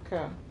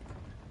 Rebecca.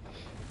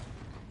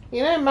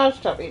 You know,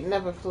 Mousetrap, it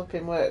never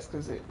flipping works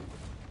because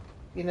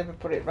you never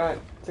put it right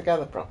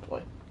together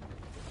properly.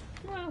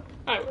 Well,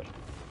 I would.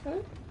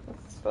 Oh,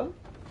 that's fun.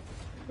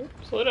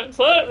 Slow down,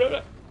 slow down, slow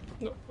down.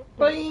 No.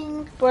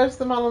 Boing! Where's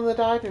the man on the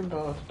diving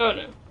board? Oh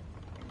no.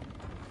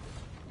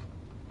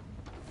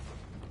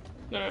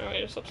 No, I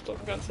just stopped.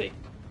 I can't see.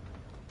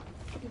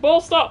 Ball,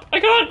 stop! I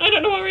can't! I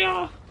don't know where we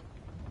are!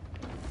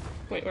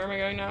 Wait, where am I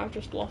going now? I've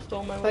just lost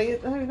all my way.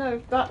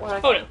 No, that way.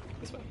 Oh no,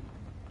 this way.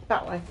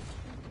 That way.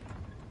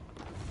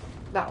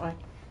 That way.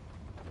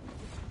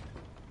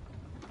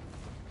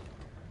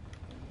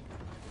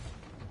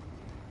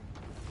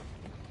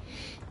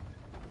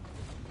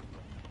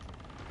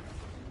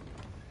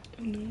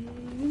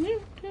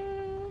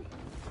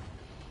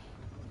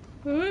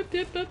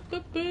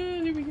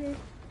 Here we go.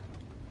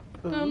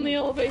 Down Ooh. the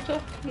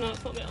elevator. No,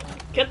 it's not the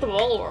elevator. Get the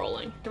ball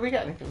rolling. Do we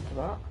get anything for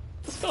that?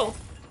 The skull.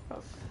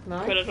 That's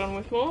nice. Could have done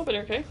with more, but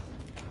okay.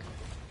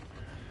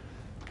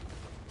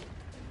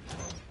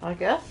 I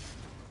guess.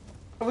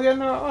 Are we going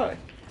the right way?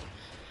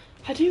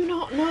 I do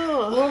not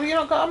know. Well, have you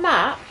not got a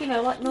map? You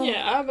know, like normal,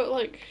 Yeah, but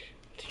like,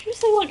 did you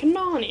say like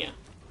Narnia?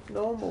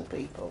 normal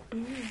people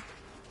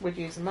would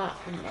use a map,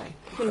 wouldn't they?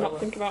 Did not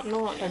think about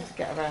Narnia. Trying to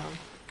get around.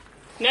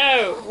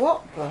 No!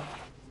 What the?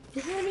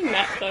 We've already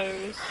met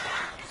those.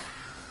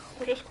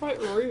 They're just quite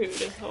rude,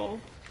 is all.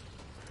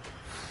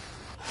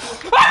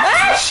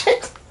 Ah,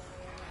 shit!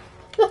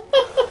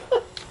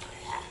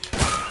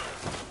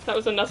 That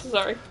was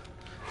unnecessary.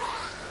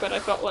 But I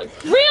felt like,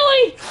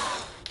 really?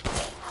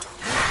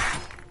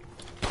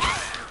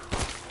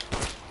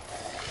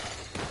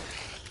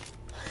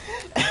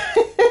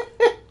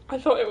 I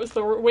thought it was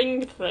the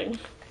winged thing.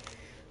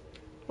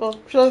 Well,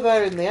 sure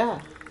they're in the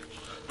air.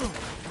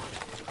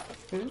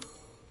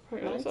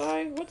 Right, Nice.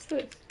 what's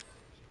this?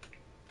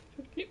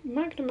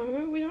 Magnum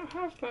ammo? We don't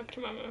have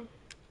magnum ammo.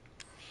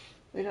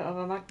 We don't have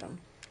a magnum,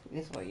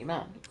 is what you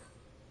meant.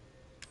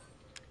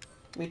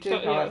 We do, So,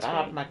 yeah, however, that's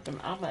have fine.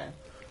 magnum ammo.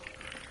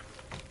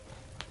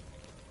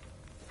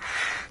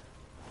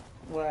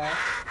 Where?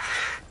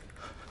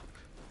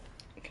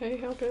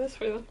 Okay, I'll do this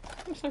for you then.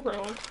 That's no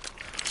problem.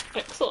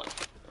 Excellent.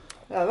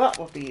 Oh, that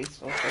would be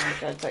useful when you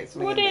try to take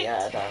something Would in it? the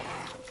air down.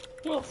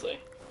 We'll see.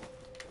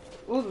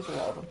 Oh, there's a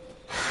lot of them.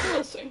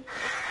 We'll see.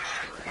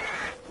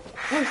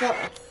 What's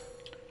that?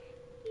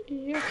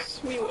 Yes,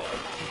 we will.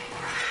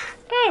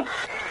 Oh!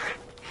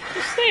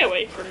 Just stay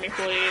away from me,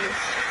 please.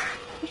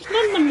 I'm just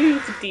not in the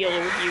mood to deal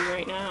with you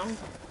right now.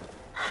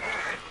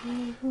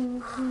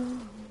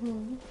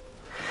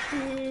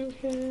 You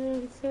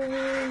can say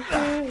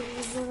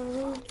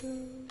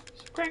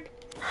crank.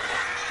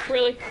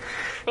 Really?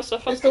 What's the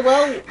fuck? It's the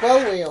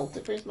well wheel.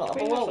 Did we not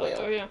have a well Oh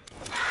wheel? yeah.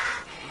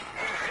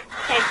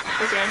 Hi,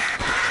 how's it going?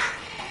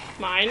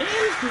 My name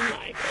is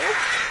Michael.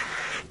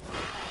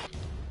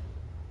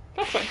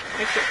 That's fine.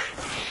 Thank you.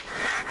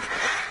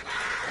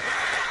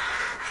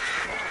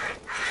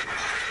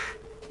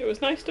 It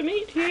was nice to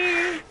meet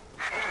you.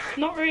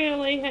 Not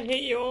really. I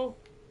hate you all.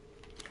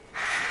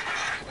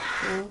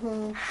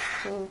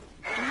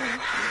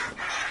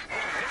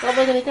 How are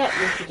they going to get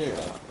you to do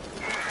that?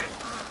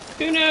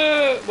 Who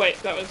knows? Wait,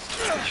 that was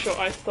short.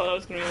 I thought that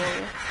was going to be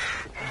longer.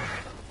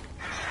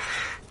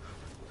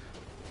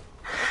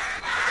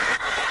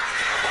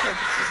 Oh,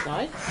 this is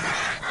nice.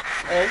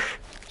 Oh,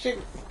 shoot.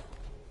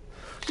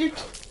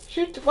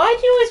 Why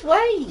do you always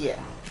wait?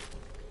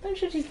 Don't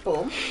shoot his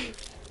bum.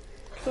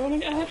 Because I want to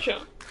get a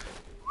headshot.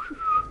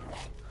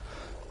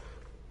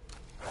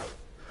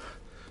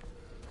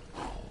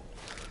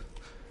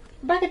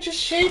 Rebecca, just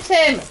shoot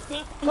him!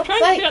 I'm What's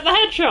trying that? to get the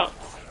headshot.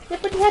 Yeah,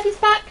 but he had his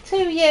back to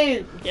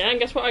you! Yeah, and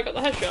guess what? I got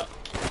the headshot.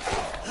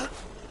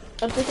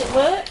 And did it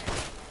work?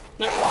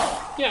 No.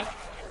 Yeah.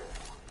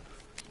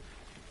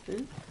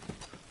 Ooh.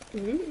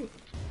 Ooh.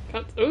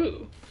 Can't.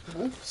 Ooh.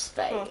 Wolf's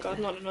bane. Oh god,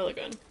 not another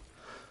gun.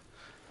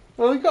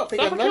 Well, we've got Is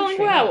that bigger for killing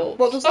motion now. werewolves?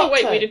 What does Oh that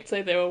wait, say? we did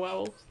say they were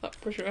werewolves. That's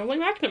presumably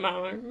magnum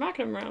ammo.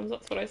 Magnum rounds,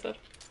 that's what I said.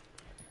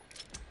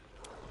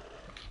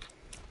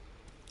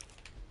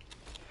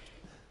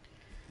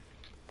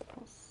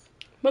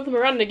 Mother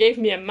Miranda gave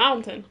me a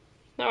mountain.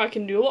 Now I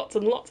can do lots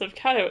and lots of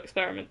Caddo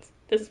experiments.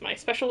 This is my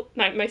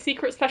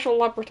secret special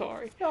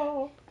laboratory.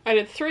 Oh. I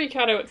did 3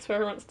 Caddo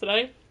experiments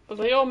today, but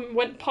they all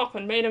went pop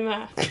and made a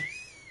mess.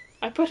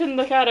 I put in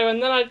the Caddo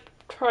and then I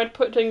tried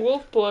putting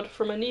wolf blood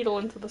from a needle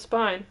into the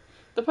spine.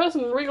 The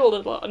person wriggled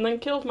a lot and then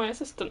killed my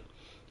assistant.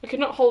 I could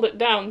not hold it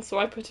down, so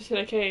I put it in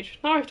a cage.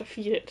 Now I have to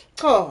feed it.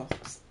 Oh,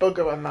 it's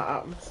bugger when that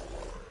happens.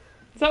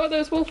 Is that what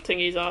those wolf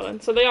thingies are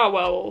then? So they are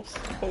werewolves,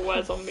 or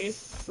were-zombies.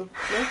 So,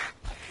 yeah.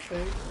 So,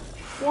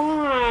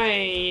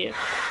 Why?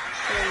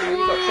 we've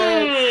got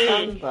birds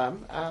and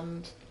them,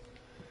 and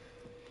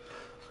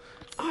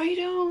I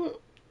don't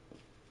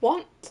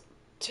want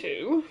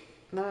to.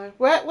 no.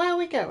 Where are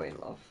we going,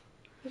 love?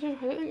 I don't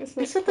think this It's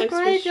next at the place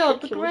was graveyard. The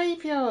particularly-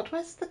 graveyard.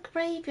 Where's the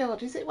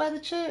graveyard? Is it where the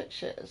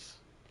church is?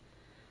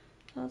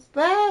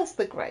 There's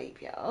the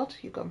graveyard.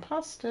 You've gone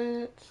past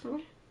it.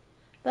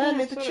 There,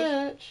 near the sort of.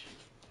 church.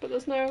 But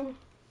there's no...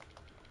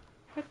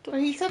 Well,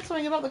 he said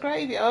something about the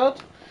graveyard.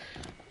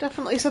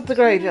 Definitely said the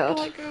graveyard.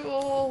 I go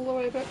all the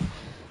way back.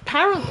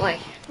 Apparently.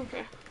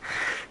 Okay.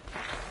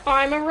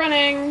 I'm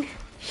a-running.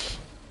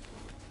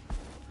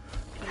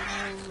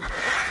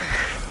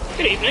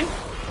 Good evening.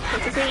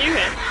 Good to see you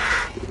here.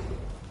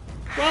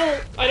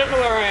 Well, I don't know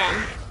where I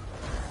am.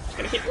 Just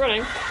gonna keep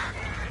running.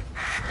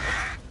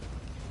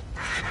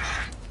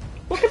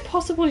 What could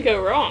possibly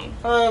go wrong?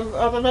 I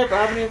don't know, but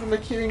how many of them are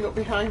queuing up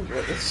behind you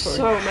at this point?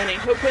 So many.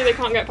 Hopefully they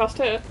can't get past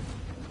here.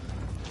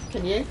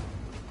 Can you?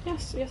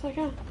 Yes, I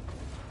can.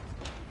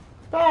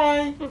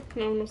 Bye. Oh,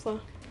 no one was there.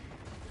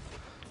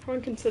 How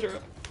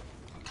inconsiderate.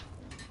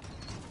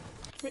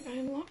 Wait, I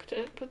unlocked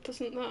it, but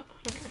doesn't that...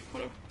 Okay,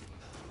 whatever.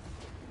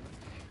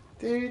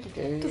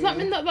 Does that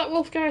mean that that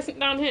wolf guy isn't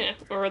down here?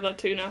 Or are there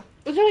two now?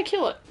 Or did I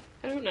kill it?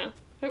 I don't know.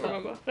 I don't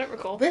remember. I don't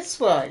recall. This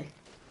way.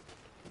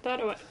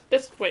 That way.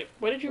 This... Wait,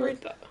 where did you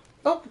read that?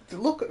 Oh,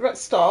 look at...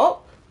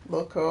 Stop.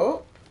 Look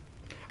up.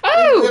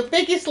 Oh! The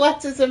biggest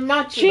letters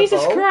imaginable.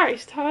 Jesus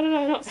Christ, how did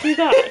I not see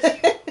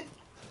that?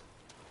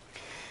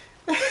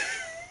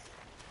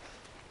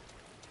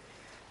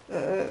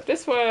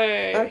 This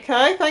way.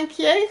 Okay, thank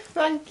you.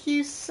 Thank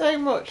you so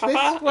much. Papa?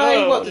 This way,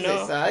 Oh, what does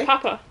no. it say?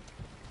 Papa.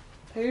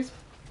 Who's...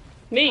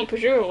 Me,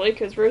 presumably,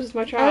 because Rose is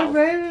my Oh, child.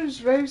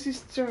 Rose. Rose is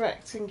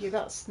directing you.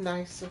 That's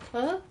nice of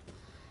her.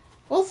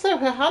 Also,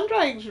 her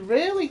handwriting's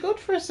really good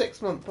for a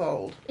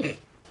 6-month-old.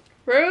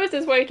 Rose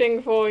is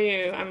waiting for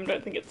you. I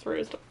don't think it's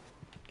Rose.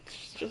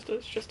 It's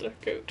just a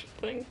goat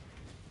thing.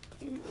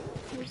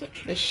 What is it?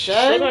 The Still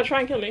show gonna try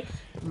and kill me.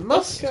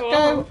 must go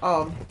go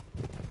on.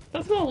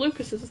 That's more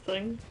Lucas's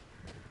thing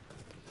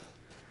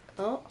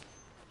Oh,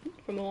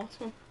 from the last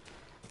one.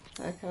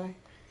 okay.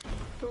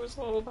 It was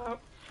all about,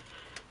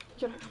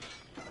 you know,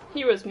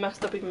 he was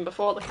messed up even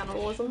before the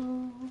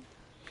cannibalism.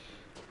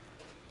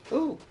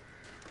 Ooh,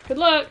 Good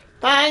luck.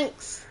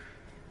 thanks.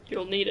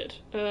 You'll need it.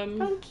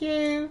 Thank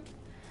you.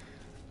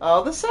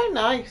 Oh, they're so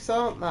nice,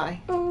 aren't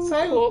they? Oh,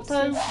 So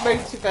corpses.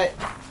 motivate.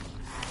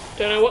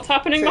 Don't know what's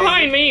happening See.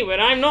 behind me, but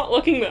I'm not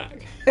looking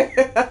back.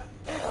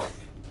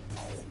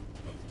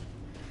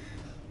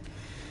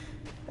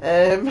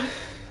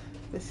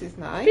 This is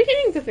nice.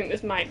 Beginning to think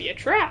this might be a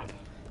trap.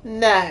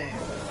 No,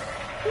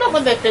 not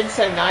when they've been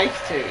so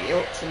nice to you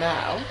up to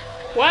now.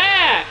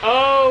 Where?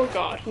 Oh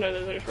god, no,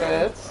 there's a trap.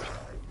 Birds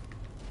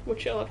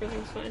Which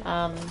everything's fine.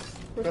 and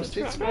Where's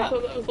rusted the trap? I scrap.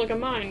 thought that was like a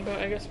mine, but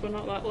I guess we're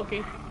not that lucky.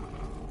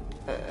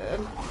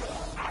 Um,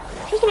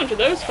 Just a bunch of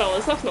those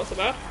fellas, that's not so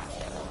bad.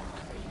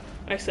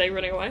 I say,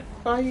 running away.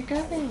 where are you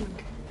going?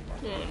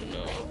 Oh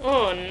no.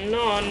 Oh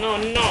no,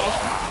 no,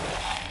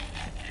 no.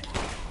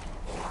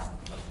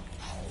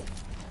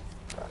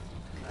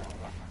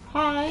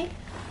 Hi.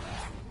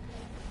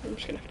 I'm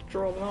just gonna have to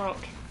draw them out.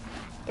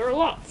 There are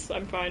lots,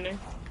 I'm finding.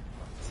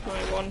 It's my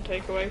one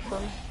takeaway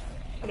from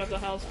whatever the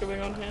hell's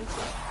going on here.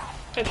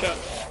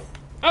 Headshot.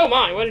 Oh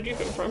my, where did you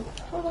come from?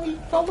 Well, he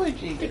followed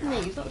you, didn't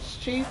he? He's not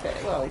stupid.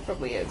 Well, he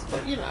probably is,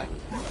 but you know.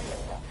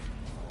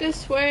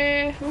 This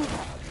way. Ooh.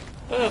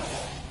 Ugh.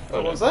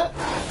 What was it?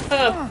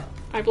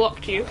 I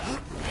blocked you.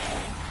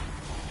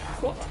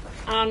 What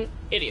an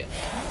idiot.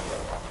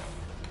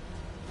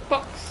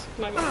 Box.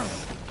 My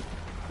box.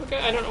 Okay,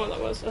 I don't know what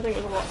that was. I think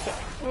it was a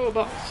lockpick. Oh, a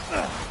box.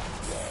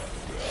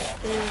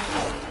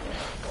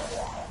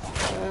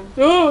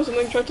 Oh,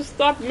 something tried to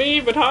stab me,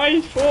 but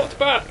I fought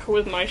back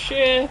with my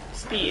sheer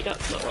speed.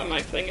 That's not where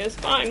my thing is.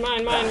 Mine,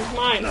 mine, mine,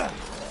 mine.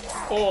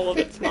 All of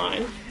it's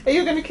mine. Are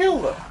you going to kill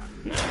them?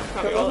 No,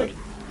 can't be bothered.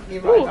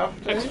 You might Ooh,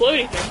 have to.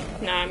 exploding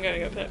thing. Nah, I'm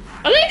going up it.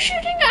 Are they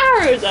shooting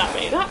arrows at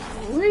me? That's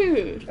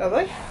rude. Are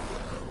they?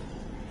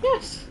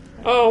 Yes.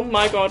 Oh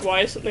my god,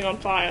 why is something on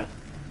fire?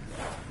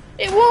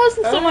 It was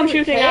Oh, someone it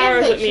shooting came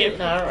arrows that at me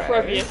shooting arrows.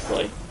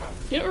 previously.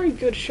 You're not a very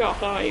good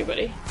shot, are you,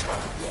 buddy?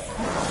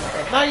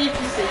 Now you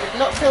can see you've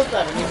not killed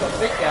them and you've got the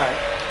big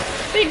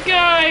guy. Big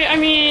guy, I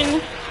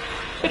mean...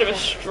 Bit of a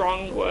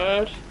strong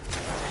word.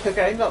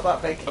 Okay, not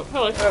that big. Oh,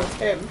 hello. Oh,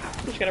 him.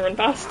 I'm just gonna run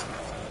past.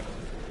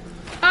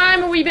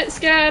 I'm a wee bit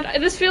scared.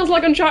 This feels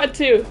like Uncharted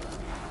 2.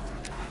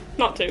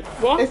 Not 2.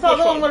 What? Is that Which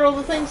the one where all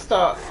the things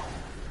start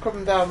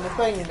coming down the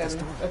thing and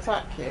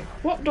attack you?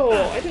 What door?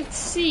 I didn't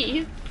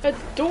see a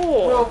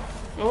door. Well,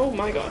 Oh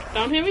my god.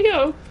 Down here we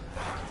go.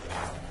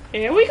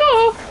 Here we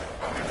go.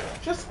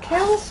 just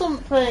kill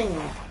something.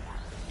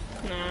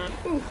 Nah.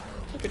 Ooh.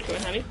 That could come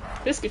in handy.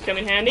 This could come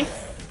in handy.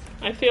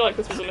 I feel like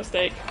this was a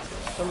mistake.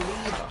 The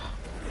lever.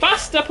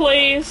 Faster,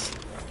 please.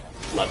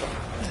 Lever.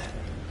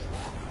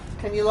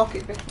 Can you lock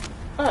it?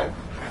 Oh.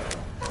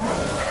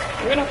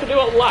 I'm gonna have to do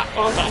a lap,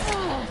 aren't I?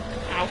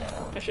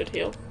 Ow. I should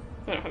heal.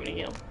 I don't have any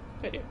heal.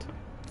 I do.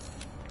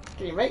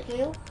 Can you make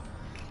heal?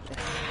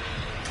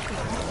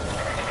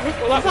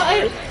 Well, that's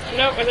that it?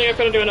 No, I think I've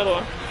got to do another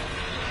one.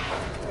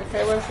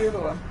 Okay, where's the other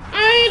one?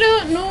 I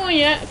don't know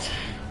yet.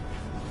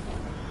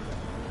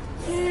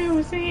 Yeah,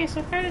 was this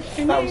supposed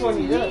to That was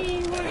one you did.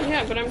 be?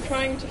 Yeah, but I'm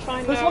trying to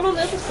find There's out. one on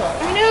the other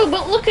side. I know,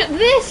 but look at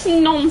this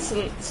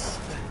nonsense.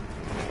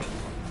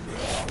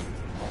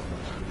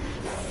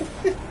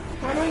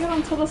 How do I get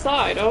onto the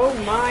side? Oh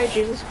my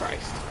Jesus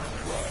Christ.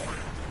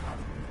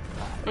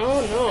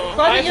 Oh no,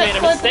 Why I've didn't you made a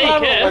explode the mistake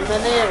barrel here. when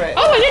they're near it?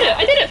 Oh,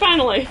 I did it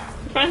finally!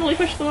 Finally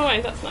pushed them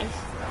away, that's nice.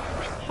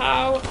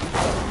 How?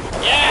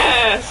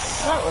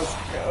 Yes! That was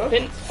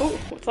good. Oh,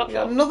 what's that You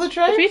got for? another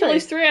trophy. Defeat at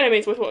least 3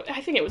 enemies with what?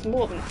 I think it was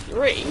more than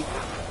 3.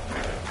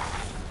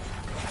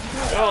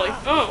 Golly.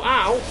 Oh,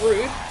 ow,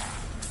 rude.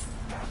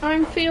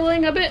 I'm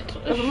feeling a bit...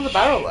 There's another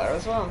barrel there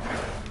as well.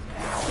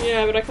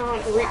 Yeah, but I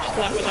can't reach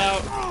that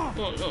without...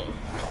 Oh no.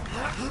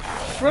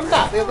 Run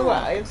back the other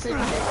way and see if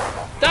you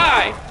can...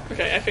 Die!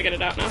 Okay, I figured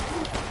it out now.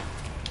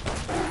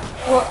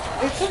 Well,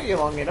 it took you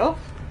long enough.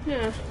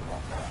 Yeah.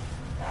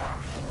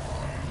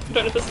 I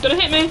don't know if this is gonna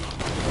hit me.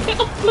 Get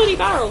the bloody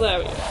barrel, there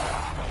we go.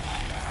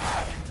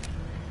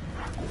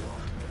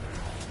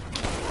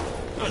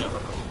 Oh no.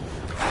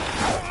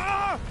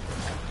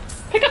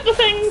 Pick up the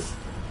things!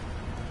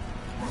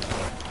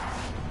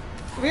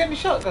 Have you got any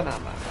shotgun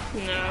ammo?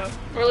 No.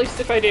 Or at least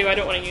if I do, I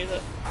don't want to use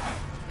it.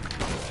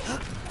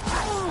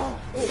 Oh,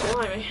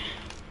 blimey.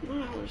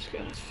 Well, we're just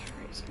gonna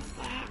throw some of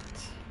that.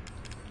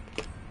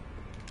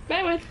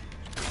 Bear with.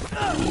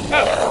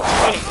 Oh,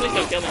 buddy, please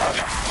don't kill me.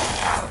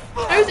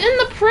 I was in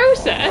the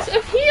process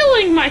of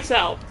healing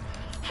myself!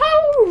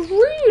 How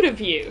rude of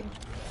you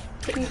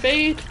to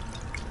invade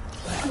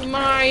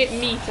my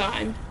me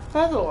time.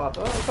 There's a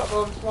ladder. I got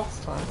the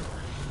last time.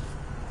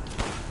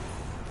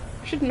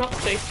 I should not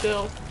stay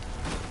still.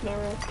 There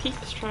are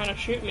peeps trying to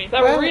shoot me.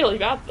 They're really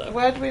bad though.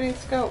 Where do we need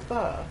to go up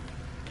there?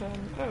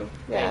 Oh.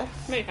 Yes.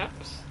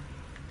 Mayhaps.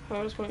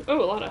 I was going.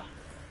 Oh, a ladder.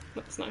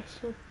 That's nice.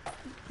 Oh,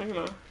 hang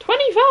on.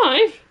 25?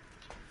 I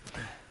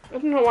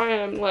don't know why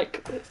I'm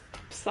like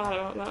sad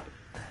about that.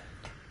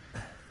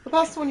 But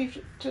that's the one you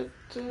should.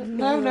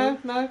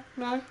 No.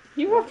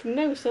 You have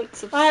no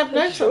sense of I have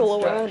no sense spatial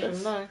of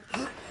awareness.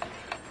 direction,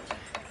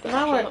 no.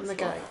 Now open the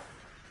gate.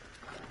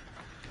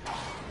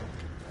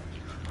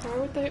 Why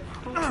would they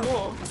add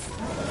more?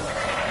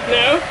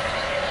 No.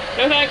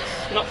 No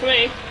thanks. Not for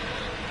me.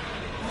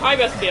 I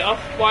best be off.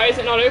 Why is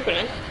it not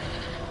opening?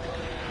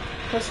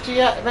 Because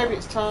maybe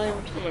it's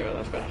timed. Oh my god,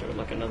 that's better with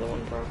like another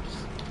one perhaps.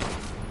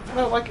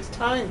 No, like it's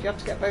timed. You have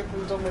to get both of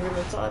them done within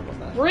the time on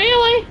there.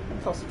 Really?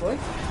 Possibly.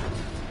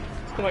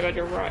 Oh my god,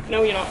 you're right.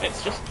 No, you're not.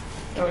 It's just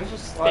No, it's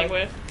just being like...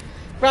 weird.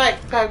 Right,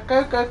 go.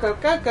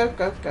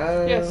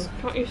 Yes,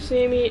 can't you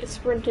see me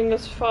sprinting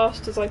as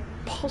fast as I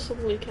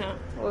possibly can?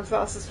 Well, if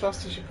that's as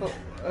fast as you put...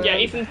 Yeah,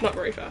 Ethan's not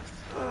very fast.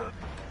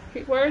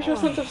 Where is your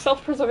sense of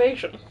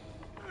self-preservation?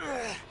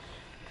 I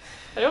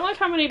don't like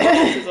how many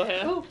boxes are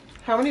here. Oh,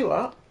 how many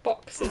what?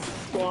 Boxes.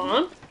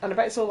 1. And I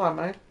bet it's all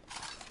ammo.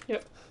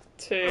 Yep.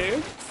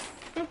 2.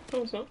 Oh, that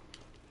was not.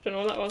 Don't know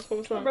what that was. What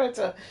was that?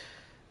 Roberta,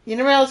 you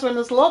know realise when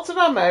there's lots of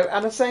ammo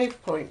and a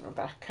save point,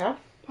 Rebecca?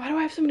 Why do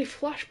I have so many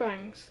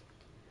flashbangs?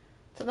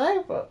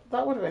 Dunno, but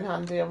that would have been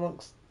handy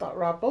amongst that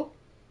rabble.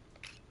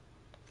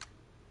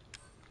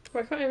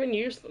 Why can't I even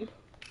use them?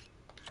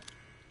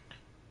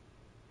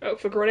 Oh,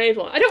 for grenade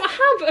launcher. I don't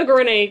have a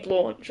grenade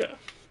launcher!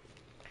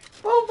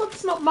 Well,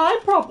 that's not my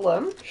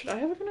problem. Should I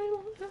have a grenade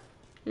launcher?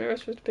 Maybe I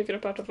was supposed to pick it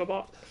up out of a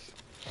box.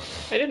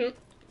 I didn't.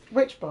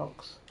 Which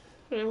box?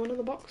 I don't know, one of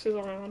the boxes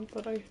around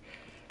that I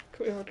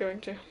we were going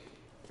to.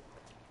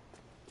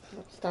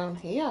 It's down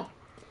here.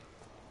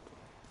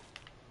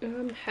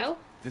 Hell?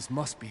 This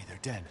must be their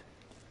den.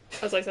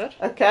 As I said.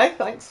 Okay,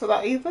 thanks for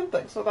that, Ethan.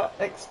 Thanks for that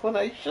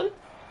explanation.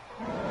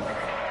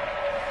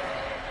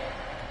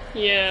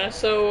 Yeah,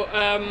 so,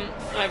 I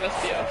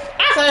must be off.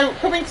 So,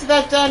 coming to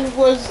their den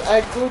was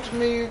a good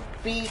move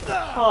because...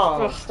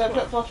 Oh, Don't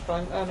put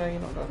flashbang. Oh no, you're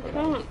not going for I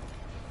that. can't.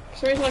 For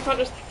some reason I can't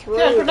just throw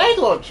Yeah, a them. grenade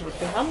launcher would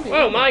be handy. Oh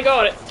wouldn't my it?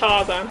 god, it's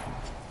Tarzan.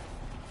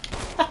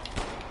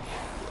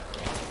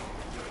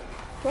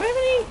 Do I have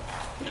any?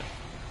 No.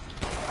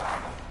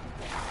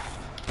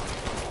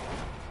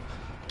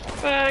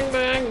 Bang,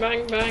 bang,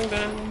 bang, bang,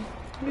 bang.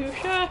 You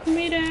shot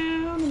me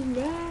down,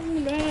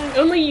 bang, bang.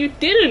 Only you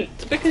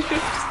didn't, because you're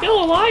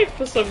still alive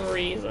for some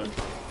reason.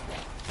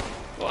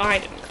 Well, I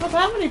didn't. God,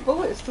 how many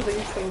bullets do these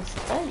things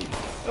take?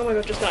 Oh my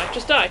god, just die,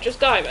 just die, just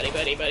die, buddy,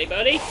 buddy, buddy,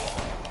 buddy.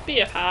 Be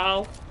a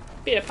pal.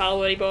 Be a pal,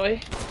 buddy boy.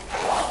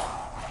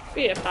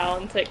 Be a pal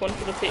and take one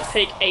for the team.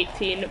 Take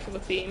 18 for the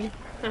team.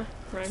 Huh,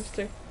 rhymes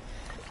too.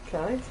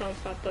 Okay. Sounds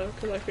bad though,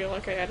 because I feel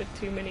like I added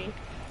too many.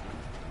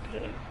 I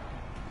don't know.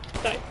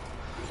 Die.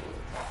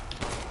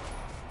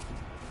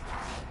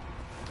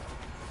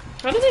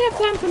 How do they have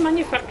time to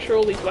manufacture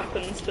all these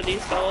weapons for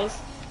these fellas?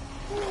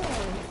 I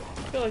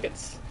feel like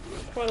it's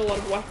quite a lot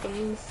of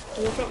weapons,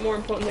 and they've got more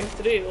important things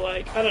to do,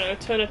 like, I don't know,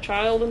 turn a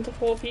child into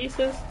 4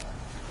 pieces?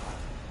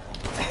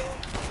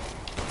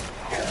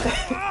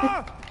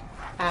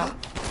 Ow.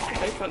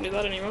 Okay, can't do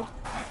that anymore.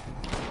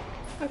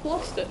 I've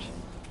lost it.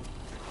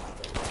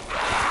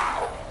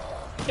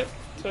 Yep,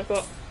 that's what I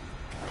thought.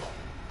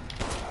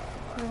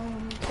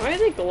 Why are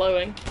they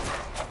glowing?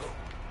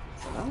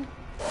 Oh.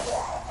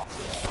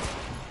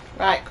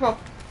 Right, come on.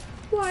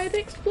 Why are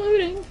they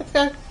exploding? Let's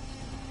go.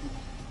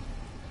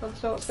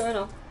 Let's know what's going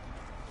on.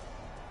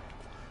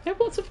 I have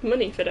lots of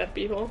money for dead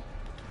people.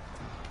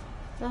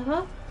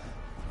 Uh-huh.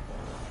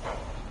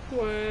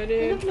 Where I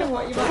did... don't know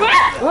what you meant.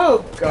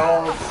 Oh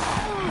god.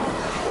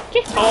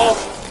 Get off!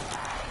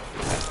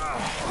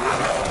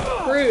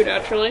 Rude,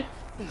 actually.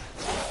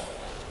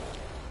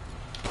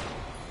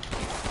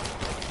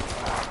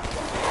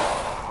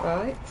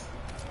 Right.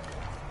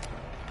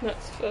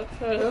 That's for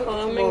Oh,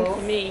 harming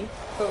more. me.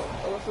 Oh,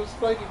 what's a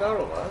spiky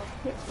barrel there?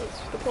 Yep, that's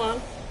the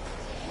plan.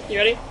 You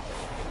ready?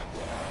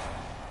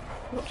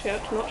 Not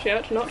yet, not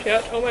yet, not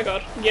yet. Oh my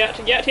god. Yet.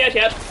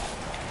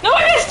 No, I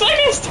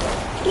missed!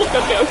 Look,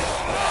 I'd go.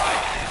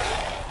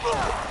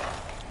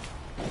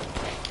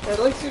 At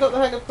least you got the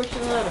hang of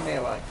pushing an enemy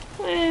away.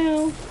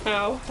 Well,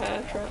 ow,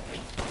 hair trap.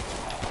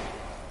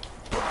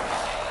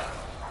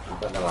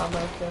 You've got no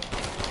ammo here.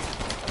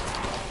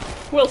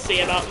 We'll see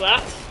about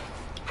that.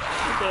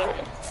 There we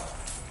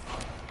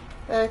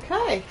go.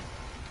 Okay.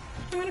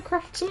 I'm gonna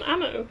craft some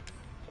ammo.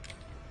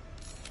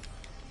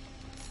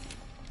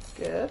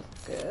 Good.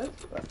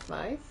 That's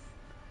nice.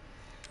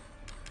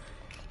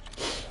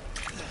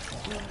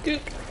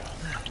 Gook.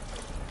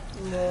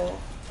 More.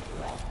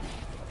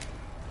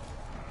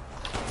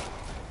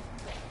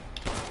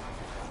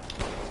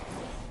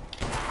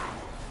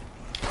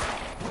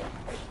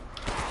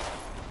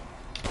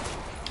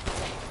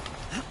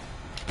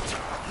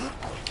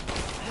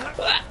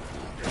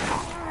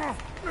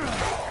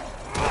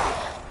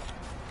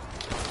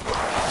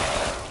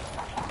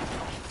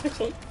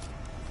 Excellent.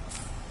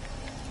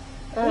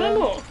 Is there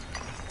more?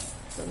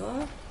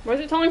 Dunno. Why is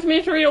it telling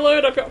me to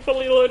reload? I've got a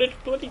fully loaded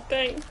bloody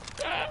thing.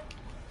 Ah.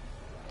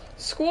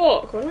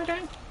 Squawk, what am I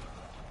doing?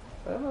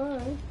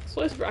 Alright.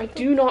 I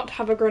do not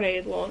have a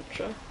grenade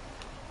launcher.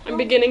 I'm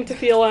beginning to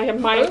feel like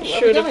I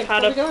should have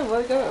had a... Where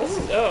are we going?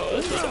 Oh,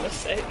 this is a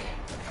mistake.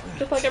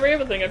 Just like every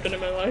other thing I've done in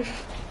my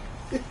life.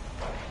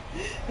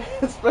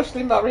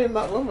 Especially marrying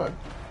that woman.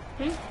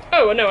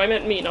 Oh, no, I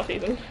meant me, not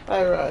Ethan.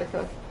 Oh, right,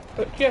 okay.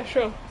 But yeah,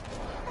 sure.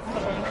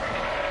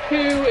 Who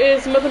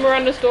is Mother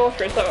Miranda's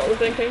daughter? Is that what we're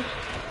thinking?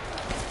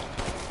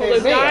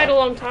 Although Mia. died a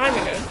long time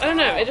ago. I don't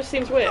know, it just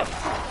seems weird.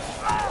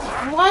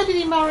 Why did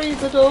he marry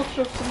the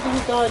daughter of somebody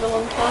who died a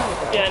long time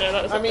ago? Yeah, no,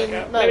 that was a big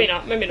out. no, Maybe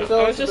not. the I was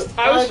daughter just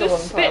that died a long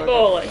time ago.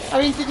 spitballing. I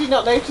mean, did you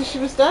not notice she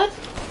was dead?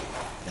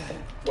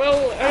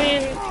 Well, I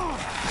mean,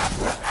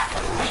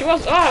 she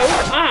was.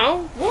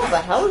 Ow! What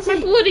the hell is My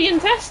he? bloody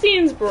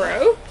intestines,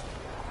 bro!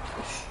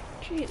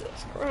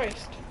 Jesus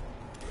Christ.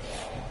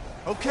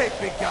 Okay,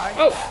 big guy.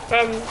 Oh,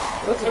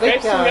 What's a okay,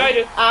 big some guy? guy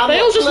just. And They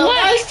all lots of just little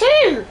left! guys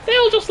too! They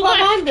all just What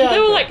left! mine There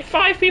were behind like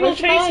 5 people Where's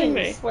chasing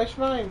mines? me. Where's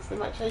mines? They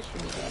might chase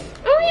from you.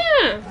 Oh,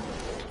 yeah!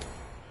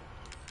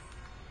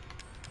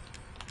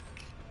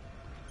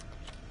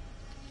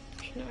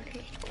 Now I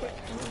can just quick.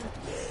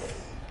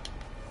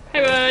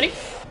 Hey, buddy!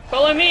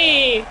 Follow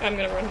me! I'm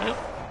gonna run now.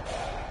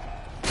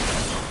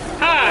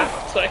 Ha!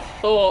 That's what I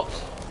thought.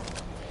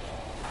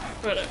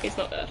 Oh no, he's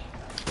not dead.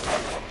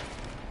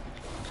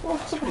 Oh,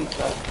 somebody's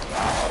dead.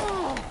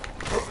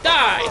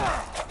 Die!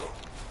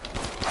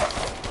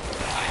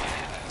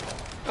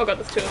 Oh god,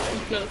 there's 2 of them.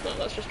 No, there's not.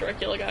 That's just a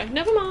regular guy.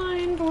 Never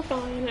mind, we're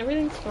fine.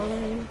 Everything's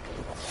fine.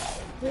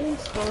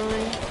 Everything's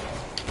fine.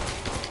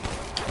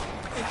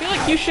 I feel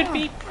like you should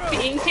be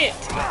being hit.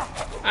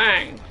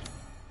 Bang.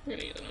 I'm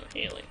gonna use another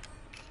Healy.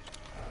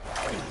 I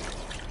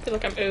feel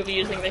like I'm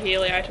overusing the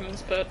Healy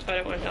items, but I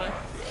don't want to die.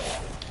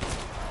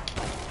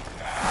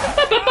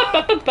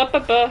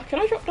 Can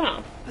I drop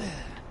down?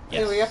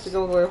 Yeah, we have to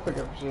go all the way up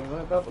again,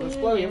 presumably. But let's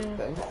blow you up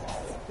things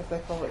if they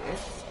follow you.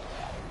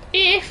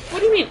 If? What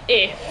do you mean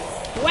if?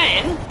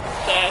 When?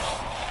 Dirt.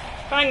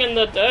 Bang and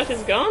the dirt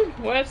is gone?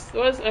 Where's?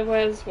 No. Is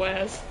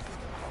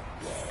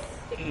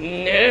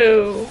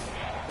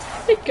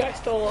the big guy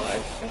still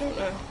alive? I don't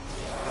know.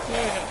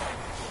 No.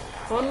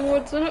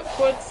 Onwards and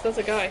upwards. There's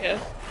a guy here.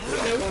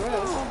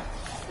 No.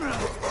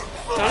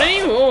 Not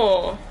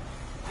anymore.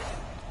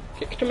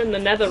 Kicked him in the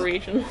nether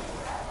region.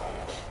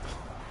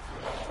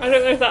 I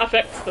don't know if that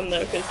affects them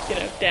though, because, you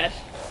know, dead.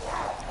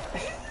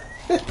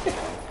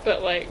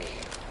 But like...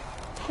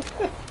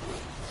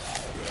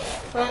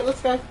 Right,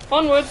 let's go.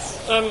 Onwards.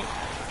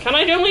 Can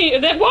I only...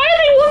 Why are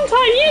they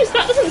one-time use?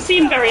 That doesn't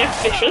seem very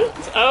efficient.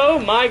 Oh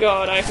my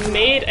god, I've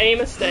made a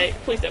mistake.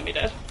 Please don't be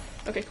dead.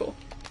 Okay, cool.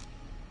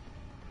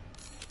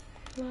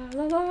 La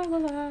la la la la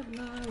la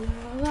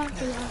la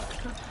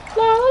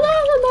la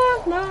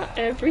la la.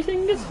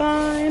 Everything is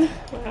fine.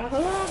 La la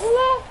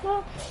la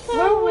la.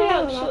 Well, we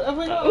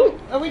actually,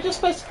 are we just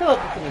supposed to kill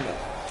everything in it?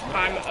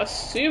 I'm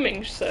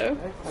assuming so.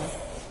 Okay.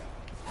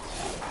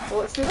 Well,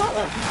 let's do that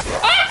then.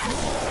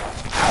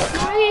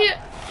 My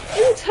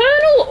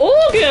internal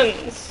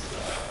organs!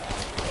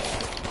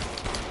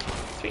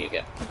 That's what you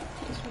get.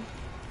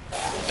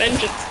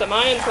 Vengeance for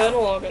my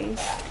internal organs.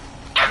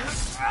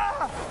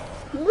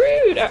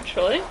 Rude,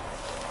 actually.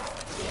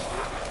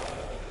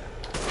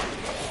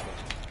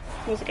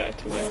 There's a guy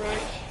to my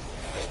right.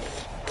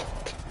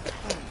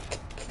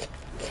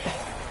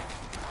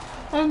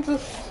 I'm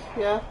just,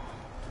 yeah,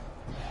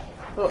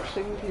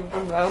 watching you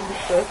run round in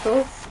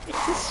circles.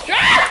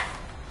 Distract!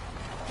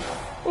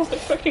 Wasn't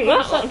expecting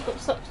that one. Up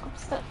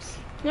steps.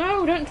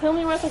 No, don't tell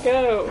me where to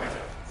go.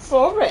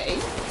 Sorry.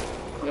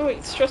 No,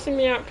 it's stressing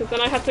me out because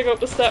then I had to go up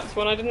the steps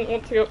when I didn't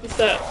want to go up the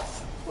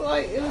steps.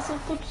 Like, it was a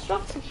good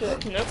strategy.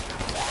 Nope.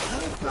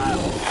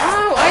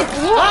 Ow, I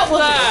blocked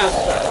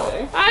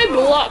that! I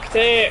blocked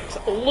it!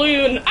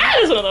 Loon! Ah,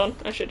 there's another one!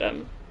 I should,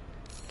 Have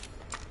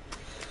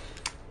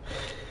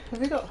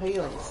you got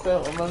healing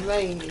still? I'm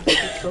amazed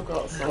you've still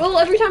got some. Well,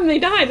 every time they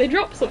die, they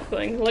drop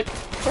something. Like,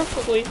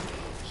 preferably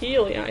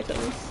healing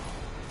items.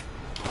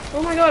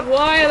 Oh my god,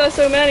 why are there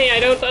so many? I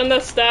don't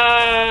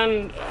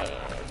understand!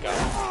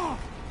 God.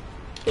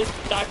 Please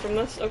die from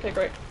this. Okay,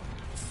 great.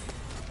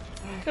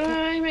 Can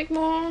I make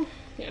more?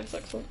 Yes,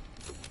 excellent.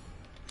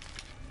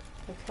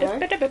 Okay.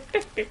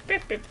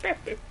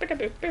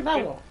 Now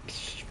what?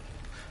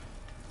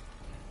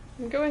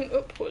 I'm going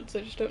upwards,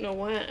 I just don't know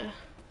where.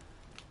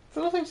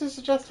 There's nothing to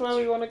suggest where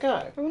we want to go.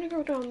 I want to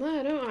go down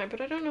there, don't I?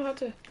 But I don't know how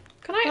to...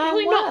 Can I Down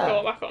really not where?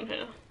 go back on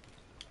here?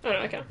 Oh no,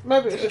 I can.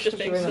 Maybe It was just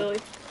being silly.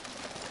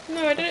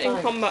 No, I did it in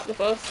Thanks. combat the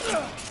first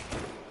time.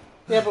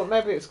 Yeah, but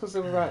maybe it's because they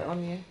were right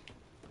on you.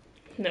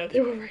 No, they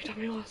were right on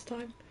me last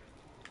time.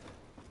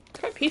 It's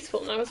quite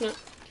peaceful now, isn't it?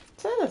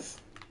 It is.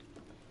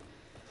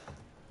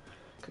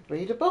 Could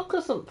read a book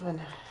or something.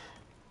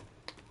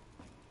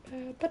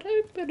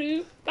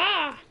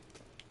 Ba-ba-doo-ba-doo-ba.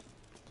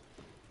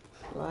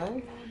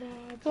 Hello?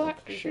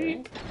 Black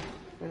sheep.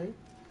 Who?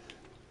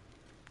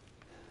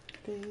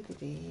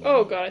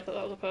 Oh god, I thought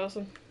that was a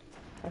person.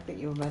 I think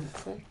you were meant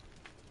to.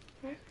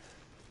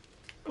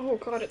 Oh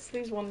god, it's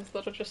these ones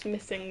that are just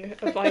missing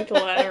a vital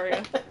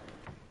area.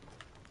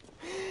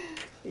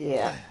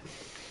 Yeah.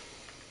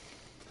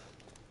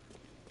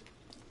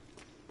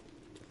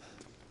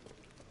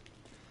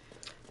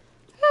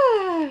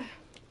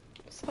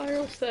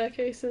 Spiral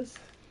staircases.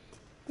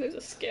 Those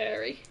are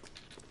scary.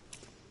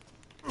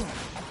 Not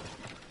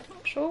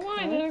sure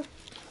why though.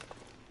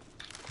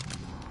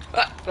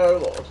 Oh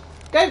lord.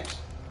 Goat!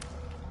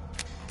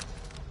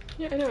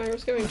 Yeah, I know, I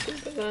was going to,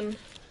 but then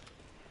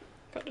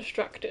got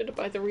distracted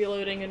by the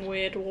reloading and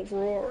weird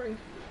roaring.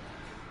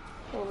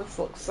 Well, this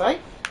looks safe.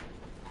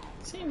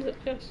 Seems it,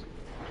 yes.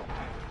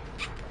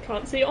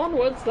 Can't see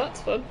onwards,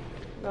 that's fun.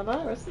 No,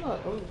 no, it's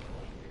not. Ooh.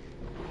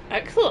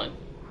 Excellent.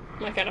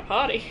 My kind of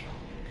party.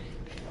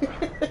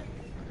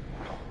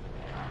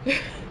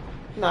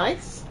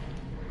 Nice.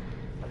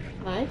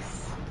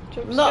 Nice.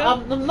 Jump No, scare.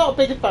 I'm not a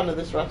big fan of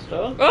this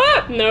restaurant.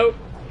 Ah! No!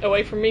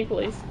 Away from me,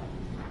 please.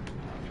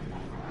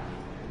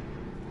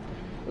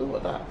 Ooh,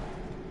 what that?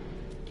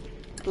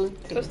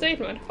 Glinting. First aid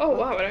mode. Oh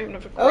wow, I don't even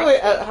have a Oh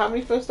wait, how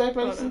many first aid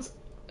no. medicines?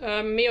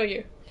 Me or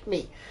you?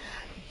 Me.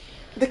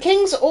 The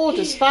king's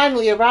orders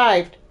finally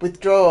arrived.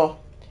 Withdraw.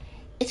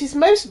 It is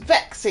most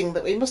vexing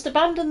that we must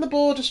abandon the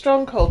border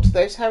stronghold to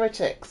those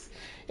heretics.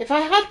 If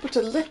I had but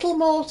a little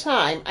more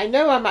time, I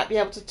know I might be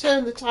able to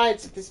turn the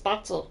tides of this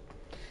battle.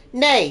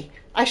 Nay,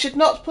 I should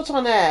not put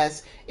on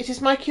airs. It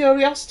is my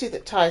curiosity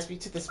that ties me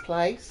to this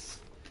place.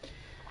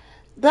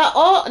 There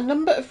are a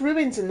number of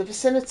ruins in the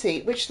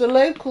vicinity which the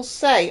locals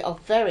say are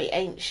very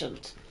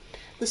ancient.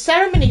 The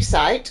ceremony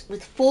site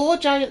with 4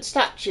 giant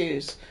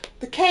statues,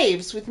 the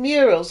caves with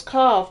murals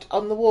carved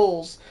on the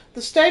walls,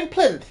 the stone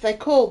plinth they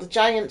call the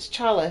Giant's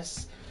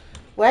Chalice.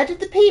 Where did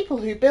the people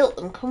who built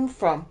them come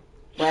from?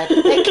 Where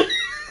did they...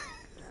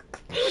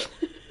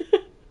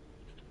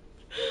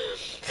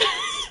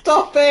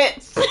 Stop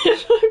it!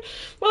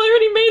 Well, I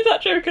already made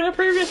that joke in a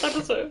previous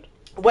episode.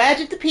 Where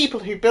did the people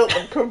who built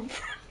them come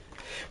from?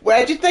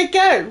 Where did they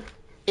go?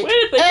 Where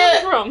did they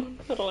come from?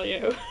 That'll let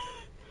you.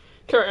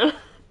 Carry on.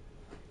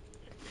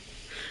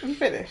 I'm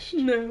finished.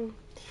 No.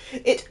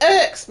 It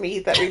irks me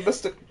that we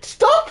must...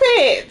 Stop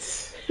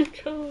it!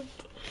 God.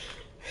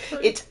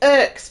 It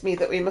irks me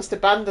that we must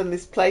abandon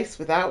this place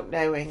without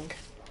knowing.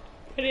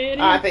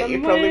 I think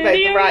you probably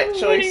made the right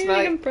choice,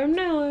 mate. From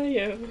now,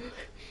 yeah.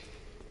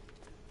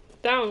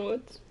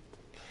 Downwards.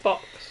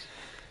 Box.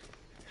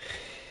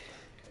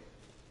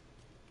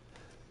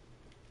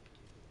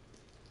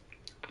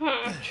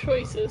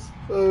 Choices.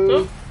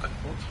 Oh.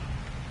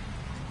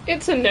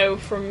 It's a no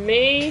from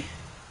me.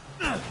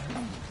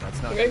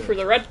 That's not I'm going through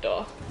the red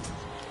door.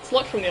 It's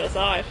locked from the other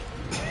side.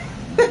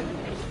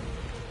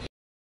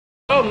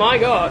 Oh my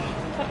god.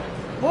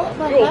 What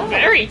the You're hell?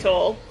 very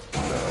tall.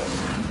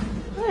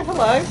 Oh,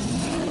 hello.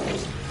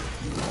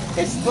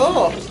 It's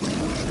Thor.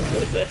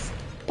 What is this?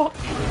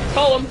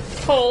 Column,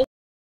 pole.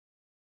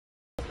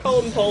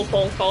 Column, pole,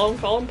 pole,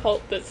 column,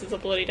 pole. This is a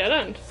bloody dead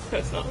end. No,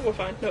 it's not. We're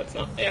fine. No, it's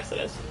not. Yes, it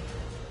is.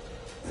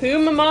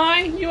 Whom am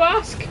I, you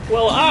ask?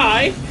 Well,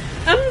 I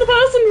am the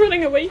person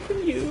running away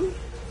from you.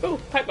 Oh,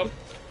 pipe bomb.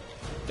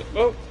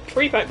 Oh,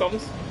 3 pipe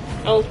bombs.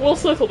 We'll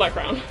circle back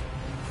round.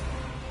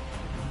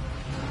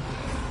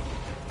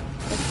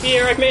 I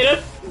fear I've made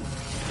a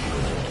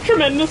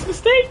tremendous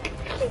mistake.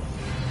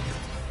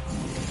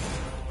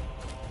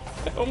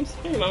 Pipe bombs?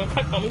 Hang on,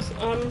 pipe bombs.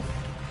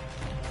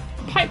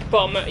 Pipe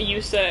bomb,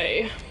 you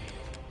say?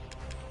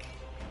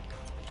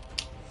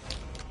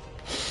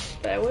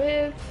 Bear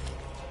with.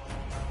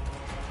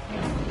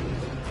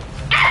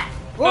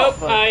 What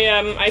Oh, the-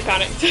 I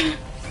panicked.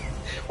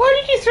 Why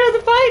did you throw the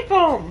pipe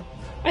bomb?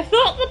 I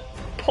thought the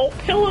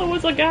pillar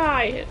was a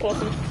guy. It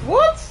wasn't.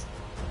 What?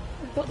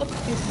 I What the?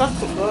 He's back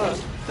up there.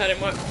 That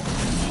didn't work.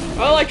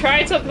 Well, I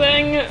tried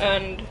something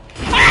and.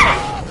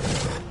 Ah!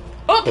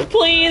 Up,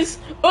 please!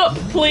 Up,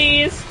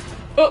 please!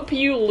 Up,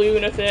 you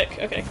lunatic.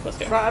 Okay, let's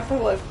go. Right,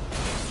 below.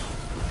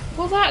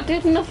 Well, that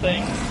did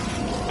nothing.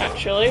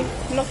 Actually,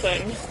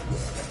 nothing.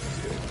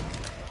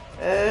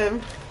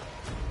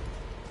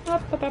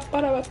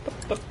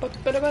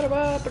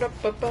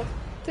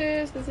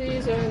 Tis the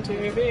season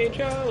to be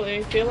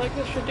jolly. Feel like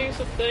this should do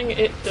something.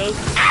 It does.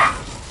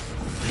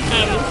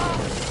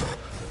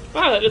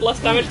 Wow, that did less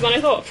damage than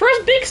I thought. For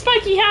a big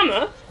spiky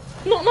hammer,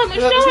 not that much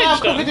It was now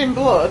damage covered done. in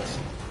blood.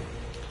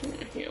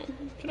 Yeah.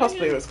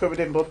 Possibly it was covered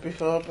in blood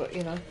before, but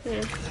you know.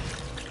 Yeah.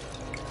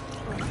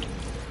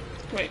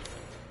 Wait.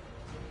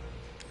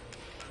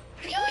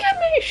 I feel like I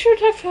maybe should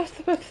have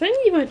a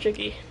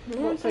thingy-majiggy.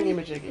 What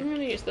thingy-majiggy? I'm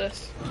gonna use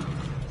this.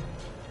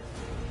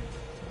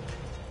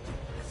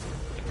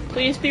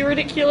 Please be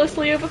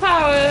ridiculously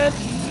overpowered.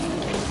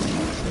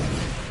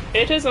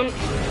 It isn't.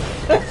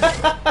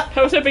 I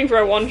was hoping for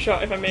a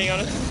one-shot, if I'm being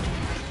honest.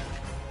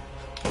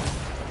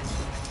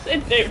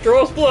 It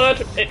draws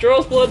blood. It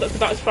draws blood. That's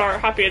about as far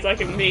happy as I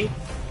can be.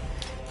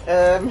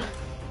 I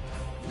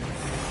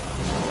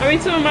mean,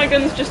 some of my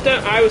guns just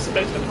don't. I was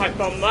supposed to pipe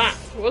bomb that.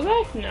 Was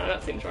I? No,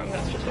 that seems wrong.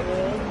 That's just a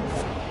wall.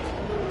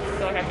 I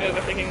feel like I'm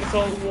overthinking this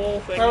whole wall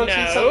thing. How much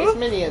is some of No. his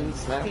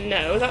minions now?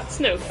 No, that's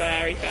no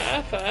very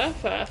fair.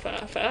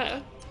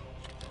 Fair.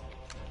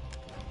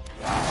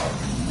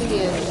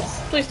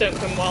 Minions. Please don't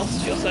come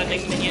whilst you're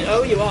sending minions.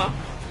 Oh, you are.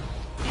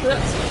 Well,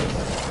 that's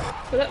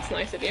nice. Well, that's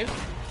nice of you.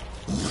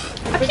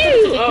 Because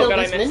Achoo! he Oh killed god,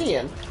 I his missed.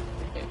 minion.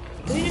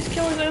 Did he just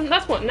kill his own?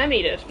 That's what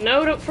Nemi did.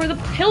 No, don't throw the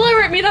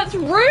pillar at me, that's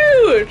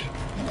rude!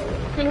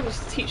 I'm gonna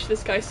just teach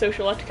this guy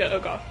social etiquette, oh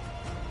god.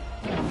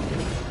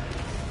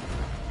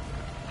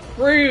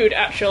 Rude,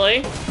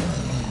 actually.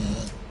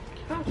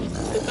 Oh,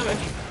 good damage.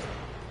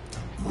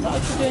 Not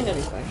actually doing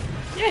anything.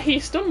 Yeah, he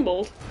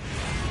stumbled.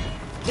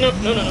 No.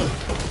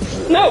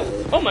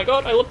 No! Oh my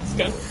god, I love this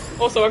gun.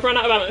 Also, I've run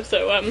out of ammo,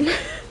 so,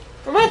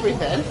 From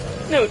everything?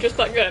 no, just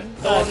that gun.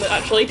 The one that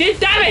actually did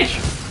damage!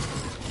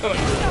 Oh my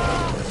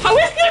god. How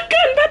is the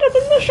gun better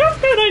than the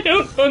shotgun? I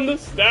don't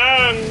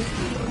understand.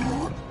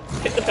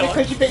 Hit the pillar.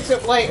 Because you picked it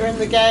up later in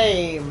the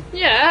game.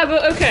 Yeah,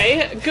 but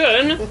okay,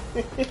 gun,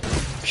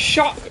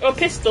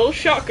 pistol,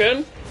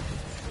 shotgun.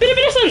 Bit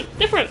of a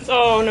difference.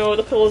 Oh no,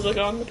 the pillars are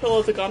gone. The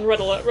pillars are gone. Red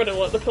alert,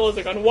 the pillars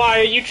are gone. Why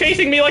are you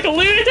chasing me like a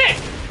lunatic?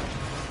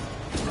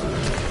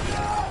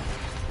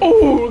 Oh,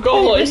 Can you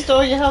golly.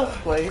 restore your health,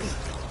 please?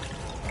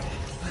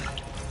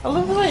 I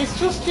love the way it's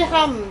just your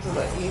hand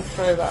that you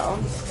throw that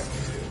on.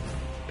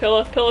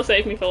 Pillar,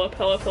 save me, pillar.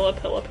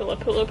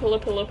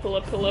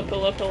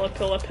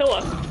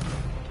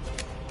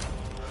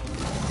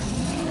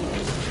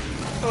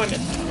 Oh, I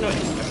missed. No, I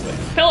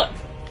didn't. Pillar!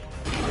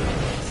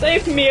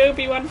 Save me,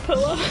 Obi-Wan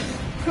pillar.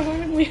 I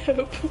only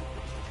hope.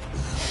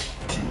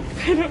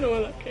 I don't know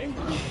where that came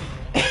from.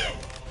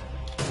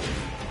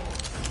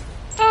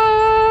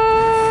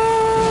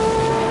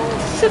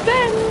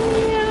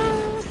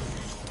 Savannah!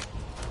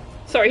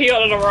 Sorry, he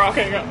got on a rock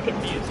and I got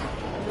confused.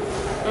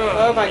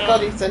 Oh my no.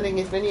 god, he's sending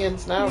his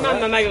minions now,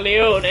 Mamma right?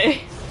 Maglione.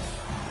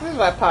 This is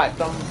why pipe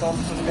bombs would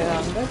have been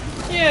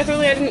handy. Yeah, if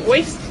only I didn't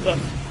waste them.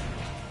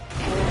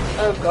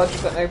 Oh god,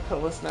 you've got no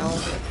pillars now,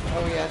 is it?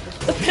 Oh yeah, just...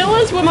 The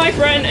pillars were my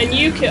friend and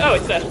you ki- oh,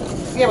 it's dead.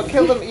 Yeah, but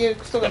kill them,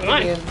 you've still got Never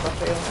mind. minions, I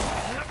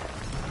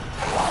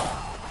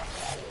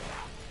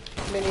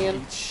feel.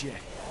 Minion. Shit.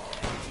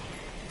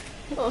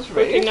 That was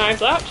Poking rude.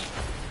 knives out.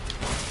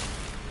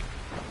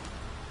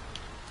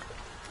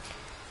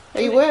 Are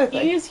you worthy?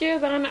 Easier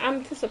than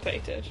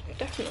anticipated.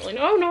 Definitely.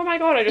 Oh no, my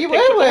god, I just You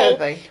picked up were the whole-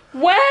 worthy.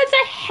 Where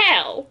the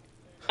hell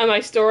am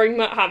I storing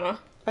that hammer?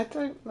 I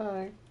don't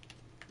know.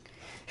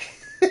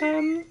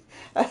 Um,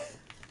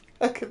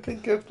 I could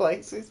think of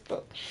places,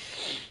 but...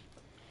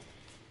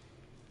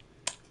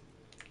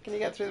 Can you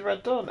get through the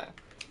red door now?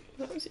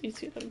 that was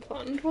easier than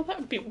planned. Well, that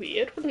would be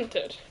weird, wouldn't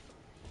it?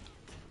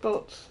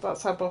 But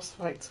that's how boss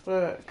fights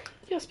work.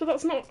 Yes, but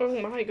that's not. Oh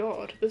my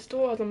god, this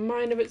door has a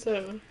mind of its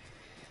own.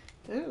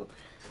 Ooh,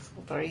 it's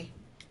all very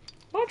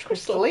Large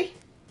crystal. crystally.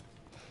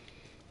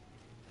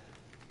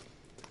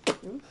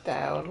 Ooh,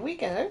 down we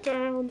go.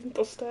 Down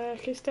the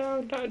staircase,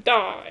 down.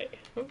 Die.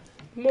 Oh,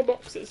 more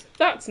boxes.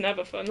 That's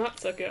never fun.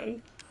 That's a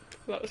gun.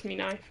 That was me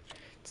knife.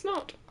 It's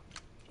not.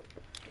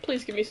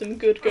 Please give me some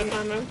good gun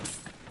ammo.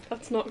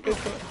 That's not good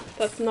gun.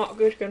 That's not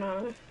good gun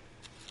ammo.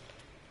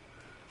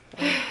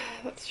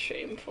 That's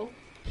shameful.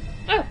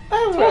 Oh,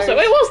 Oh, torso.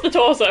 right. It was the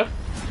torso.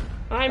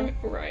 I'm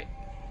right.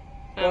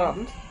 What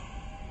happened?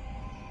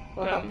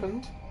 What um,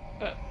 happened?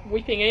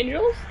 Weeping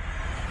angels.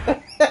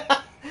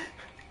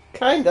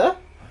 Kinda.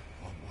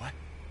 What?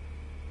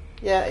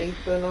 Yeah,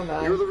 Ethan, or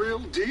You're no. the real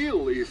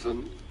deal,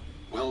 Ethan.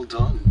 Well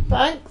done.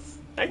 Thanks.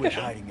 Quit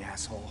Dankeschön. hiding,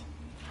 asshole.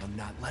 I'm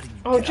not letting you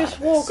Oh, get just out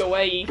of walk this.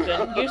 away,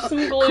 Ethan. Use some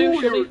glue, Cool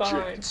she'll your be fine.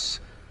 jets.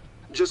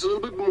 Just a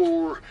little bit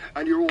more,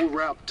 and you're all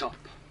wrapped up.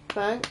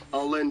 Thanks.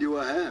 I'll lend you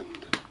a hand.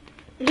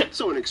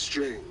 So in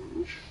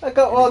exchange, I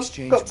got one.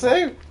 exchange Got for-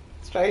 two.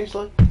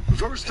 Strangely.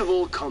 first of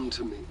all, come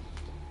to me.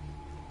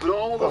 Put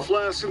all the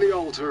flasks in the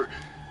altar,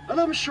 and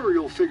I'm sure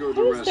you'll figure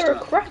the How is rest there a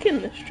out. crack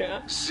in this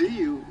chair? See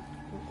you,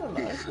 I don't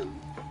know. Ethan.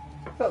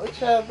 Got the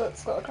chair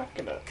that's got a crack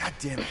in it. God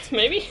damn it.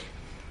 Maybe?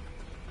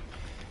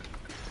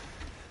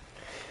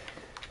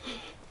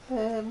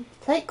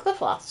 Take the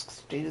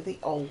flasks to the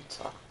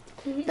altar.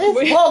 Wait.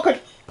 What could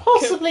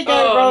possibly go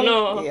Oh, wrong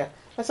no. here?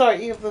 I'm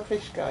sorry, you have the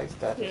fish guys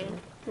dead. Yeah, isn't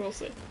we'll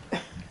see.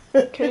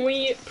 it? Can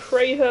we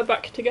pray her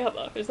back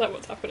together? Is that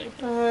what's happening?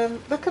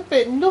 There could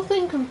be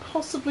nothing can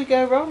possibly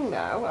go wrong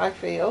now. I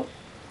feel.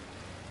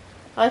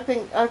 I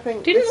think.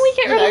 Didn't this, we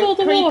get rid of all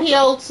the creepy water?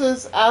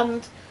 altars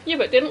and Yeah,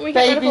 but didn't we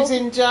get rid of babies all...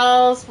 in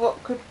jars?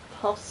 What could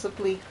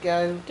possibly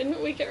go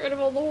Didn't we get rid of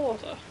all the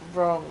water?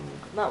 wrong?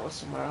 That was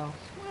somewhere else.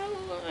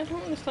 Well, I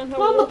don't understand how...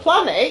 Not on the water-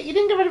 planet. You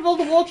didn't get rid of all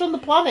the water on the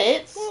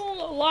planet.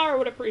 Well, Lara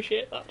would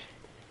appreciate that.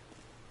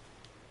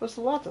 Was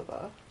the ladder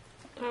there?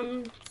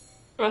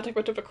 I think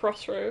we're to the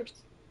crossroads.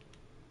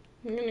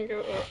 I'm gonna go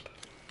up.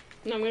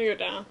 No, I'm gonna go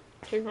down.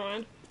 Never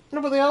mind. No,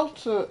 but the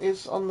altar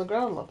is on the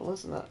ground level,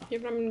 isn't it? Yeah,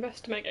 but I'm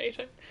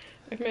investigating.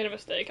 I've made a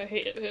mistake. I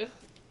hate it here.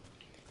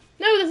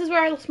 No, this is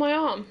where I lost my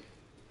arm.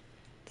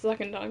 The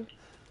second time.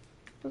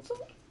 Is it?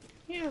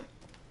 Yeah.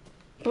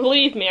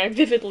 Believe me, I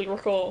vividly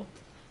recall.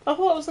 I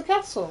thought it was the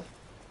castle.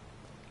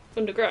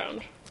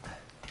 Underground.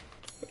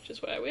 Which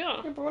is where we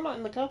are. Yeah, but we're not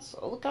in the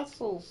castle. The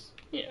castle's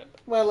Yeah.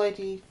 where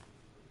Lady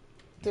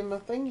Dimmer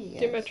Thingy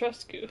is.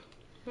 Dimitrescu.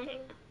 I don't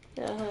know.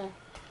 Yeah. Her.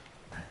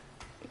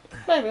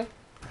 Maybe.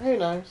 Who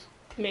knows?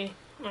 Me.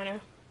 I know.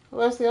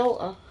 Where's the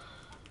altar?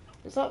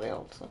 Is that the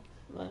altar?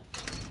 No.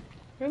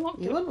 Who unlocked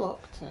You it?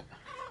 unlocked it.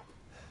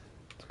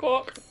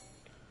 Squawk.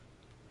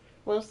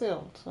 Where's the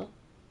altar?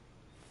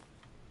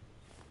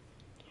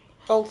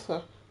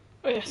 Altar.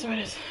 Oh yeah, so it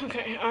is.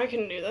 Okay, I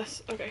can do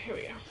this. Okay, here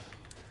we go.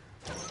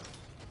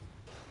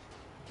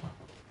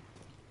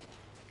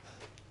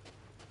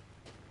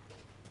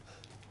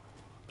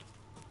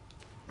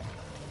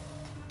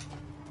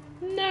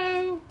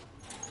 No!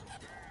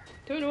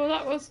 Don't know what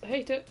that was. I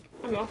hate it.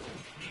 I'm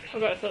off. Oh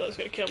god, I thought that was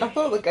gonna kill I me.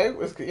 thought the goat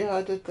was. Yeah,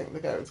 I did think the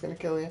goat was going to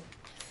kill you.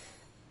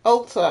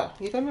 Altar.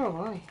 You're going the wrong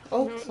way.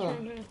 No, it's Altar.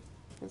 round here.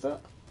 Is it?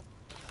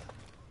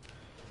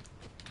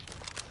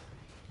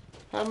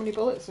 How many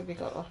bullets have you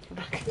got left?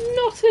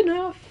 Not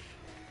enough!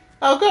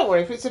 Oh, don't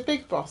worry. If it's a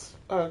big boss.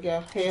 Oh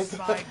yeah, here's.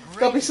 My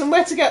There'll be grace.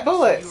 somewhere to get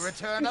bullets. You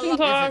return a Isn't lot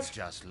there- if it's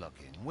just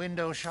looking.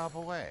 Window shop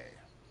away.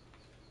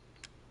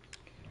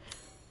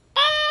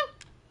 Ah!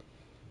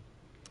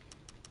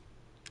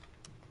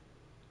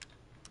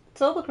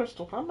 Sell the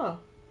crystal hammer.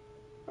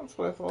 That's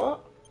worth a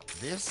lot.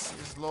 This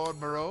is Lord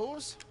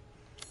Moreau's?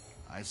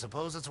 I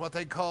suppose it's what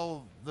they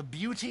call the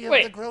beauty of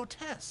Wait. the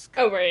grotesque.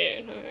 Oh,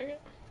 right, no, okay.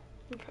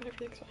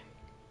 Everything's fine.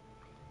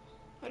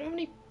 I don't have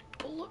any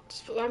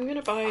bullets. I'm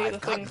gonna buy I've the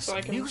got thing so some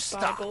I can new buy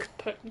stock.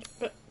 but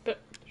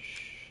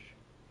shh.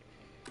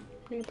 I'm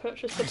gonna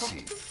purchase the I see.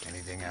 bottle.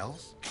 Anything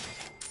else?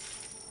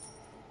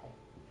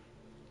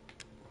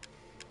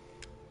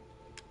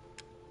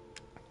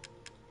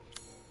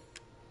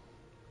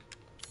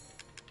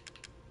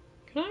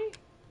 Can I?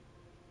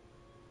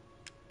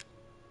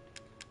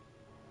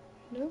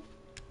 No?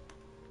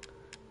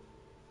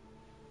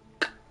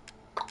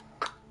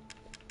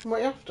 What are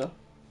you after?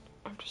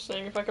 I'm just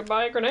saying if I could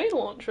buy a grenade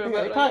launcher, You got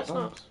but your I pipe guess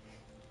not. bombs.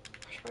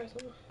 I should buy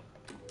some.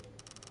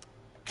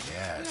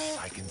 Yes,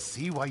 I can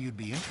see why you'd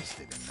be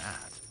interested in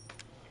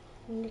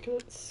that.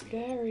 Because it's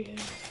scary.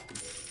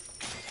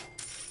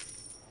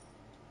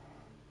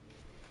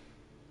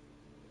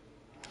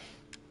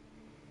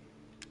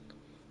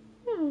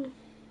 Hmm.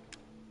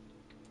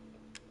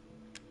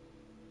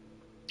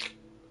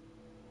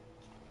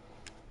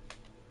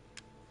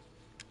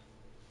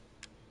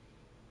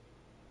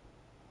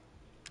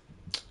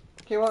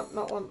 Do you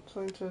not want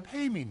something to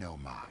Pay me no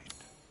mind.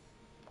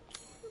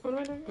 What am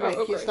I doing? make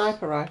your upgrade.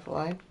 sniper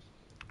rifle aim?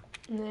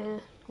 Nah.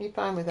 You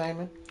fine with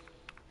aiming?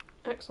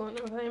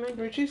 Excellent with aiming. It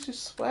reduces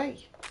sway.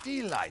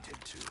 Delighted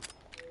to.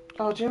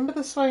 Oh, do you remember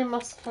the sway in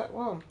Mass Effect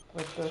 1?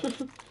 With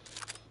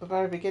the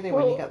very beginning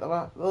when you Well- get the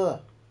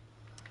ugh.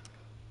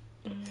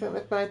 Do you think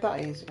they've made that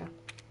easier?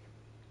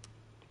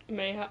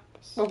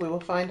 Mayhaps. Well, we will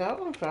find out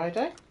on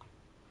Friday.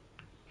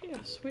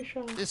 Yes, we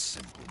shall. This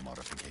simple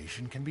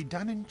modification can be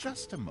done in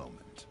just a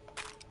moment.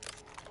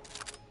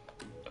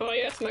 Oh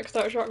yes, maxed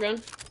out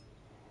shotgun.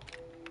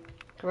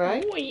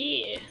 Great. Oh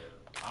yeah.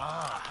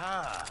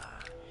 Aha!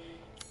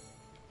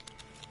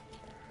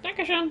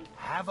 Dankeschön.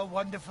 Have a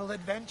wonderful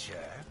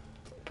adventure.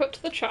 Put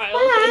the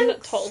child in the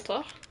Thanks.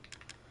 Talter.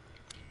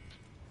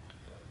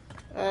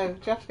 Do you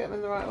have to get them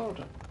in the right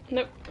order?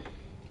 Nope.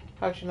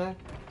 How do you know?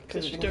 Because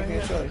Because it she's didn't give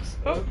you a doing choice.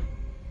 Oh.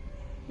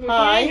 Moving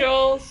Hi.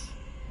 Angels.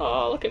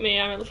 Oh, look at me,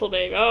 I'm a little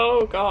baby.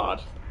 Oh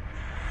god.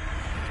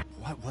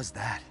 What was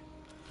that?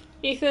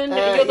 Ethan,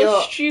 you're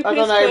the stupidest I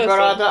don't know,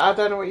 person. but I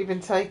don't know what you've been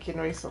taking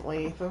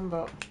recently, Ethan,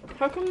 but...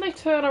 How come they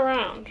turn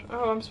around?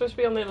 Oh, I'm supposed to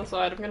be on the other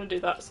side. I'm going to do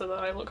that so that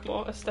I look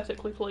more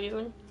aesthetically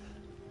pleasing.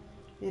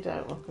 You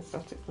don't look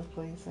aesthetically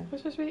pleasing. I'm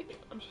supposed to be...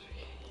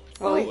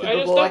 Well, Oh, Ethan I just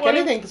doesn't don't like want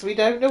him- anything because we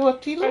don't know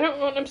what he I looks. don't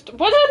want him to...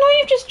 Well, no,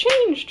 you've just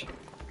changed!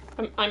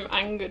 I'm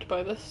angered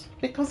by this.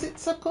 Because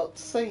it's a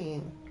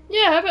cutscene.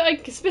 Yeah, but I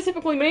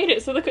specifically made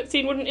it so the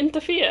cutscene wouldn't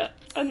interfere,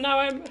 and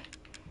now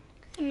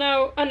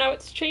now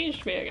it's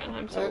changed me again.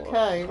 I'm so lost.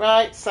 Okay,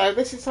 right, so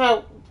this is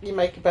how you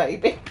make a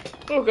baby.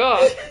 Oh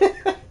god.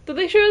 Do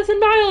they show this in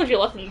biology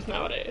lessons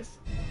nowadays?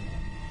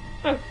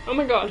 Oh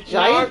my god.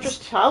 Now I've Giant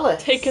just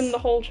chalice. taken the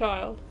whole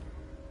child.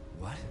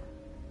 What?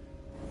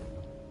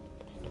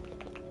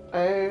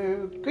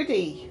 Oh,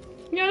 goody.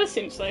 Yeah, this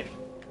seems safe.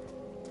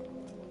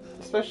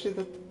 Especially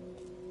the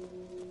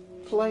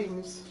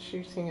flames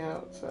shooting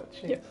out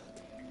at you. Yep.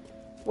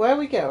 Where are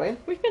we going?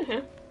 We've been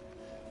here.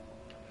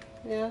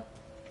 Yeah.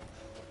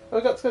 Oh,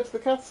 we got to go to the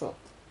castle.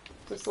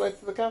 Is this the way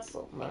to the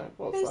castle? No,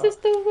 what's Is that? this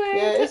the way?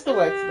 Yeah, it's the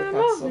way to the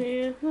castle.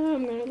 Yeah. Oh,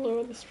 I'm gonna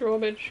lower the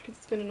drawbridge because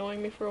it's been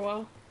annoying me for a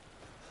while.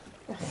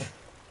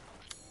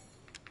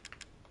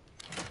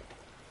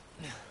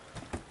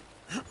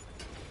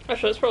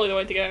 Actually, that's probably the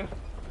way to go.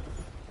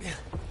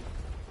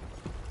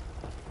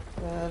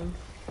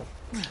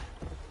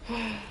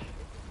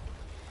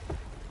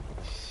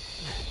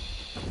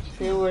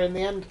 Feel we're in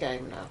the end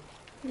game now.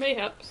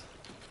 Mayhaps.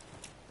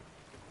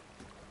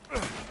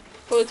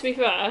 Well, to be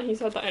fair, he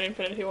said that in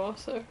Infinity War,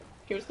 so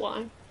he was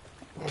lying.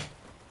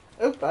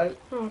 Oh, boat.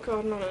 Oh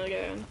god, not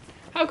again.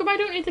 How come I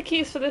don't need the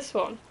keys for this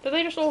one? Do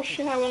they just all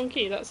share one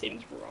key? That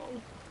seems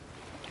wrong.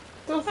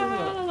 Doesn't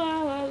La it?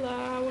 la la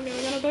la, we're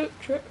going on a boat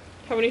trip.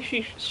 How many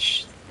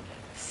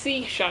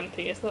sea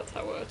shanties? That's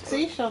how words work.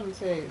 Sea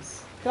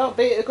shanties. Can't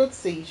beat a good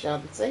sea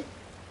shanty.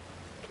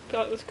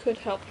 That could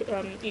help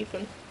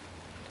Ethan.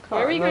 Can't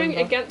Why are you going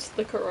remember. against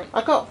the current?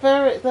 I got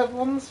the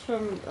ones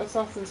from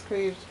Assassin's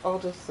Creed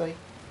Odyssey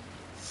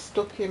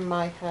stuck in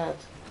my head.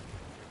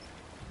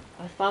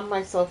 I found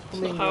myself That's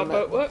humming not how a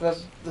them boat at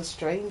works. the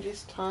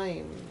strangest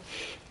times.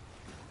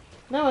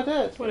 No, I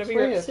did. Whenever It's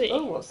you're at weird. sea.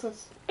 Oh, what's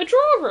this? A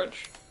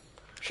drawbridge!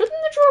 Shouldn't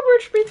the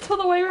drawbridge be the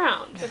other way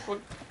around?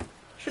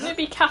 Shouldn't it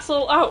be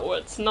castle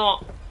outwards,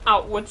 not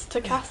outwards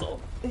to castle?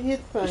 You'd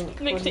think.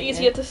 Makes it wouldn't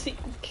easier you? to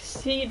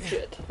siege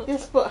it.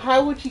 Yes, but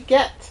how would you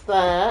get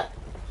there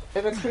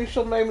in a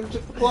crucial moment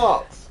of the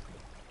plot?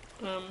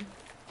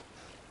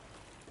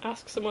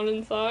 Ask someone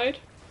inside.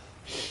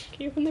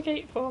 Can you open the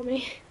gate for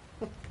me?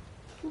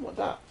 What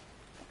that?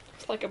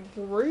 It's like a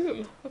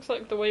broom. Looks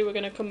like the way we're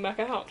gonna come back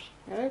out.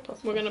 Yeah,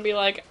 possibly. We're gonna be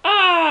like,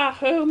 ah,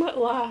 home at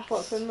last.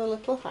 What's in the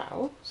little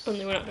house?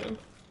 Only we're not home.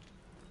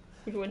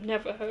 We were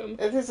never home.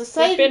 If there's a We've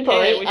save been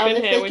point, here, we've and been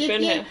if here, they we've give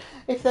been you, here.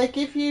 if they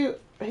give you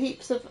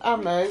heaps of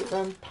ammo,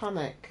 then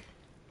panic.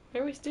 I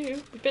always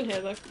do. We've been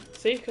here though.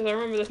 See, because I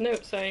remember this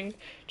note saying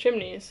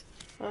chimneys.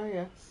 Oh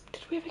yes.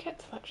 Did we ever get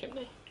to that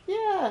chimney?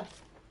 Yeah.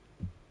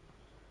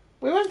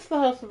 We went to the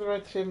house with the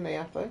red chimney,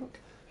 I think.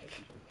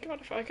 God,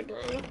 if I could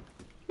remember.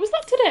 Was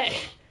that today?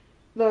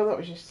 No, that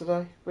was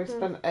yesterday. We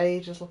spent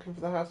ages looking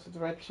for the house with the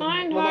red chimney.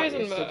 Find Well, not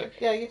Heisenberg. yesterday.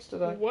 Yeah,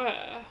 yesterday.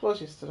 Where? It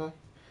was yesterday.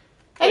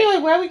 Anyway,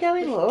 where are we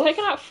going, love?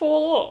 Taken out 4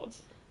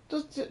 lords.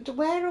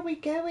 Where are we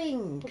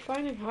going? We're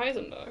finding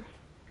Heisenberg.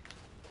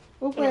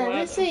 Well, Don't know where where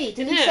is though. he?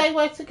 Did In he here. say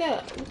where to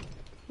go?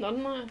 Not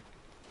in mine.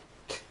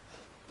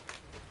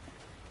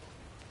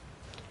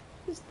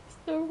 Is this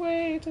the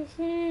way to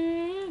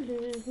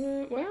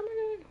see? Where am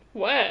I going?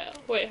 Where?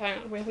 Wait, hang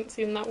on. We haven't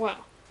seen that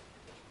well.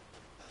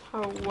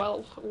 How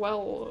well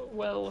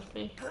of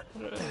me. I don't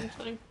know what I'm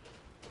saying.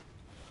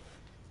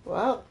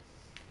 Well,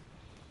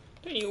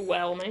 Don't you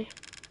well me.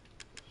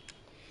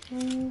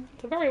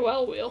 It's a very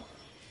well wheel.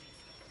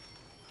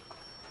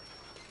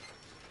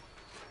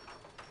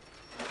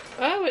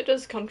 Oh, it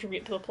does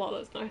contribute to the plot,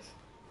 that's nice.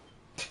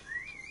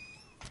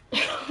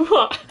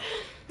 What?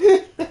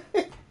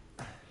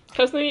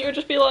 I was thinking it would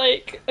just be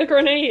like a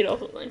grenade or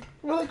something.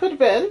 well, it could have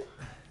been,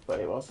 but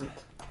it wasn't.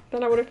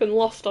 Then I would have been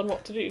lost on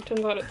what to do.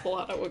 Turns out it's a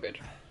ladder, we're good.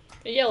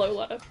 A yellow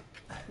ladder.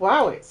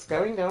 Wow, it's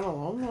going down a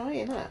long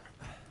way, isn't it?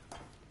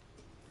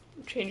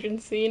 Changing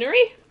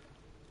scenery?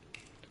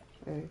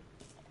 Oh,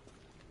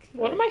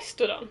 What am I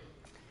stood on?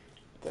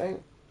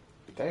 don't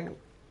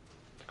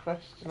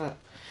question it.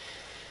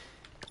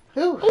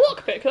 Ooh. A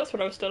lockpick, that's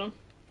what I was stood on.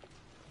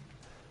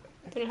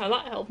 Don't know how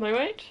that held my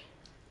weight.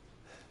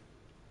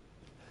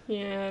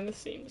 Yeah, this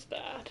seems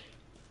bad.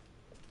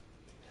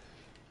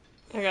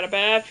 I got a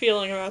bad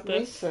feeling about Me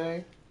this.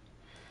 too.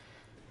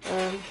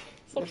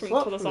 It's not It's from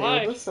not to the from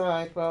side. other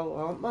side. Well,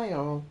 aren't they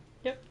all?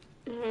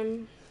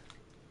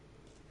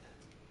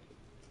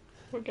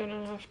 We're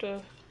gonna have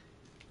to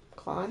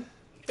Climb,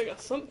 figure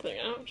something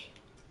out.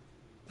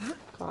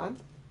 climb,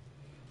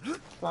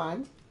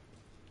 climb.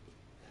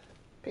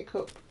 Pick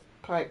up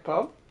pipe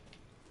bomb.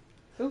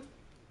 Ooh,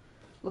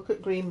 look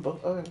at green button.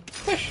 Oh.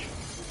 Push!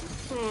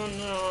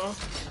 Oh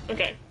no.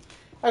 Okay,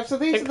 Oh, so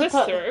these take are the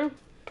this through.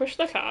 Push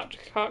the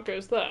cart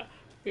goes there.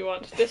 We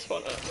want this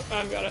one up.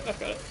 I've got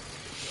it.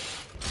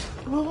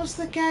 What was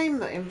the game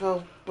that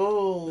involved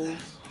balls?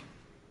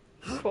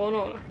 Fallen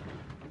Order.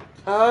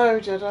 Oh,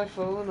 Jedi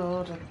Fallen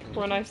Order.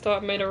 When I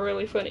started made it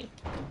really funny.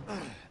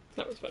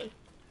 That was funny.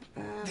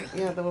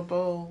 Yeah, there were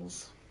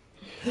balls.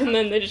 And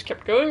then they just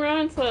kept going around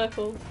in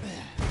circles.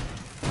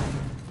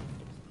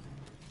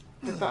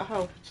 Did that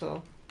help at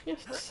all? Yes,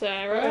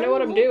 Sarah, I know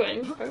what I'm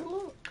doing. Oh,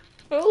 look.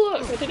 Oh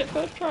look, I did it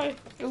first try.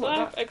 Oh, I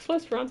have that-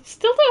 explosive rounds.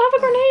 Still don't have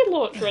a grenade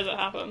launcher as it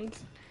happens.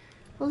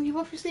 Well, you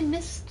obviously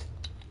missed.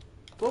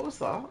 What was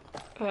that?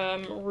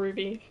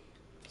 Ruby.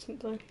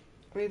 Something.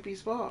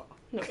 Ruby's what?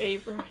 No,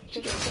 Avery.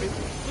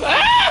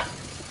 Ah!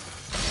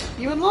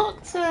 You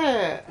unlocked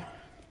it.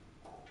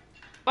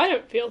 I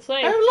don't feel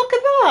safe. Oh, look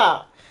at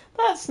that.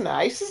 That's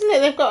nice, isn't it?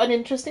 They've got an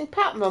interesting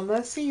pattern on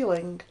their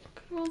ceiling.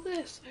 Look at all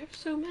this. I have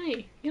so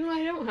many. You know what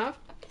I don't have?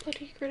 A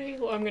bloody grenade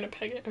launcher. I'm gonna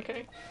peg it,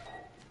 okay.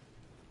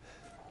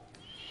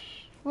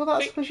 Well, that's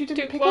Wait, because you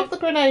didn't do- pick what? up the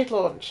grenade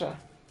launcher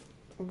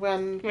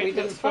when Wait, we didn't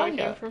that's where it find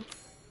came it. from.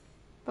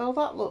 Well,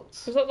 that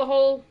looked. Was that the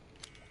whole...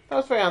 That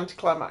was very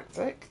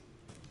anticlimactic.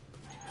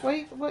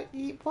 Wait, what?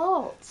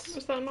 What?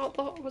 Was that not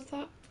the... Was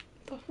that...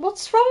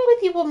 What's wrong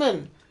with you,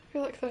 woman? I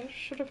feel like there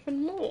should have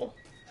been more.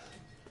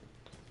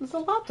 There's a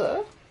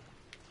ladder,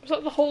 Was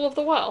that the whole of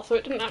the well, so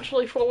it didn't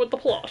actually forward the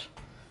plot?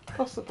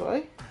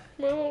 possibly.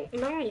 Well,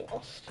 now I'm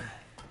lost.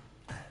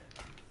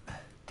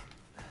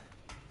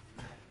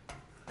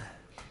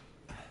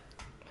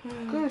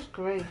 Good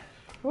grief.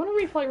 I want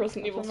to replay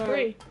Resident Evil I don't know.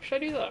 3. Should I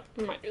do that?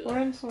 I might do We're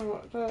that. in some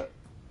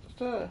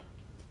dirt.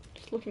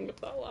 Just looking up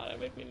that ladder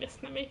made me miss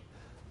Nemi.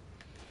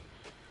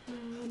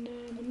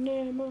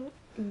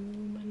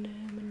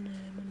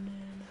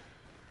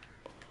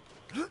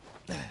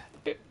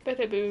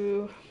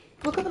 Boo.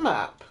 Look at the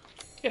map.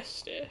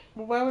 Yes, dear.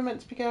 Well, where are we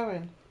meant to be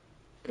going?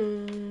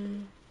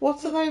 Mm,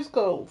 What are those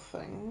gold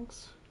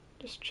things?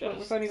 just That chests.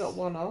 we've only got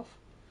one of.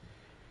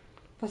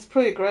 There's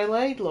probably a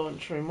grenade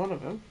launcher in one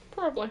of them.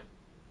 Probably.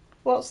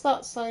 What's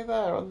that say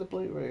there on the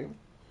blue room?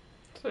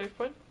 Save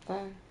point.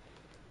 There.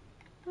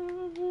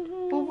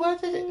 Well, where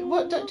did it?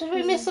 What did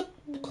we miss a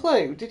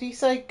clue? Did he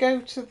say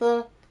go to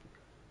the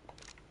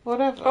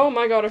whatever? Oh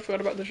my god, I forgot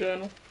about the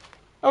journal.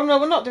 Oh no,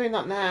 we're not doing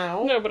that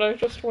now. No, but I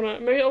just wanna.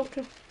 Maybe I'll.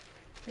 Okay,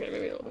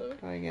 maybe I'll.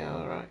 Oh yeah,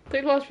 all right.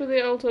 Take last for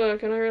the altar.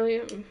 Can I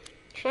really?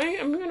 Should I?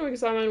 I'm gonna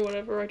examine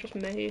whatever I just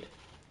made.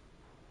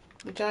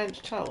 The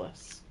giant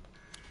chalice.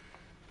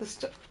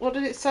 What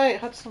did it say?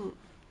 It had some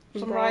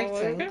Umbrella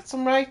writing. logo?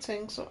 Some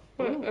writing.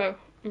 Oh,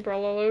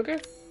 umbrella logo.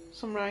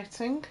 Some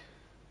writing.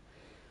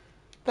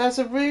 There's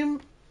a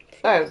room.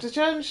 Oh, the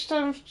giant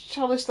stone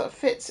chalice that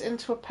fits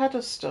into a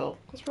pedestal.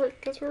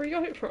 That's where we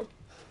got it from.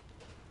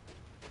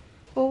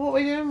 Well, what are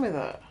we doing with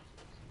it?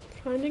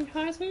 Finding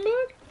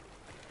Heisenberg.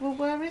 Well,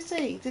 where is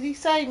he? Did he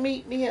say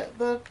meet me at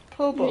the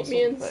pub or Meet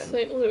me in something?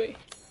 St. Louis.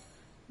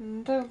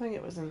 Don't think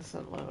it was in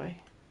St. Louis.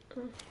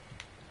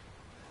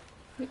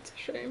 It's a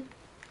shame.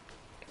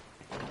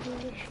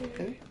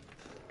 Who?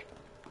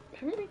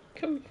 Haven't we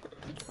come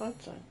I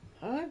don't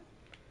know.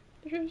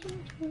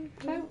 from?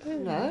 I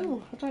don't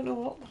know. I don't know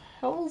what the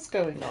hell's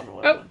going on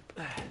with Oh.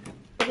 it.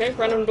 Okay,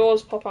 random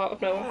doors pop out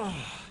of nowhere.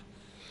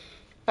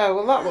 Oh,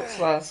 well, that looks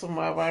like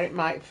somewhere where it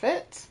might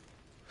fit.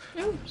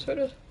 Oh, so it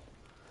is.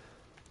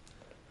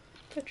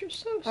 They're just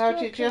so How stuck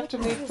did you have to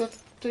move the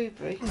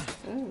doobry?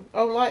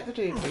 Oh, like the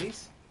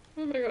doobies.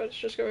 Oh my god, it's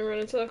just going around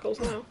in circles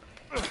now.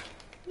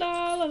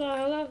 La la la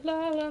la la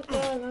la la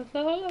la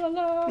la la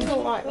la. You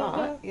don't like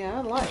that?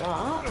 Yeah, like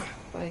that.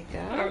 There you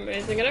I'm go.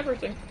 amazing at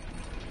everything.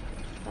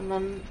 And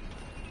then...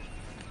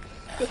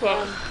 This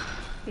one.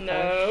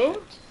 No.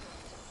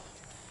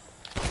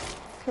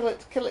 Kill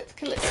it, kill it,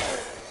 kill it.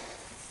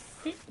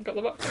 Got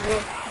the box as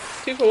well.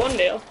 2 for 1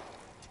 deal.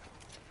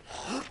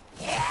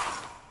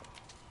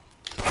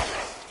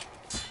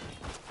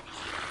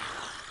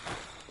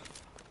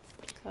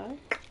 Okay.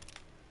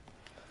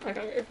 I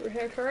can't go through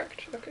here,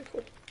 correct? Okay,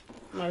 cool.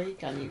 No, you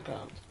can, you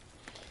can't.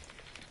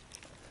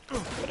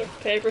 Bit of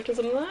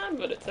favoritism there,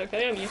 but it's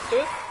okay, I'm used to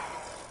it.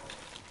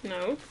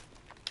 No.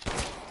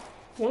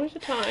 One at a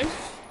time.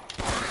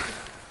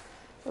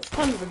 That's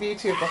kind of the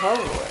beauty of the horror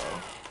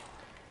world.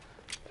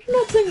 What an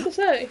odd thing to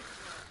say.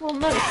 Well,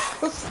 no,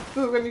 because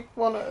there's only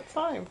one at a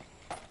time.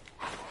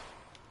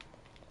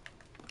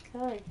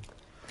 Okay.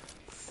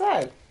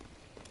 So,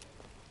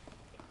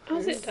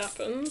 As it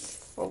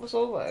happens, what was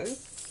all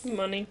those?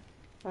 money.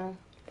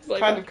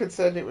 Kind of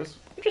concerned it was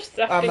I'm just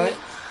thefting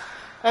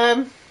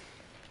ammo. it.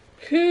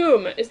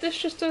 Whom? Is this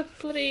just a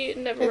bloody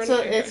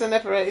never-ending? It's a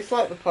never. It's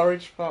like the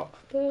porridge pot.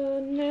 The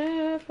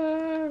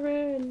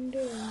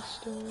never-ending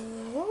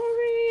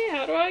story.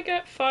 How do I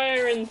get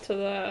fire into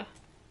there?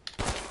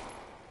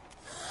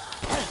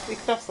 You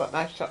could ask that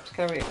nice chap to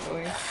carry it for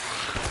you.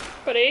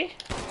 Buddy?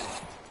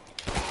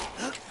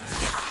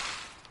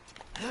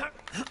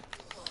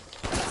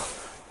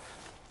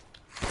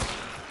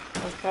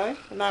 Okay.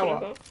 And now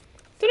what?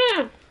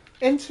 Dunno.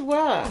 Into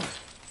where?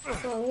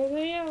 Follow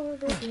the yellow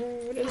brick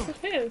road. It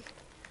disappears.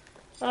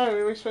 Oh,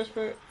 were we supposed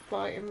to be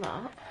like in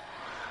that?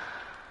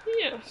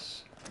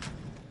 Yes.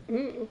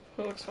 Ooh,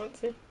 that looks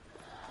fancy.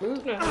 Ooh.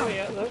 Don't know how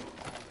yet though.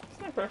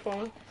 Sniper rifle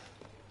one.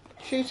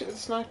 Shoot it with a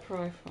sniper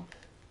rifle.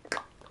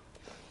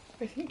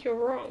 I think you're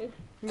wrong.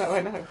 No,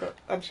 I know, but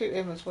I'd shoot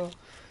him as well.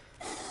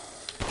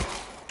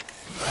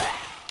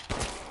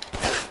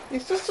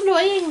 It's just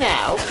annoying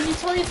now. Can you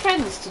tell your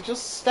friends to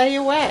just stay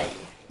away?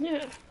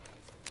 Yeah.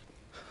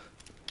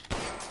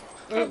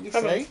 Oh, you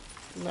heavens. see?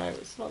 No,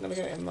 it's not going to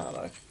get in that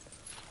though.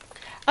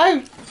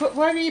 Oh, but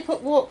whenever you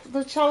put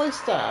the chalice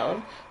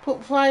down,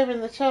 put fire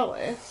in the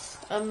chalice,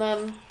 and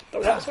then The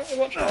what? Sorry,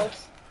 what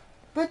chalice?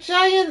 the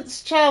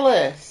giant's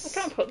chalice. I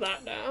can't put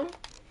that down.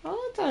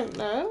 I don't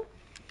know.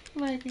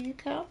 Maybe you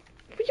can.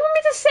 But you want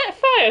me to set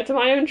fire to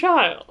my own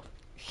child?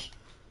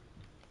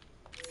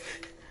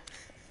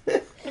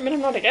 I mean,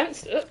 I'm not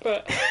against it,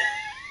 but...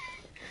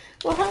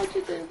 Well, how do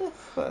you do this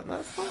then?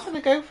 That's not going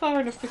to go far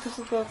enough because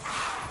of the...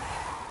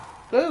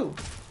 Oh.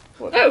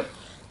 What? Oh!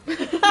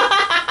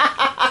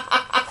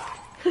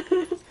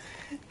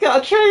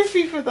 Got a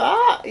trophy for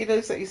that. You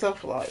know, set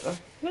yourself alight though.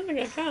 I don't think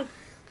I can.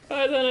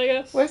 Alright then, I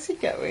guess. Where's he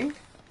going?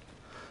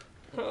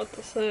 Not what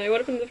to say.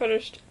 What happens if I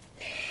just...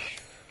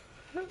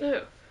 I don't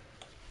know.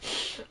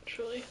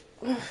 Actually.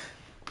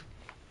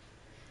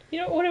 You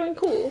know what would have been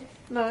cool?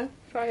 No.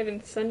 If I had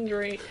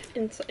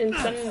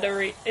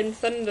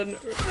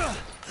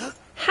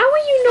How are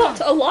you not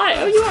alive?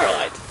 Oh, you are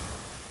alive.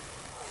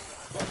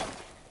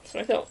 That's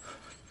what I thought.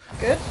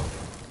 Good.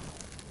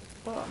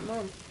 Oh,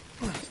 man.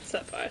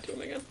 Set fire to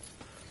him again.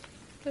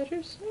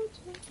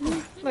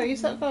 No, you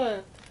set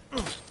fire.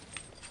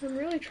 I'm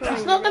really trying.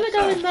 It's not going to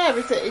go in there,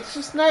 is it? It's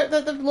just note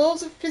that the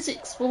laws of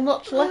physics will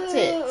not let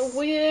it.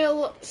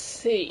 We'll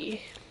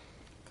see.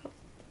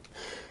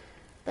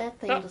 That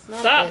thing does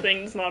not. That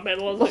thing's not by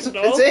the laws of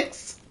of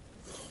physics.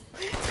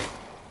 physics.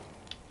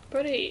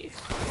 Buddy.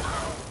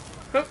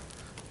 Oh.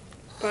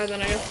 Bye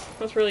then, I guess.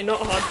 That's really not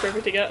hard for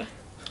me to get.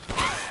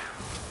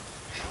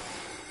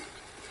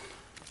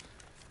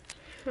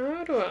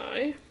 How do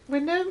I? We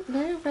don't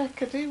know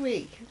Becca, do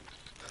we?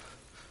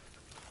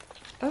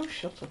 Oh,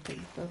 shut up,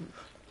 Ethan.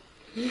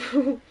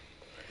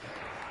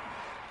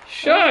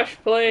 Shush,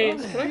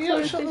 please. Oh, Can I you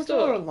close shut the these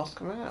door doors? and lock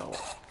them out.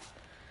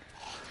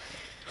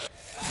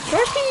 Do I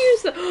have to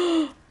use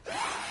the...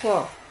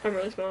 What? I'm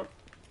really smart.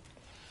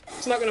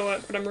 It's not gonna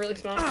work, but I'm really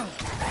smart.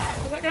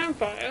 Is that guy on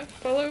fire?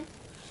 Follow?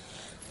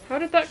 How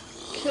did that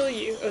kill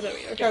you? Oh, there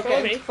we go. Okay, follow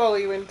Okay, me. to follow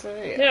you into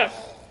here. Yeah,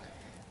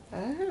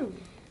 Oh.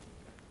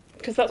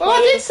 because that's Well, why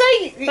I there's-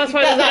 did say that's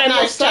why get there's that an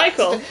endless nice chap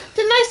cycle.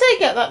 Didn't I say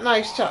get that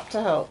nice chap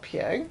to help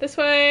you? This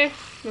way.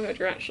 Oh my god,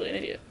 you're actually an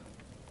idiot.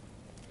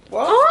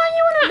 What? Oh,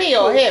 you an Me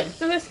or actual- him?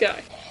 No, this guy.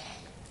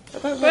 I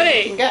don't think Buddy.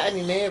 you can get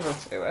any nearer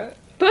to it.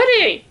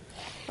 Buddy!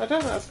 I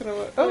don't think that's going to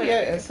work. Oh, yeah,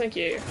 it is. Thank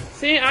you.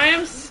 See, I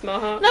am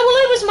smart. No,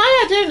 well, it was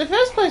my idea in the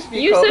first place.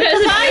 You said it as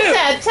because a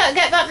I joke. said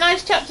get that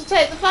nice chap to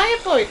take the fire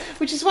point,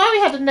 which is why we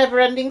had a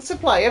never-ending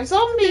supply of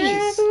zombies.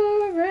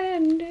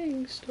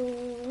 Never-ending story.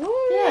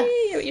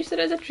 Yes. But you said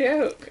it as a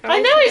joke. I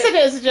know he said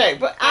it as a joke,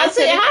 but as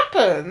said it it-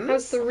 happens,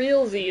 How's the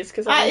real Z's?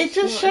 Because it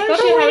just shows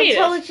you how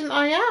intelligent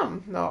I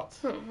am. Not.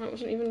 Oh, that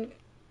wasn't even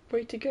the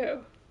way to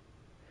go.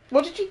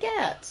 What did you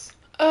get?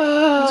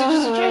 Was it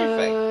just a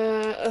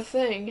trophy? A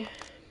thing.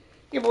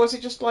 Yeah, but was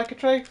it just like a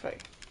trophy?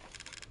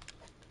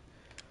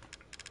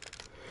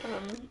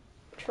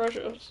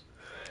 Treasures.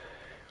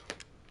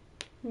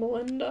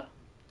 Melinda.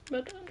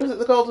 Was it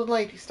the Golden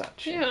Lady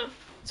statue? Yeah.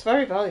 It's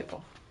very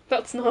valuable.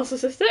 That's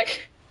narcissistic.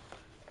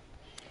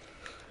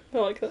 I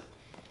like that.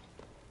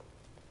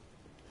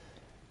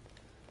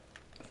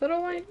 Is that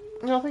all I...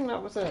 No, I think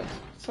that was it.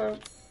 So,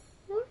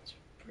 What?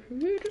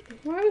 Rude.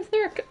 Why was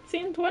there a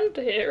cutscene to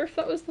enter here if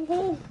that was the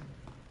whole...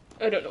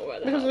 I don't know where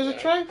the because it hell was a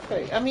to go.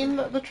 trophy. I mean,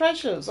 the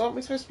treasures, aren't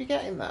we supposed to be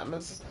getting them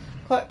as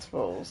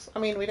collectibles? I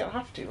mean, we don't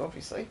have to,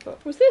 obviously,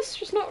 but Was this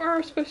just not where I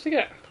was supposed to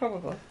go?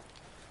 probably.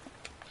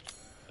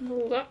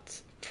 Well,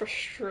 that's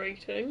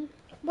frustrating.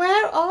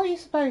 Where are you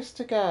supposed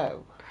to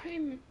go?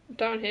 I'm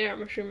down here,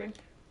 I'm assuming.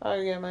 Oh,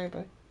 yeah, maybe.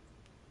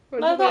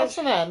 Where's No, the that's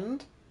village? an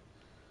end.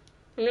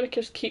 I'm gonna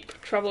just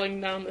keep travelling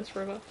down this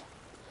river.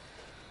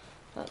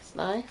 That's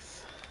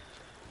nice.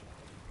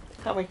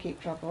 How we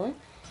keep travelling.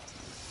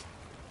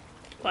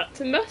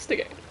 Let's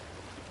investigate.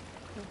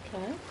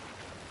 Okay.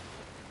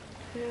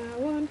 Yeah,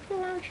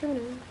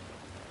 unfortunate.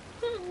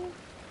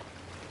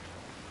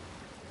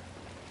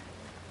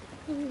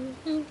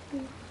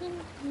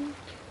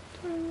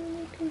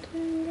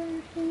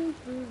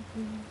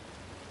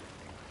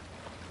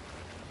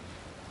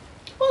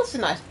 Well, it's a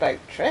nice boat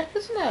trip,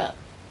 isn't it?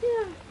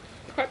 Yeah,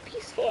 quite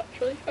peaceful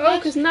actually. Oh,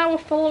 because now we're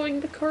following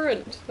the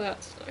current.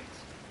 That's nice.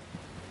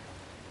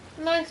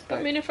 Nice boat.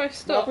 I mean, if I Well,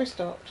 stop, we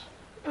stopped.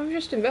 I'm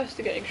just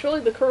investigating.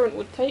 Surely the current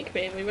would take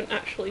me and we wouldn't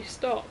actually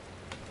stop.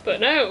 But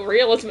no,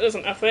 realism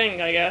isn't a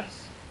thing, I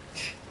guess.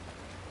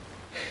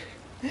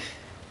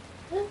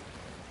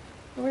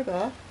 Are we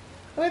there?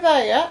 Are we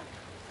there yet?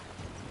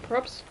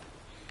 Perhaps.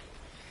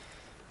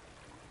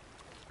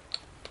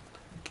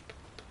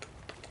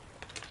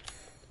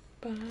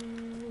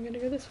 I'm gonna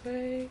go this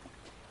way.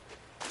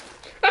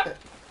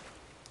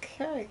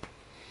 Okay.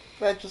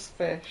 They're just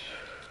fish.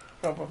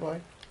 Probably.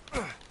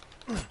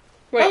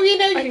 Wait, Oh, you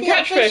know, you I can can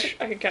catch get fish.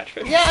 I can catch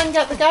fish. Yeah, and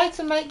get the guy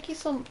to make you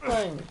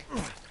something.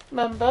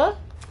 Remember?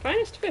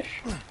 Finest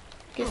fish.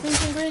 Give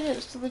these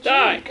ingredients to the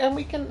Die. Duke and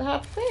we can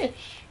have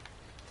fish.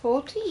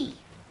 For tea.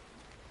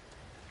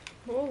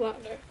 What will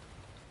that do?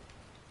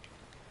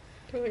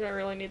 Don't think I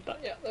really need that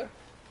yet, though.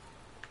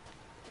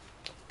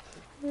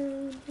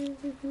 Oh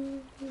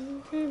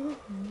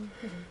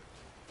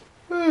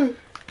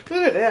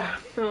dear.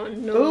 Oh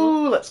no.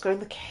 Oh, let's go in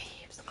the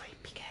caves. The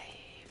creepy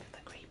cave. The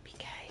creepy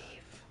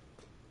cave.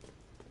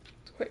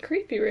 It's quite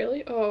creepy,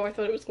 really. Oh, I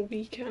thought it was the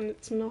weekend.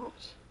 It's not.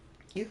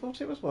 You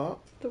thought it was what?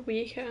 The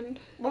weekend.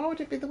 Why would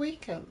it be the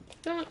weekend?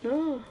 Don't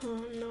know.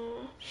 Oh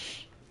no.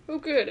 Oh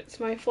good, it's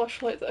my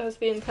flashlight that has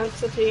the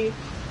intensity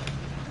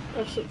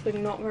of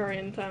something not very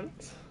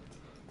intense.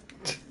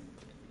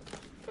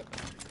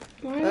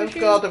 Why Oh would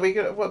you... God, are we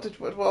gonna? What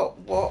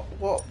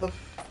the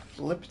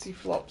flippity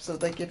flops are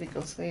they giving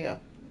us here?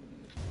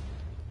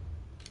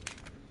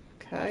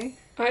 Okay.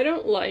 I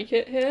don't like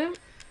it here.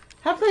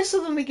 Have they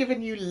suddenly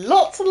given you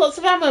lots and lots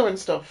of ammo and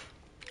stuff?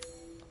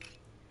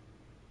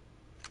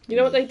 You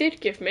know what they did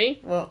give me?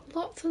 What?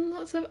 Lots and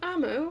lots of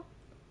ammo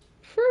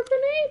for a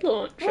grenade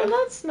launcher. Well,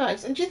 that's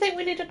nice. And do you think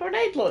we need a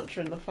grenade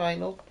launcher in the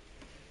final?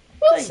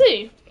 We'll thing?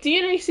 see.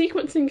 DNA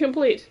sequencing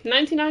complete.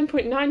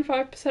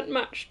 99.95%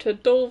 match to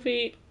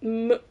Dolby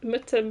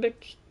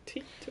Mutamicity.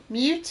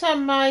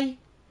 Mutamai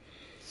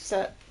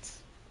set,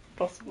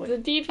 possibly. The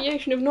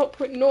deviation of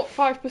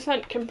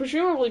 0.05% can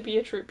presumably be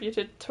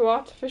attributed to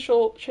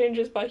artificial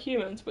changes by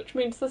humans, which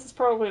means this is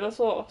probably the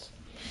source.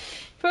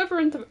 Further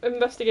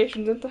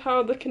investigations into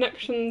how the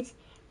connections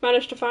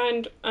managed to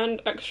find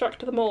and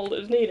extract the mold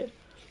is needed.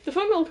 The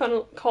fungal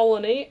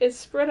colony is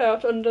spread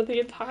out under the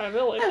entire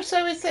village. Oh, so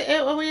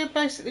are we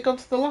basically gone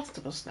to The Last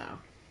of Us now?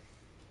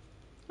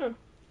 Oh.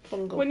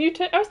 Fungal. When you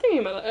I was thinking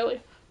about that earlier.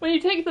 When you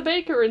take the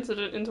Baker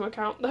incident into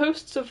account, the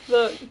hosts of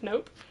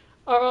the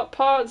are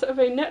parts of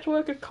a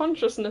network of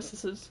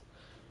consciousnesses.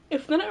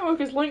 If the network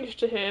is linked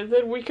to here,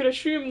 then we could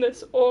assume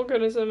this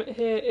organism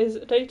here is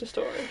data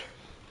storage.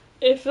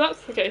 If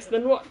that's the case,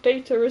 then what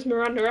data is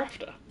Miranda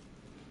after?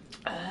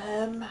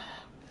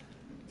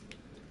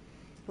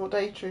 What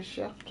data is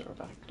she after,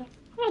 Rebecca?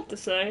 Hard to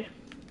say.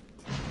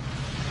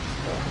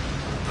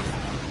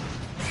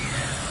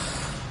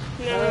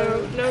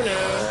 No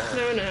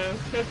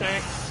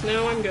thanks.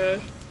 No, I'm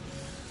good.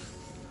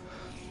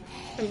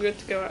 I'm good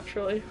to go,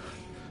 actually.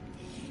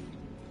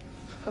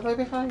 Are they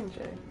behind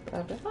you?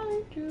 They're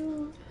behind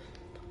you.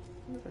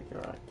 I think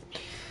you're right.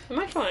 Am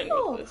I fine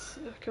Oh. with this?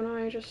 Can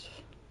I just...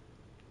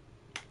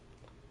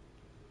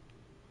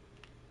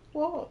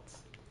 What?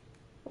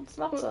 What's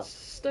the matter? What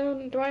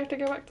stone... Do I have to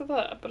go back to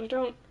that? But I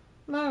don't...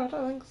 No, I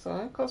don't think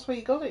so. That's where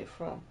you got it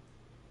from.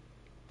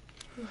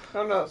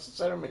 Oh no, it's a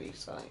ceremony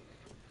site.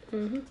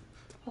 Mm-hmm.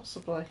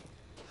 Possibly.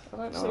 I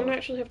don't know. So I don't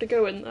actually have to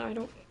go in there. I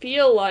don't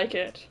feel like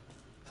it.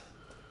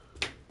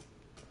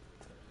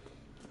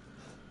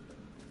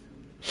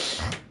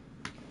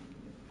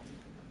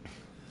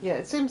 Yeah,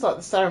 it seems like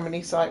the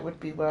ceremony site would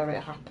be where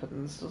it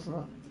happens, doesn't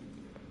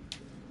it?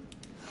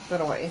 I don't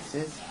know what it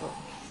is, but...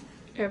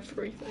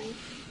 Everything.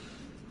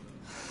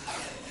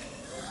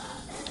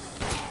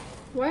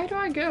 Where do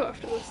I go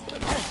after this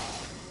then?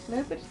 No,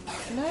 I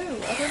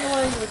don't know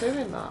why you were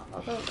doing that. I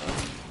don't know.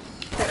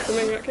 What's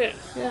coming back here?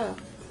 Yeah.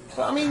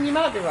 But I mean, you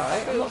might be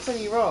right. I'm not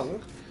saying you're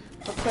wrong.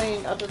 I'm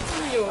saying I don't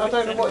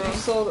know what you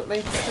saw that made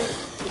you think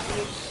that you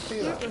need to do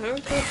I that. don't know.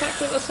 The fact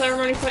that the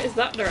ceremony site is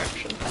that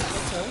direction.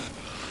 Okay.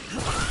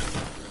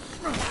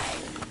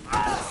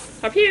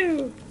 Have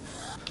you?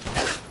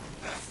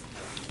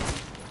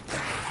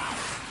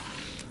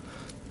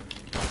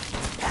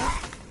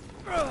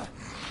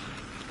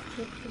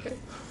 Okay.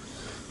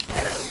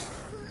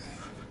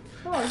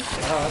 Come on.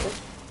 Oh,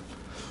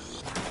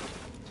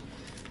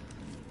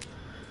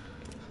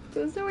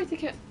 There's no way to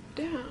get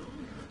down.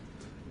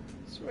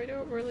 So I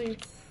don't really...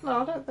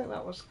 no, I don't think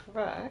that was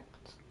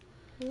correct.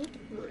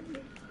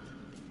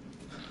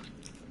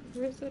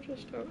 Where is that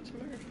just... Oh, it's a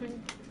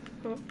microphone.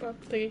 Oh,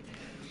 that thingy.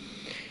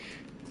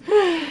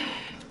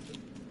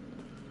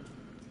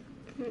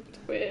 It's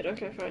weird.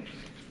 Okay, fine.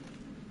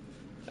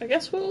 I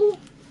guess we'll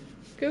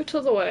go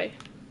to the way.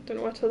 Don't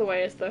know where to the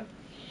way is though.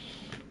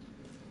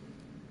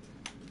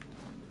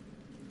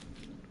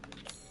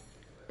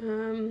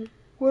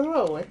 Where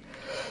are we?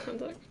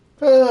 Sounds like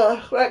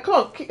Right, come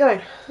on, keep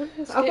going.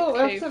 escape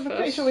cave I'm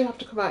pretty first. sure we have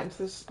to come out into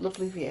this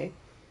lovely view.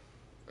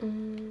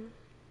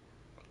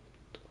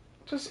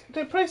 Does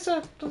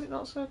it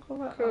not circle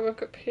that? Go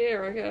back up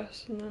here, I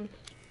guess, and then...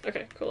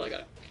 Okay, cool, I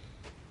got it.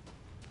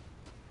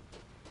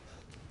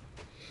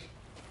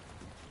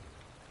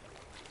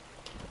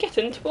 Get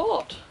into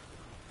what?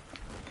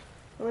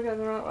 Are we going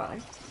the right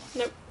way?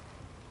 Nope.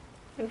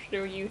 I have to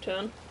do a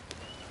U-turn.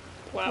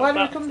 Wow, Why did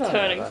we that come down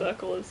turning here, then?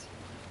 circle is...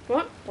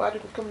 What? Why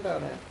did we come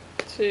down here?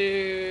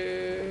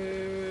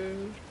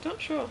 To...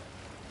 Not sure.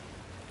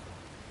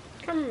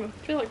 Can't remember.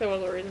 I feel like there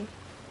was a reason.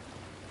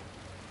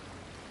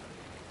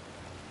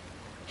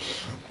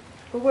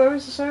 Well, where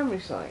is the ceremony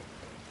site?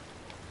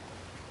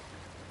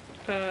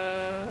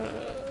 Yeah.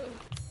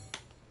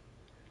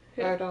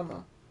 Go down there.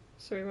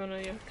 So we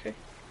wanna, yeah, okay.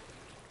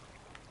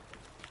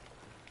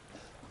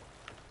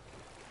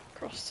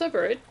 Cross the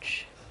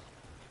bridge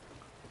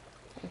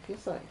If you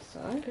say so.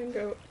 and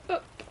go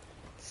up.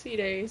 See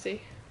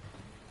Daisy.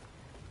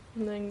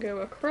 And then go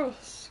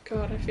across.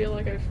 God, I feel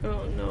like I've...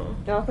 Oh no.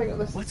 Yeah, I think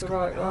this is What's the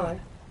right going on?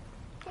 way.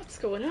 What's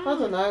going on? I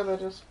don't know, they're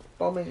just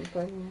bombing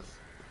things.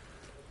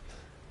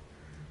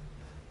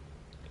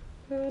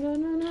 Na, na,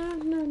 na,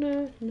 na,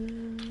 na,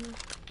 na.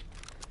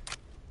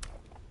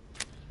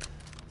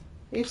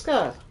 Are you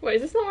scared? Wait,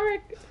 is this not where I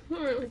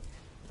not really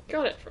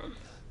got it from?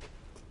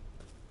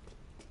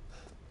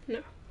 No.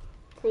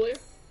 Coolio.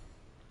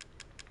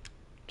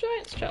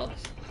 Giant's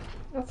chalice.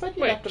 I said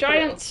you Wait, have to put it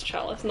giant's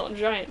chalice, not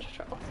giant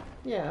chalice. on.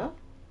 Yeah.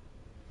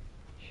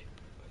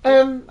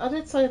 I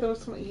did say there was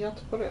something you had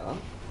to put it on.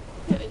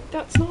 Yeah,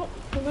 that's not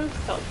the most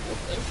helpful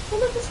thing.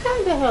 Well, that was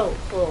kind of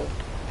helpful.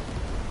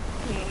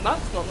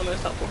 That's not the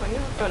most helpful thing.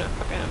 Yeah. Oh no,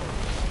 okay. No.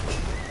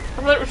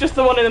 I thought it was just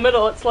the one in the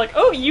middle. It's like,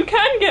 oh, you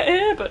can get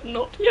here, but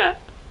not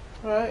yet.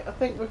 Right, I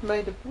think we've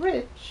made a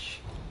bridge.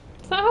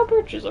 Is that how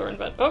bridges are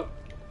invented? Oh,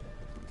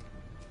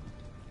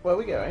 Where are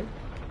we going?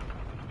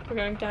 we're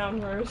going down,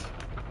 Rose.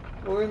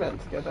 Were we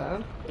meant to go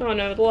down? Oh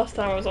no, the last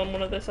time I was on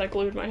one of this, I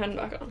glued my hand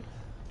back on.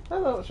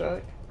 Oh, that was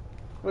right.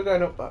 We're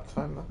going up that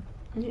time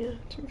then. Yeah,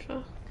 to be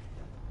fair.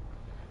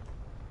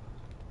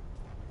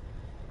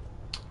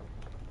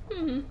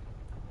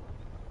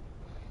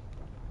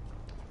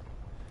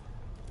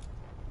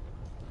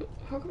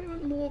 How come it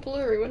went more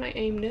blurry when I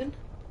aimed in?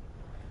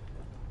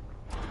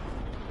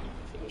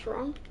 Seems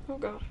wrong. Oh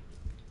god.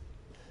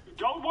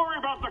 Don't worry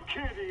about the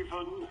kid,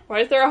 Ethan. Why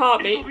is there a It'll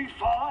heartbeat? be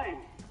fine.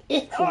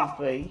 It'll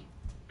be.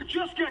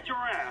 Just get your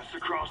ass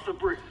across the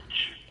bridge.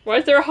 Why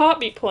is there a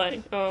heartbeat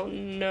playing? Oh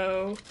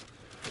no.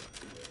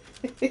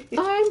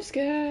 I'm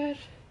scared.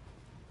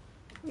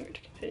 I'm going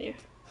to continue.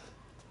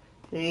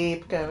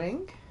 Keep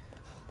going.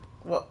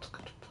 What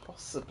could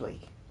possibly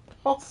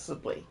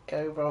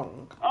go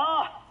wrong?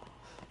 Ah!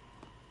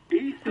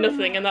 Ethan.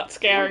 Nothing, and that's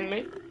scaring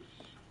me.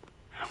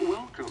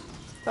 Welcome.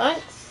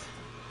 Thanks.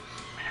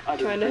 I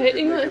didn't Kinda think you'd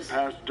hating make this. it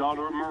past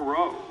Daughter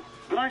Moreau,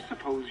 but I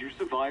suppose you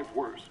survived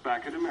worse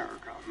back in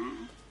America,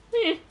 hmm?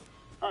 Eh,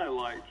 I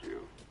like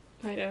you.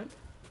 I don't.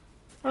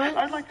 Right.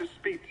 I'd like to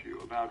speak to you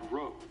about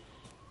Rose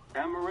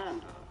and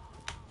Miranda.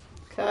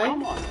 Okay.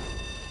 Come on.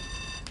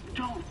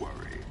 Don't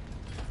worry.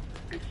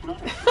 It's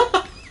not.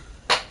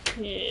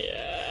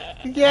 Yeah.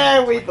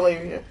 Yeah, we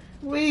believe you.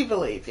 We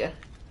believe you.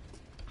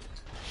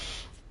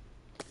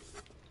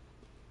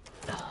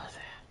 Oh,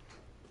 dear.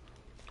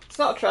 It's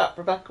not a trap,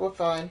 Rebecca. We're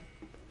fine.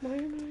 Why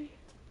am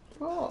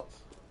What?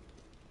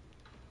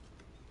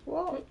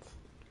 What?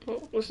 I?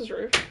 Oh, this is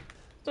rude.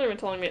 It's not even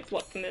telling me it's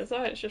locked on the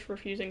inside, it's just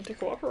refusing to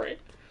cooperate.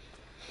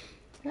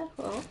 Yeah,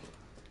 well.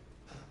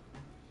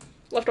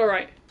 Left or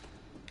right?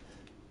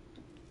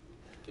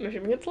 I'm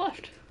assuming it's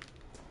left.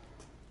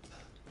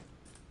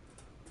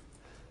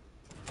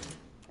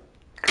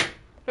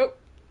 Oh,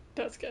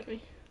 that scared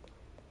me.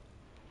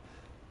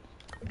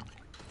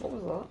 What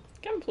was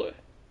Cabin fluid.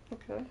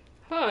 that? Okay.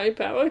 High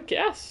power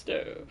gas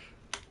stove.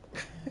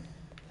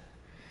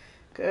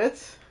 Good.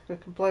 We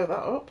can blow that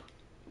up.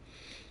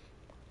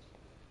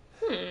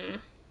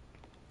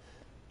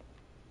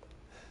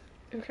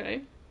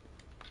 Okay.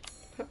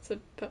 That's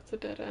a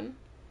dead end.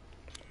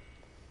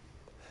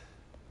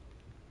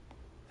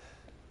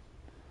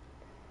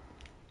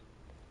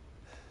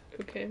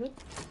 Okay then.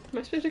 Am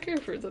I supposed to go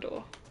through the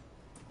door?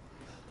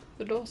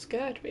 The door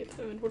scared me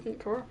though and wouldn't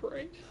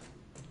cooperate.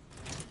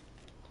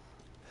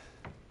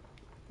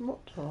 What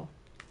door?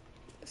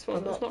 This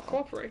one is not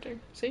cooperating.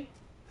 See?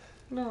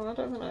 No, I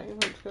don't think that you're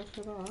meant to go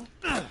through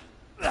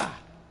that.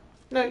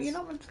 No, you're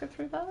not meant to go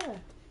through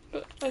there.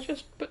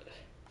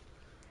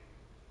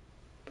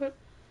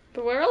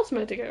 But where else am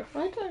I to go?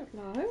 I don't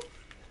know.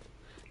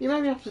 You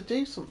maybe have to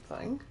do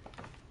something.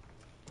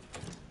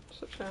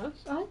 Such as?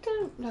 I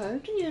don't know.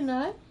 Do you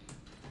know?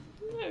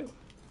 No.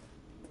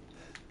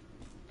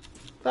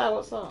 There,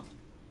 what's that?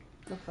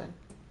 Nothing.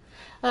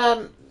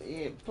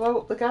 You blow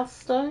up the gas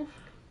stove.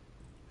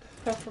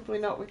 Preferably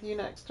not with you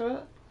next to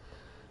it.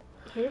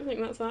 I don't think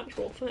that's the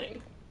actual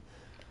thing.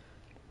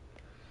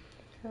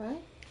 Okay.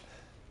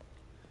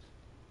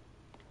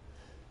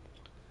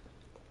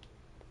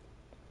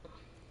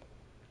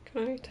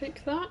 Can I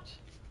take that?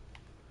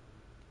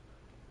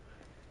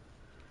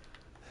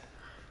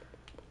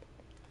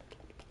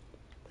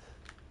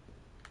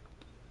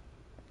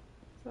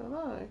 So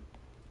no.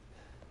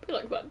 I feel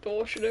like that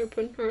door should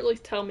open, or at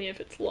least tell me if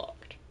it's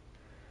locked.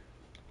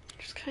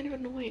 Which is kind of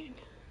annoying.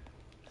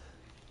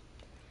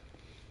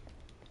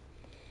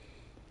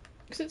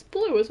 Because it's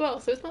blue as well,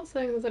 so it's not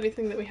saying there's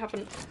anything that we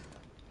haven't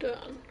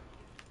done.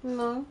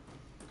 No.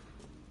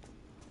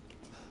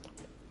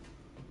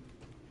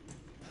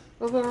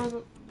 Well, there are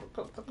the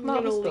I'm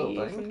gonna Marvis leave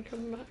building. and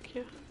come back,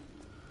 yeah.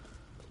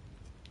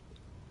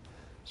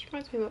 This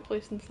reminds me of that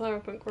place in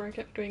Cyberpunk where I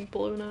kept doing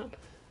blown up.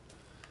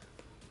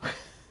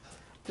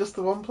 Just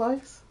the one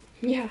place?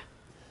 Yeah.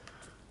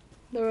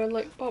 There were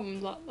like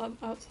bombs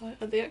outside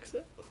at the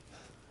exit.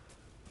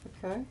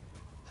 Okay.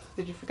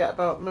 Did you forget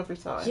about them every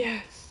time?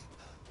 Yes.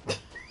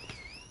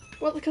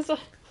 Well, because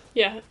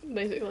yeah,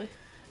 basically.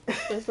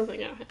 There's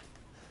nothing out here.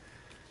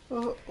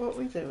 Well, what are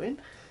we doing?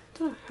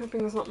 Oh, hoping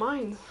there's not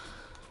mines.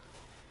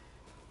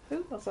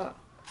 Who was that?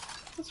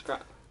 That's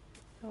scrap.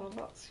 Oh,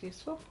 that's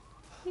useful.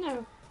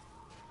 No.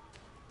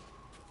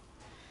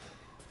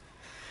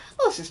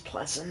 this is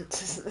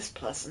pleasant. Isn't this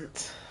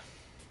pleasant?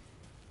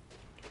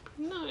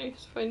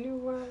 Nice if I knew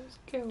where I was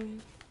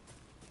going.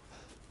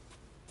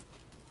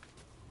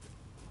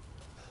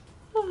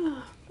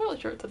 Fairly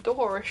sure it's a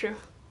door issue.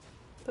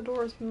 The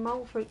door is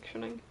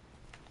malfunctioning.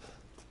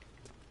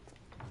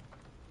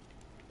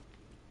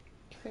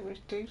 Do you think we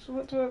should do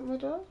something to open the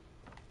door?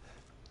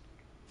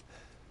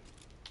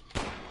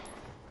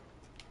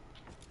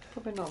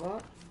 Probably not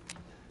that.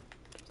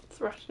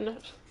 Threaten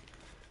it.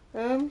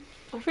 I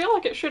I feel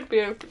like it should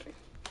be opening.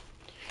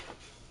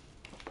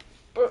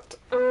 But,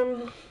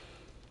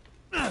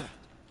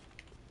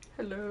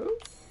 hello?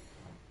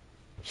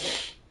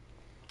 is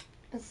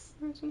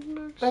Isn't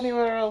there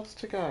anywhere else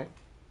to go?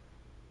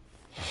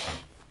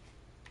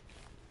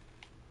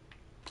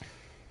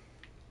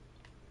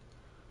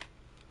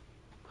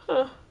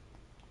 Huh.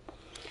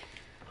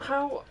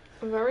 How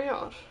very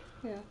odd.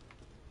 Yeah.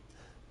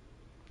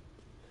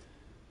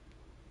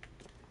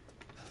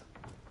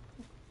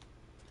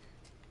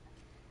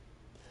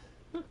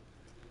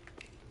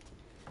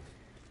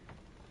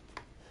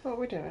 What are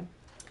we doing?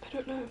 I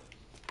don't know.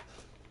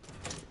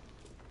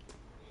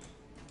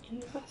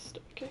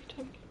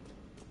 Investigating.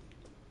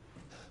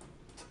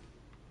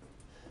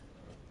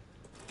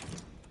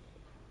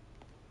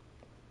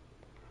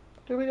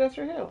 Did we go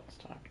through here last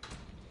time?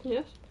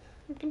 Yes,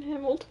 I've been here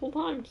multiple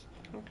times.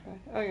 Okay.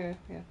 Oh yeah,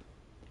 yeah.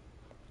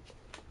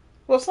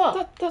 What's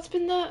that? That's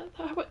been there.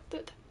 You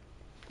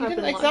I've didn't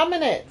been lying.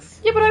 examine it.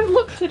 Yeah, but I've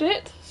looked at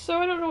it, so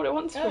I don't know what it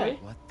wants Yeah. from me.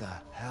 What the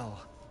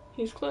hell?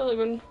 He's clearly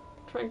been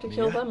trying to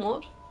kill Mia? them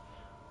lot.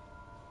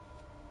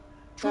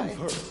 That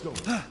First, no.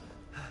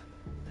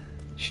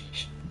 Shh,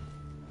 shh.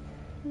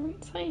 I'm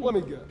insane. Let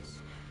me guess.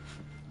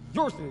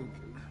 You're thinking,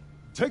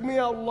 take me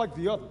out like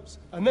the others,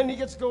 and then he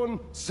gets to go and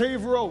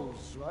save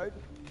Rose, right?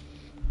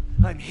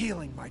 I'm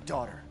healing my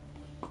daughter.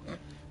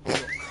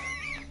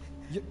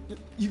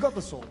 You got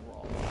this all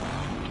wrong.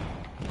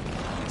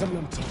 Tell me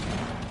I'm talking.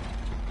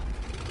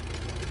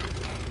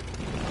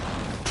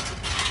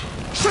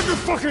 Shut your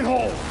fucking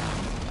hole!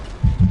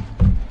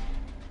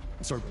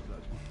 Sorry about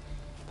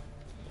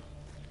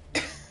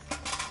that.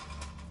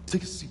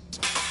 Take a seat.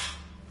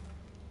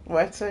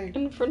 Where to?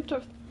 In front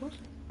of what?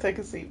 Take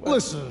a seat. Where?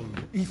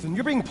 Listen, Ethan,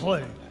 you're being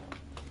played.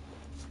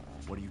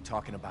 What are you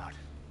talking about?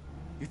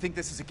 You think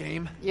this is a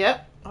game?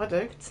 Yep, I do.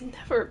 It's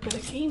never been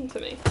a game to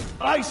me.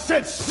 I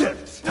said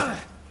sit!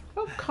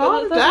 Oh,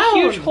 calm There's down. a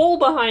huge hole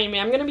behind me.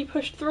 I'm gonna be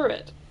pushed through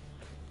it.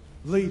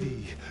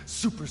 Lady,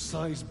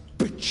 supersized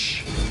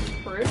bitch.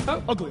 Rude.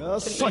 Oh, Ugly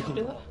ass didn't mean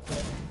to do psycho.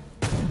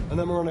 that.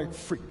 An moronic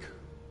freak.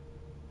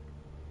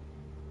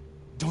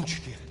 Don't you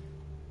get it?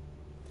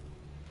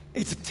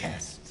 It's a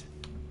test.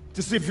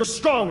 To see if you're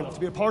strong enough to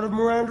be a part of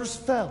Miranda's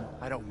family.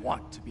 I don't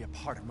want to be a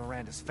part of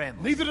Miranda's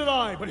family. Neither did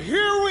I, but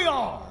here we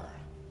are.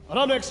 And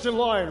I'm next in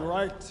line,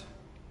 right?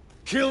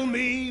 Kill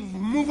me,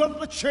 move up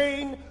the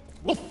chain.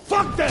 Well,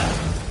 fuck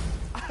that!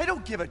 I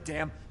don't give a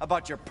damn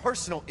about your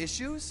personal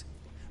issues.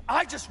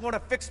 I just want to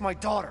fix my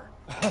daughter.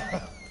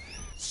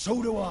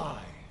 So do I.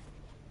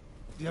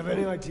 Do you have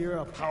any idea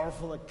how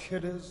powerful that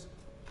kid is?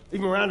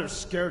 Even Miranda's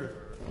scared of her.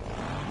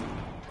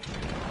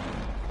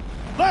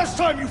 Last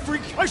time, you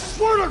freak, I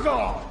swear to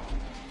God!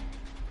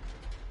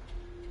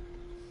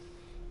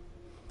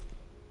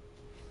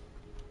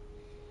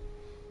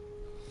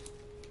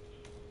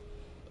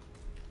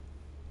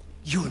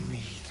 You and me,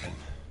 Ethan.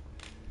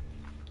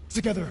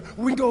 Together,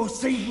 we can go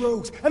save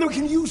Rose, and then we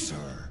can use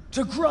her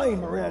to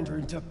grind Miranda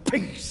into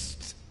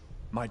paste.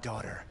 My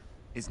daughter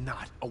is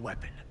not a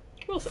weapon.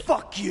 We'll see.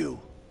 Fuck you!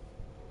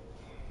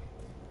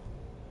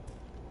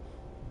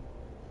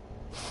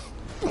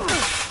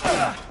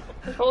 I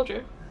told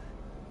you.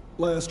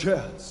 Last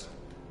chance.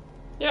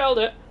 Yeah, I'll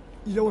do it.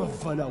 You don't want to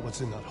find out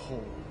what's in that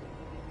hole.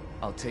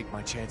 I'll take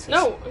my chances.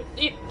 No,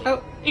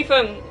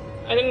 Ethan,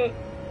 I didn't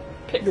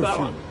pick You're that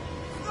free. one.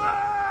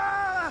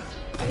 I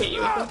hate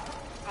you, Ethan.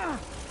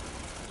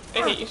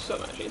 I hate you so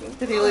much, Ethan.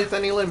 Did he lose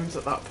any limbs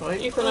at that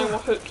point? Ethan, I will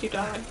hope you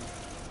die.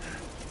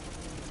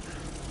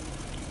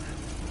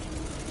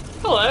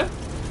 Hello.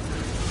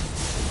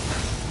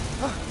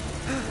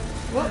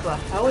 What the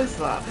hell is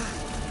that?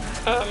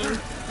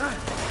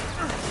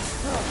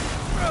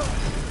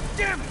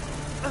 Damn it!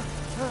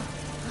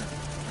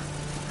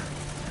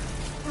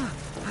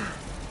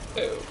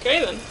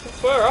 Okay then,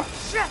 let's wear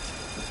off. Shit!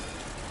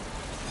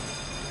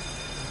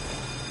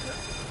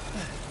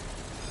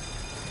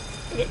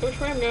 Which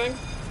way I'm going?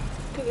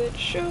 Cause it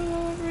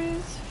sure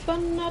is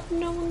fun not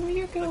knowing where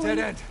you're going. Dead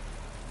end.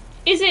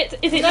 Is it?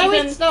 Is it No,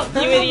 Ethan? it's not.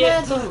 You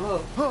idiot.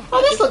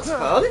 Oh, this looks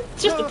fun.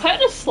 It's just a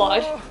tetanus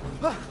slide.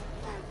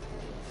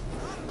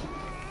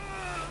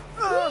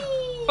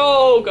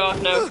 Oh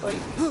god, no.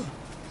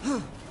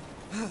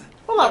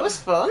 Well, that was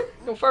fun.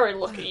 You're very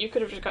lucky. You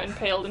could have just got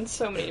impaled in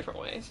so many different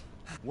ways.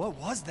 What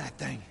was that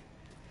thing?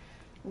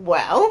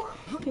 Well.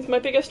 He's my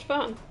biggest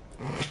fan.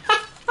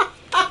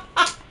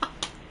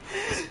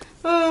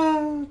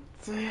 Oh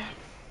dear.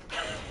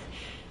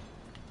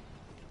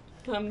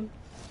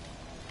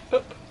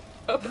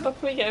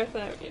 Up we go.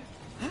 There we go.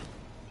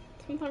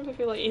 Sometimes I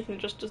feel like Ethan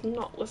just does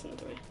not listen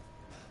to me.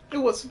 Oh,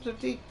 what's up to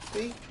D?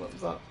 What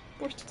was that?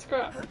 What's to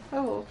scrap?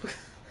 Oh,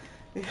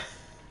 yeah.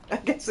 I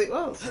guess it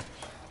was.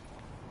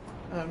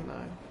 Oh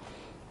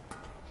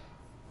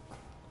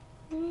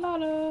no.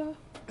 Ladder.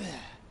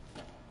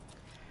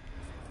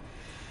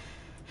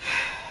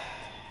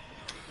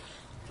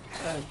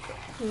 Oh,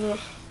 Ugh.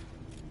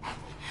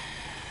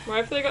 Why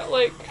have they got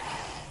like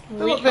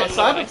they look a bit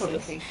recon devices?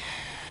 cyberpunky.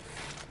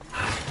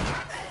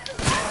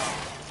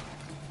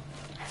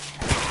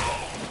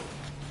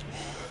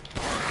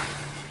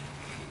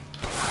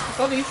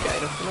 Oh, he's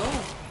getting up and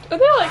all. Are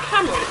they like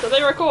cameras? Are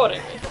they recording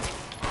me?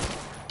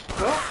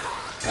 What?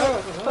 Oh,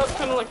 I don't know. That's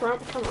kind of like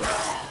cameras.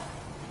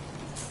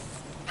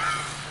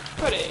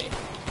 Pretty.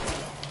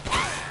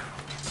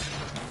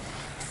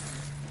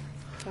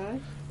 Okay.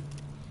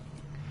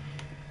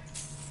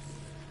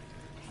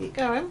 Keep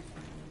going.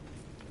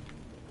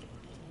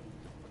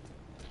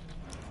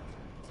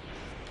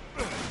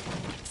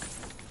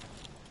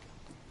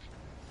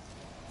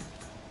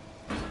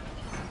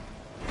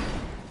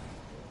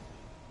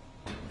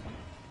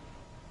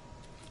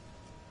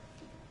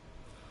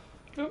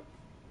 Oh.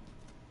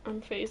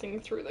 I'm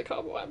phasing through the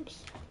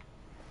cobwebs.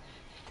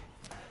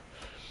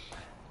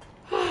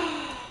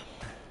 I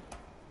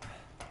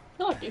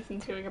feel like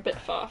Ethan's going a bit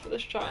far for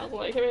this child.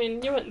 Like, I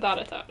mean, you weren't that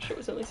attached. It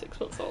was only 6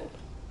 months old.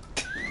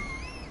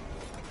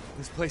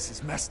 This place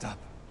is messed up.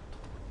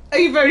 Are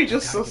you very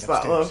just Gotta sus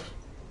get that,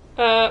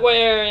 love?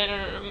 Wait,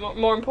 no.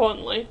 More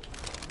importantly,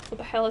 what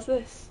the hell is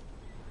this?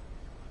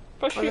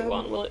 If I shoot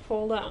one, will it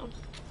fall down?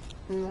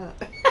 No.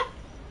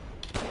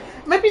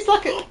 Maybe it's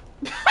like a...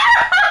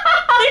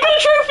 You got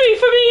a trophy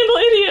for being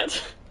an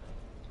idiot!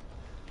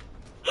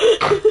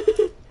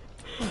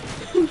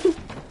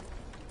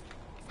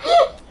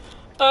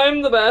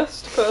 I'm the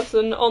best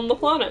person on the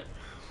planet.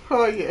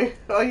 Are you?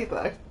 Are you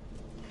though?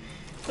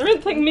 I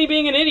didn't think me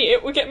being an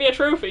idiot would get me a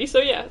trophy, so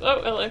yeah.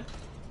 Oh, hello.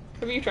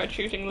 Have you tried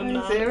shooting them Oh,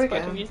 now? he's here It's quite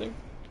again. amusing.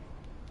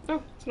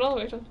 Oh, it's an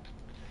elevator.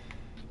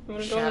 You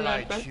want to go on Shall an I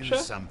adventure?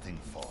 choose something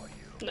for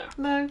you? No.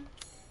 No.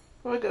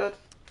 We're good.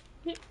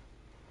 Yeah.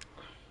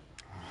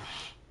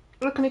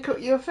 Look, can he cook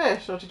you a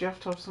fish, or did you have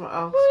to have something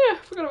else? Oh yeah,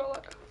 forgot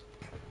about that.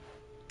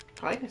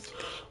 Kindness.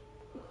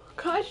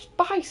 Can I just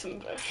buy some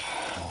fish?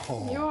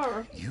 Oh, You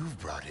are. you've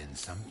brought in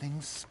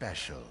something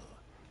special.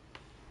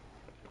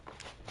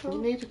 You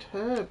needed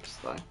herbs,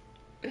 though.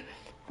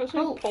 What's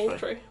no Poultry.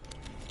 poultry?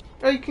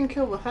 Oh, you can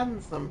kill the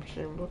hens, then,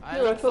 presumably.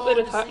 No, I thought they'd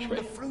attach me.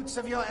 The fruits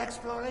of your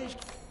exploration.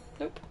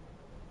 Nope.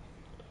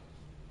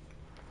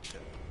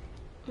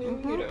 No,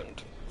 you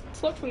don't.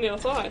 It's locked from the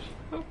other side.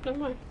 Oh, never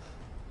mind.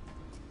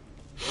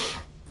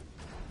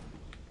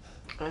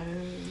 Oh,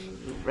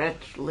 red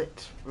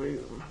lit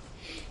room.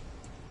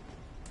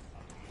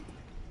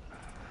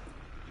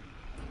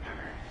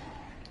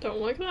 Don't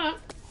like that.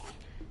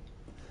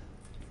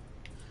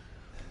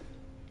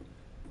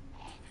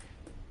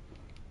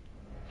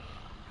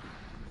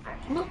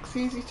 Looks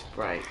easy to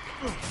break.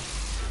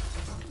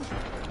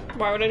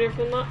 Why would I do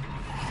from that?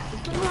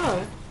 I don't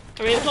know.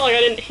 I mean, it's not like I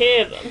didn't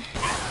hear them.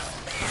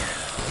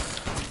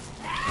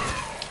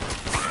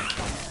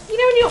 You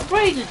know when you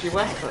upgraded your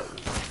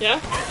weapons? Yeah?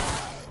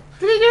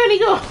 Did it do any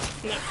good?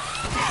 No.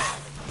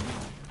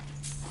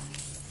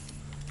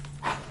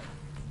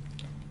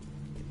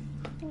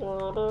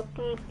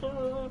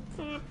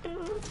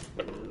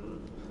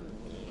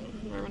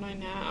 Where am I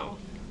now?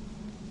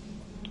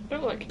 I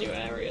don't like new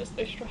areas,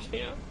 they stress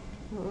me out.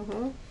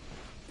 Mm-hmm.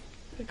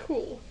 They're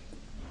cool,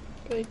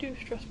 but they do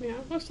stress me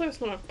out. Looks like it's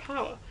not enough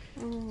power.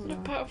 It's not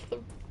enough power for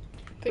the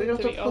thing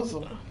got to a be on puzzle.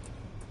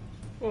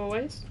 there.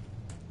 Always.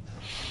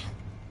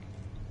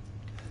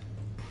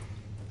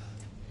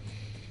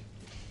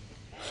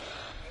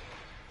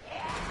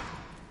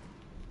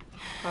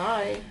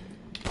 Hi.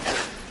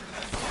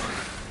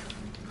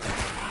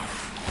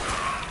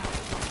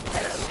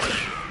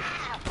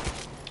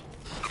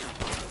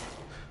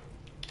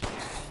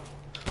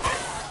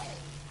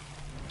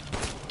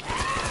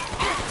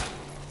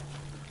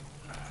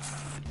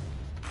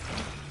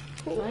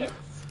 Cool. Right.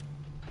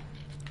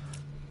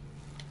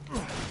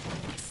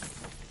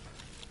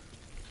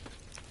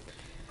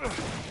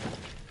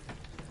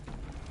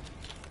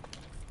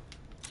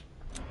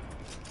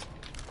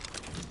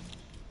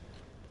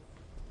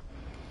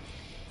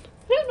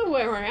 I don't know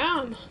where I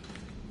am.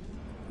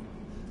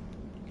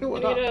 Ooh,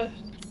 what I need that?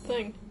 a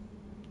thing.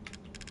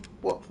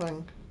 What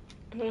thing?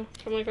 I don't know,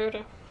 from my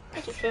photo.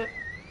 That's a fit.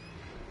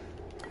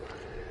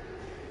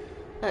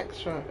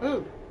 Extra.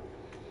 Ooh.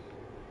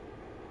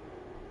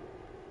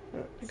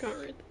 I can't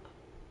read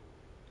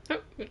that.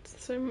 Oh, it's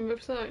the same on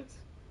both sides.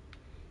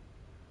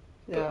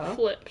 Yeah. But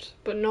flipped,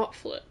 but not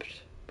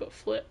flipped, but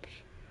flipped.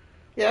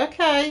 Yeah,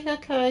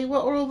 okay.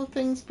 What are all the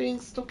things being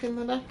stuck in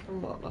the neck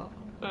and whatnot?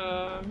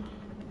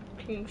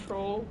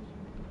 Control,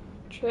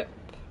 chip.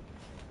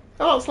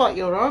 Oh, it's like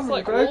your arm It's when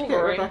like you broke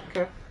Wolverine. it,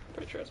 Rebecca.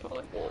 Pretty sure it's not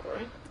like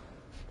Wolverine.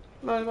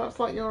 No, that's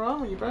like your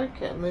arm when you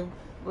broke it and they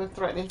were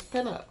threatening to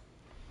pin it.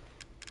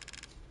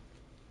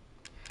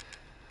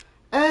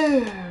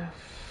 Oh,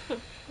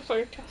 It's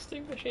like a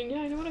casting machine. Yeah,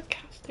 I know what a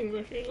casting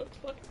machine looks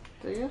like.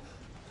 do you?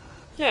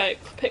 Yeah, it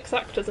picks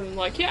actors and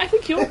like, yeah, I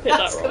think you'll fit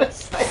that role. Gonna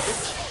say.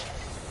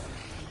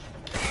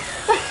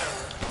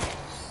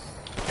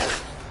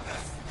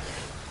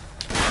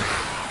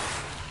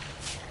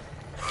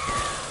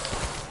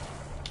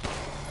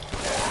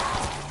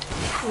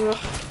 Ugh.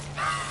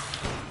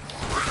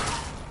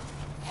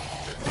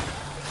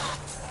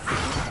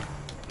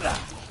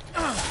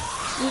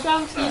 You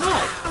down to your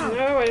neck?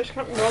 No, I just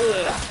can't be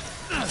bothered.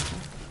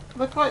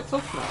 They're quite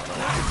tough now, though.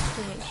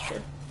 Oh, that's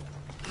true.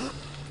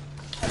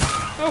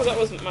 Oh, that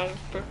wasn't my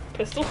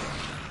pistol.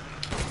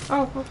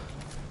 Oh.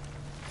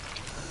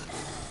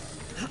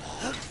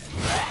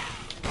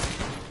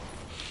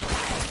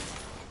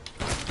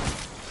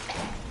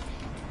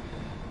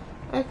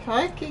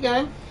 Okay, keep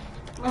going.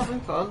 We're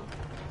having fun.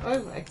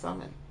 Oh,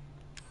 examine.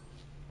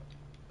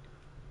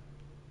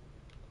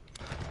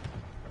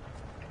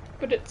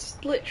 But it's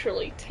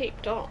literally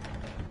taped on.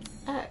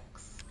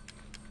 X.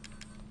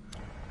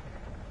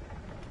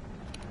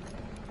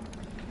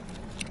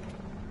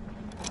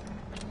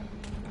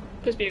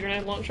 Please be a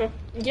grenade launcher.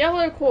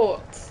 Yellow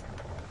quartz.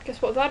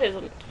 Guess what that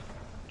isn't?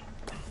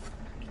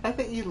 I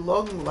think you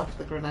long left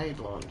the grenade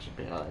launcher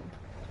behind.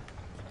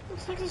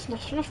 Looks like there's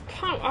not enough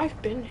power.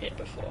 I've been here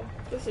before.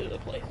 This is a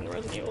place in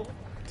Resident Evil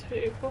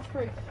 2 or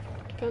 3.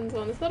 Depends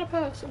on, is that a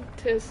person?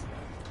 It is.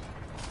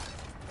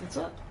 Is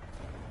that?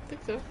 I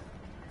think so.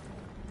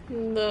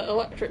 The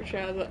electric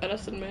chair that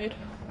Edison made.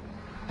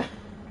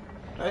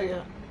 Oh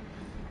yeah.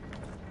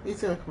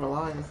 He's gonna come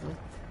alive, isn't he?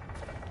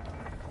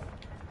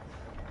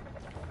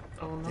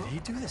 Oh no. Did he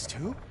do this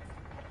too?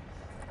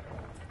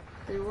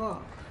 Do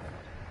what?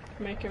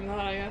 Make him that,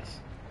 I guess.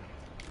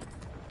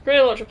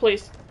 Grenade launcher,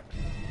 please.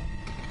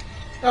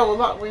 Oh well,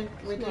 that we It's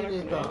do not a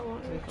need grenade that.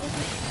 launcher.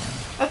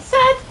 I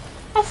said.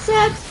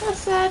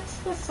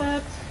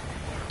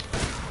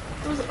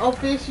 It was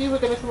obvious you were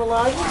going to come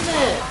alive, wasn't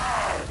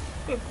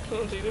it?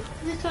 Sounds easy. Is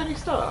it Tony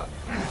Stark?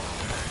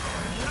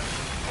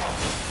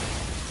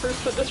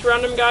 Proof that this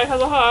random guy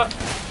has a heart.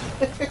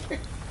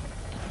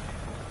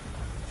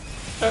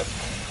 Oh,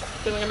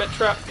 feeling a bit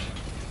trapped.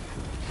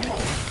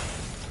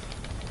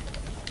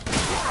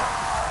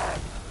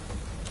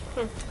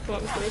 Oh, well,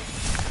 that was rude.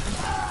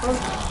 Oh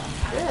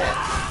shit!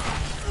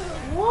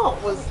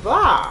 What was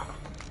that?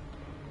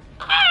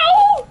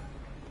 Ow!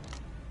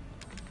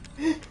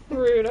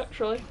 Rude,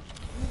 actually.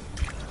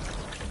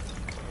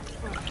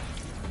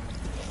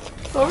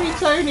 Sorry,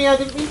 Tony. I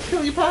didn't mean to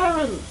kill your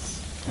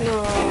parents.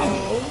 No.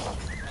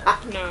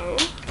 No.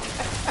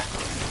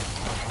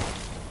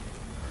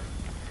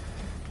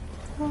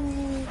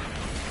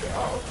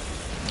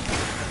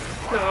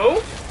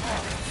 No.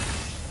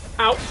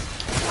 Ow.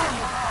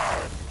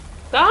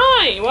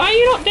 Die! Why are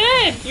you not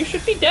dead? You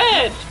should be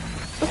dead.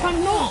 But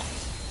I'm not.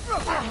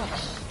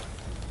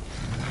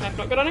 I've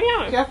not got any You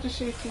ammo. have to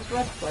shoot his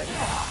red flame.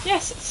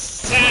 Yes,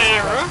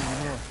 Sarah.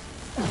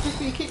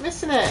 You keep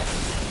missing it.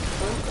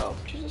 Oh god.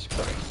 Jesus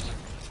Christ.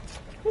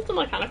 It's a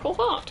mechanical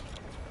heart.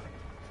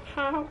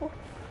 How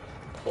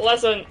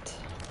pleasant.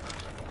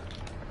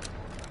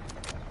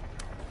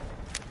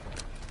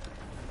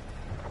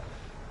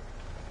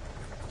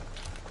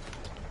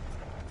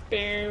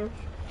 Boom.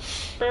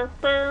 Burr,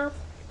 burr.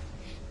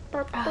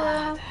 Burr,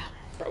 burr.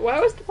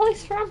 Where was the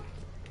place from?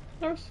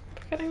 I was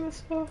getting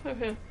this for.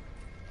 Okay.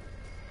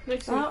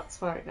 Nice.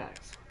 That's where it goes.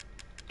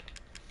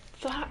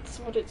 That's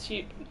what it's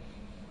you.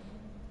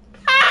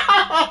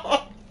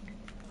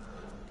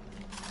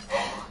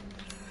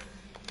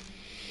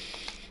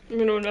 I'm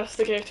gonna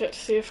investigate it to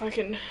see if I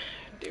can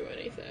do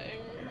anything.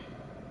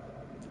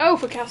 Oh,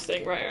 for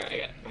casting, right, I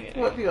get it.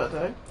 What have you got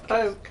to do?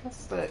 Oh,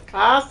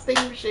 casting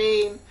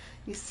machine.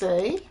 You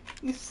see?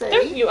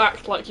 Don't you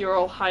act like you're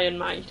all high and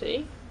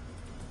mighty.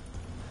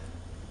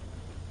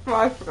 Well,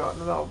 I've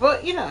forgotten it all,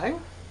 but you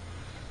know.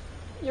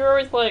 You're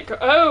always like,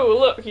 oh,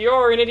 look,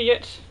 you're an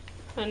idiot.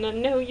 And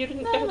then, no, you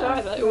didn't get it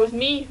either. It was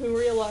me who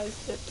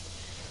realised it.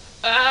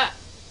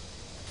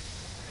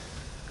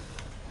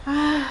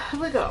 Have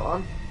we got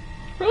one?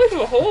 Relief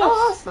of a horse.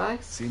 Oh, that's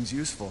nice. Seems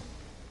useful.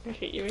 I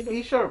hate you, Are Ethan.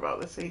 you sure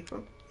about this,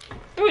 Ethan?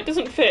 Oh, it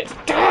doesn't fit.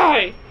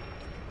 Die!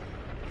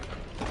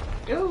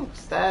 Ooh,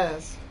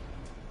 stairs.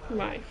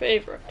 My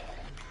favourite.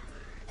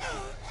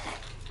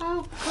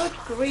 Oh, good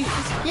grief,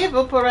 just give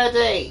up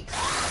already.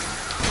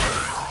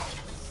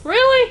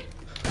 Really?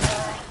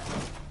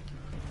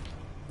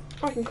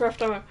 I can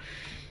craft ammo.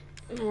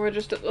 We're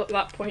just at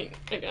that point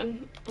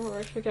again. Or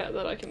I forget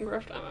that I can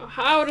craft ammo.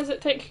 How does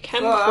it take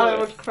chem Well, I fluid?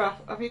 would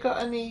craft. Have you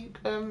got any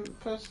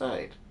first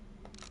aid?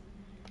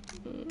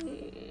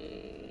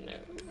 No.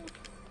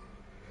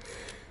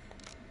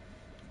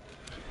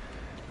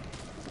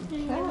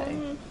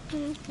 Okay.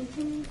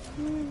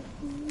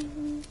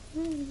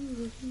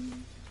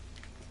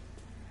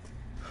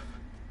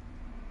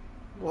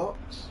 What?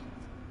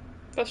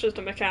 That's just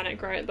a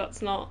mechanic, right?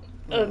 That's not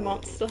a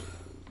monster.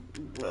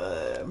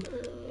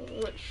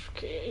 Which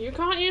key? You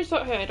can't use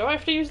that here. Do I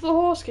have to use the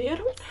horse key? I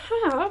don't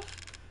have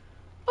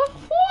a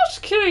horse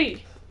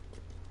key!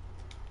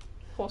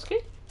 Horse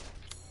key?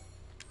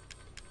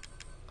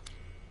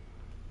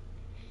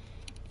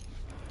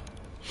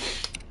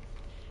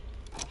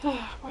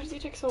 Why Why does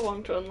it take so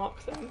long to unlock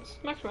things?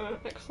 Maximum,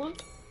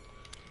 excellent.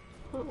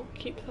 I'll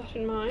keep that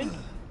in mind.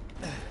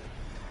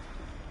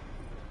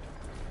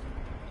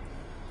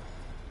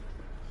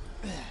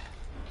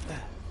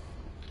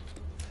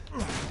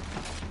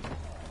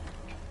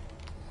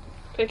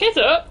 Pick it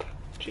up!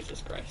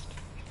 Jesus Christ.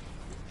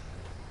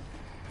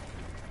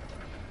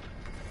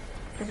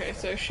 Okay,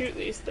 so shoot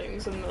these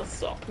things and they'll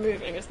stop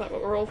moving. Is that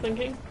what we're all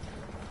thinking?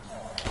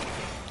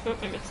 Oh,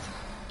 I missed.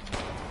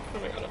 Oh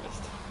my god, I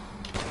missed.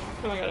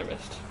 Oh my god, I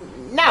missed.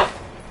 No!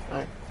 Oh.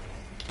 There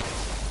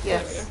we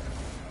Yes. go.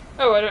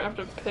 Oh, I don't have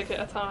to pick it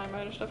a time,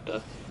 I just have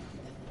to...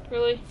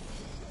 Really?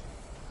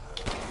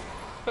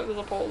 Oh, there's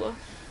a pole there.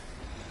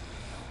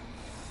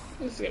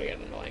 This is gonna get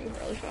annoying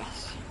really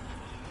fast.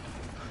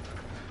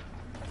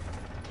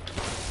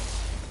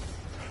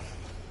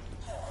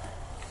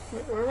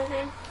 Wait, where are we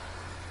going?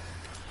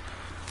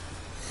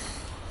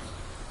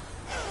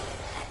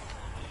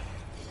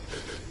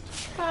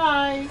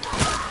 Hi.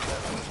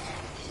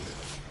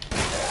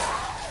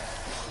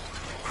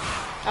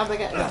 How'd they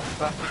get that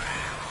back?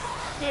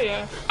 Yeah,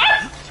 yeah.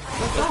 Ah!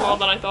 That's more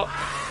than I thought.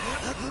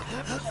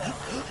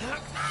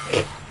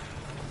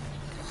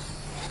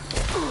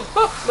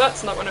 Oh,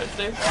 that's not what I meant to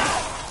do.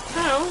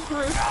 Ow,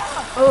 rude.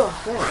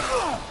 Oh,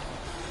 there.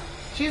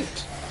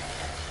 Shoot.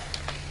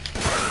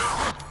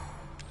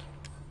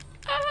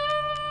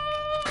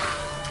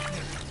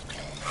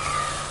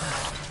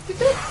 You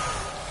did.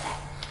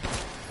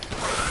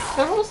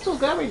 They're all still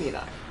going, you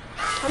know.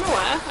 I'm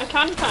aware. I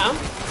can count.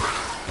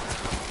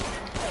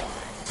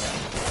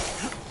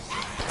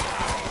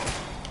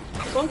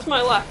 There's one to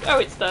my left. Oh,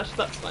 it's dead.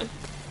 That's fine.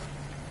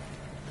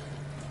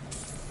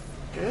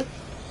 Good.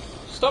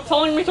 Stop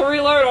telling me to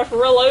reload. I've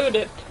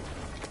reloaded.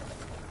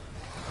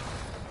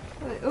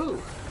 Right,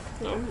 ooh.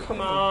 Oh, come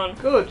on.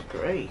 Good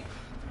grief.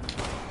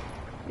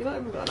 You not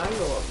even got an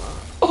angle on that.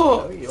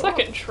 Oh, you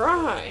second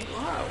try.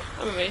 Wow.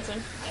 I'm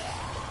amazing.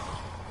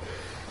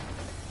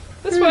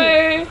 This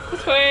way.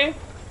 This way.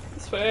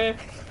 This way.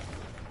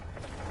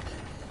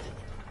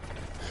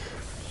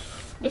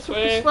 This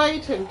way.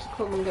 Persuade him to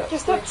come and get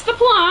Yes, that's the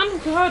plan.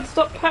 God,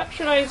 stop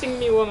patronising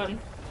me, woman.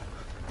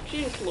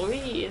 Jeez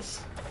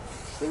Louise.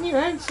 in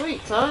your own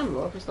sweet time,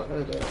 love. It's not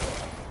going to do it.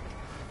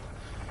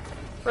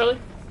 Really?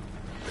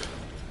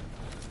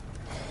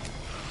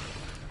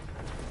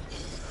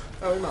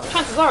 Oh, no.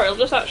 Chances are he'll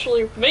just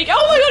actually make.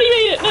 Oh my god, he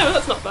made it! No,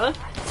 that's not fair.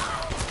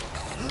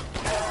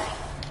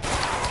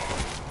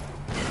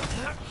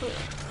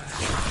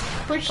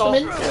 Push them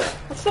into it.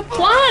 That's the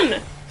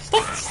plan!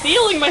 Stop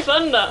stealing my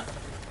thunder!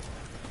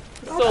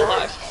 It's still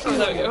alive. Oh,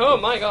 there we go. Oh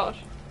my god.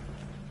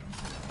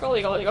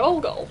 Golly, golly,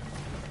 gol, gol.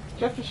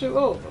 Do you have to shoot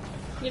all of them?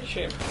 Need a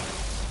shoot.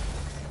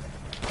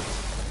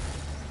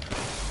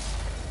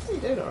 You're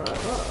doing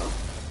alright, well.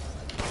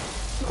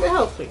 Is it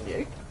helping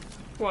you?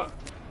 What?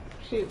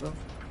 Shoot them.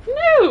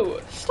 No!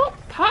 Stop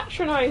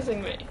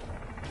patronising me!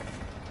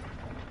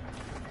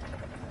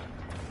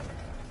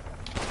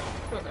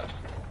 Oh god.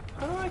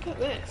 How do I get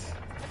this?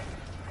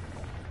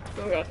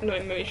 Oh god, no,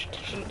 maybe I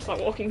shouldn't start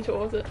walking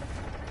towards it.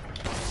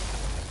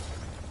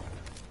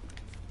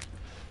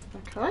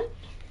 Okay.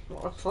 A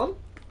lot of fun.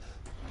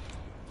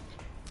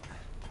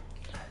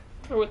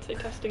 I would say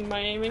testing my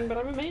aiming, but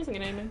I'm amazing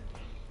at aiming.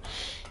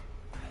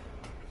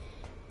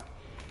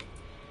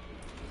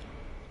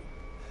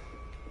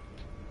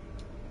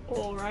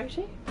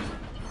 Alrighty.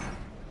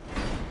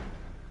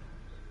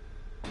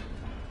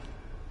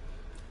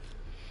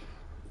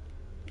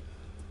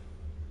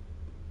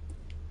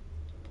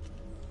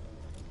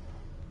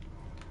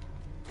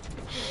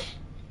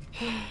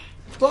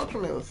 Blocked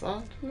from the other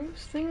side.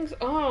 Most things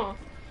are.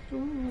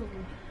 Ooh.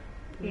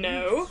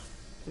 No.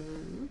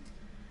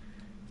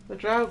 The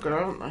Draugr,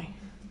 aren't they?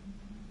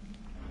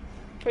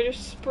 If I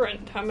just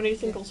sprint, how many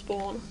single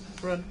spawn?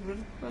 Run,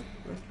 run, run,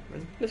 run,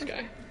 run. This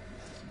guy.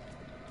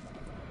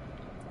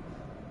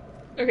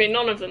 Okay,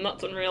 none of them,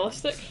 that's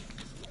unrealistic.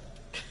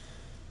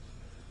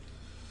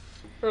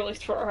 Or at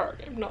least for a horror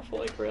game, not for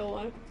like real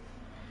life.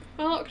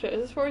 I unlocked it,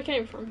 is this where we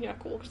came from? Yeah,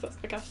 cool, because that's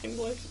the casting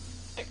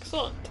place.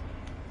 Excellent.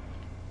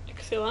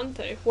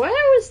 Excellente. Where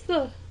was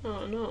the...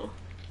 Oh no.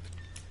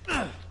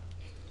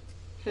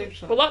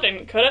 Well, that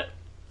didn't cut it.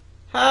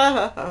 Ha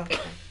ha ha.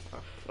 Oh,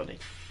 funny.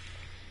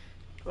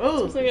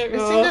 Oh, Something like-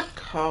 missing a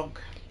cog.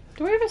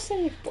 Do we have a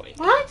save point?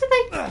 Why do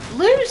they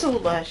lose all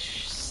their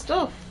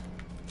stuff?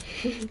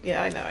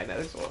 Yeah, I know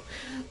this one.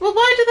 Well,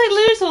 why do they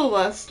lose all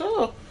their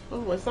stuff?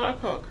 Oh, is that a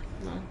cog?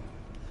 No.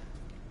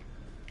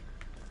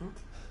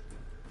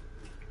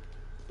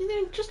 You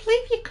know, just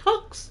leave your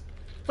cogs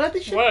where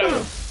they should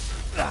Whoa.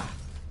 go.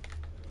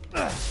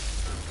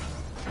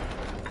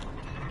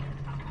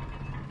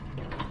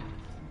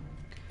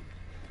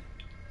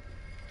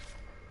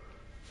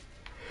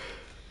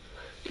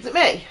 Is it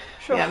me?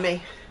 Sure. Yeah,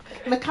 me.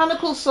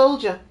 Mechanical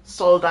soldier.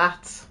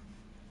 Soldat.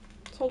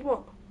 Sold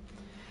what?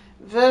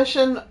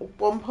 Version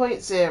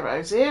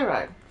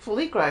 1.00.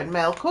 Fully grown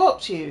male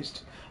corpse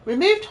used.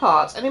 Removed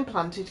heart and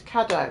implanted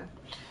cado.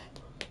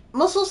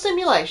 Muscle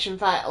stimulation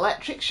via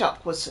electric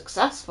shock was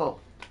successful.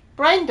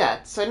 Brain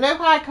dead, so no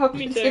high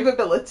cognitive too.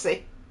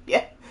 ability.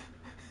 Yeah.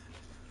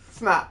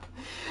 Snap.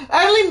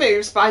 Only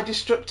moves by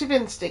destructive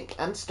instinct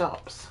and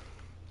stops.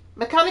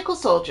 Mechanical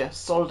Soldier,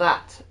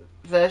 Soldat,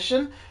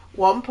 version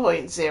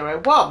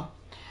 1.01.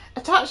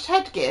 Attached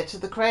headgear to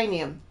the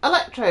cranium.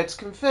 Electrodes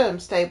confirm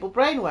stable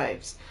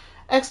brainwaves.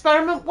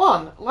 Experiment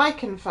 1,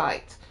 Lichen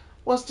Fight,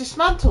 was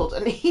dismantled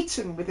and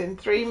eaten within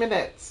 3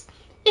 minutes.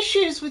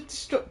 Issues with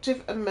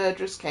destructive and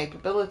murderous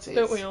capabilities.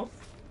 Don't we all?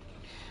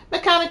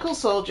 Mechanical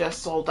Soldier,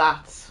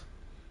 Soldat,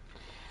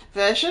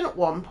 version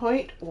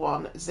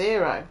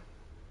 1.10.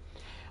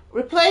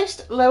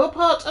 Replaced lower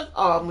part of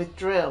arm with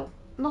drill.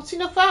 Not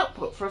enough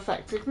output for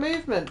effective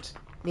movement.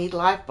 Need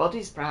live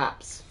bodies,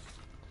 perhaps.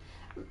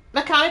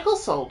 Mechanical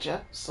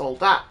Soldier,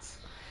 Soldat,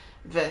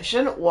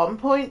 version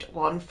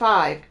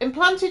 1.15.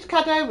 Implanted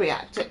Caddo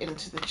reactor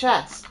into the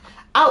chest.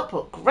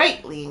 Output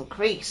greatly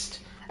increased.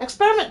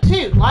 Experiment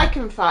 2,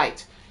 Lichen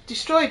Fight.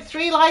 Destroyed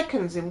 3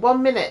 lichens in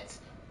 1 minute.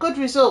 Good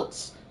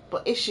results,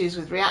 but issues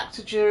with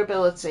reactor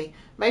durability.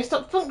 May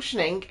stop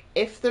functioning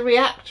if the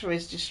reactor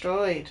is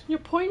destroyed. You're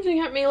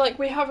pointing at me like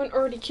we haven't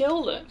already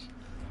killed it.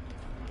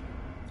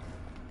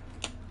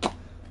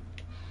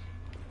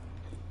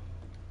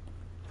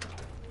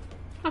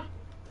 Huh.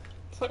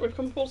 It's like we've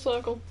come full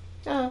circle.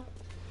 Yeah.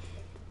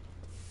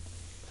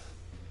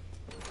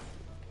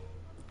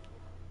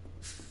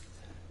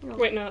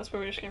 Wait, no, that's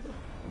where we just came from.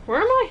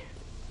 Where am I?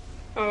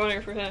 Oh, I want to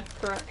go through here.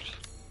 Correct.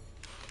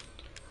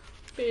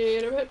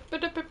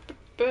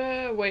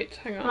 Wait,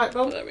 hang on. Right,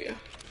 Bob. There we go.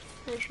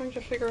 I was trying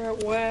to figure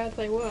out where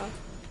they were.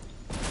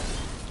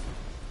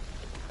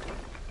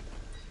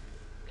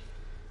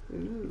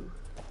 Ooh.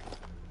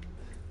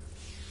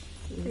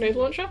 Grenade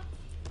launcher?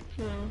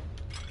 No.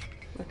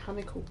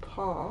 Mechanical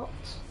part.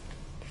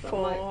 That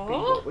For? might be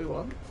what we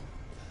want.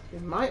 We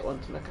might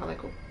want a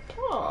mechanical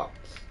part.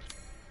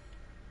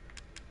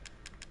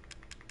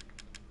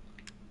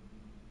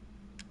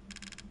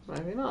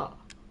 Maybe not.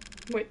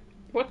 Wait,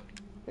 what?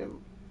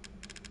 Um,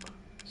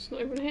 It's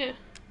not even here.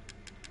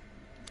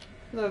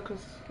 No,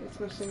 because it's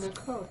missing a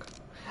cog.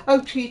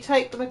 Oh, do you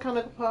take the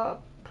mechanical part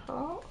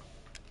apart?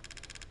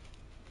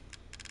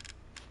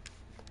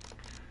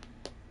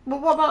 Well,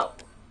 what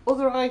about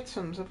other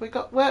items? Have we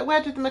got...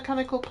 Where did the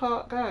mechanical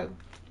part go?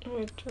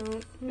 I don't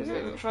know. Is it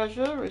in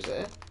treasure, or is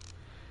it...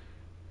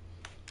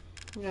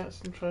 Yeah,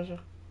 it's in treasure.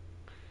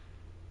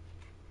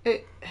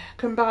 It...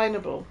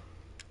 Combinable.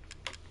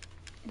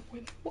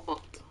 With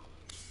what?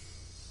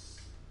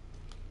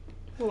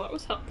 Well, that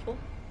was helpful.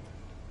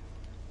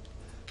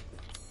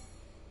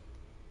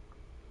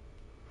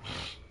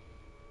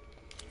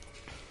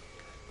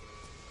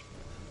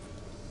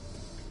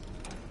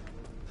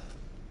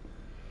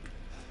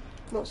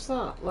 What's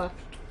that left?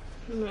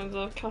 No,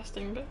 the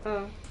casting bit.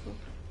 Oh.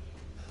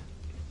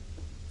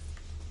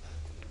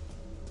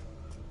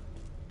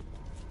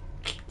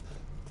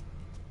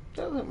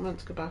 Don't think we're meant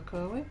to go back,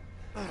 are we?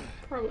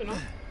 Probably not.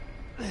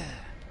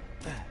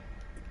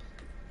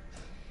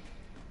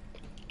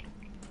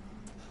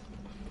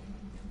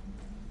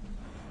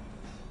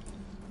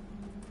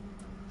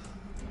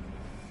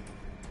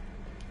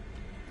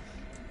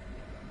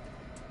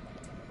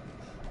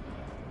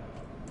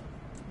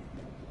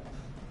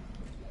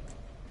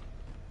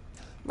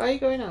 Where are you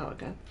going out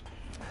again?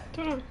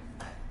 Don't know.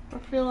 I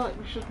feel like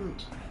we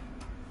shouldn't.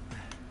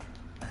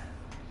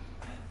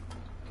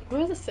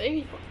 Where's the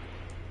saving point?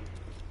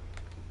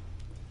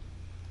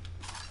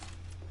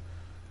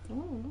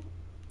 Oh.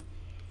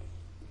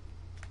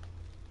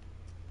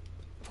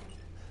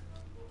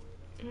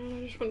 And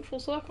I just went full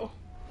circle.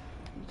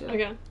 You did.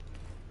 Again.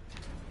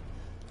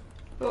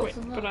 What's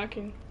Wait, in but that? I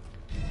can...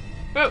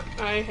 Oh,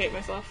 I hate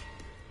myself.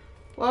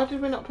 Why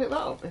did we not pick that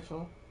up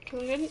before?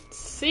 Because I didn't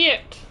see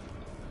it.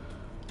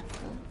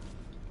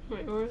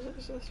 Wait, where is it?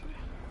 Is it this way?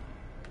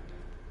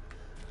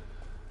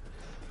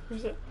 Or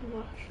is it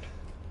left?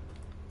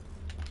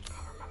 I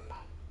can't remember.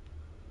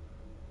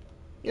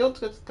 You want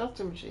to go to the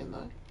cutting machine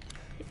though.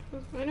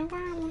 I know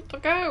where I want to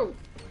go.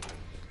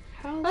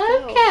 How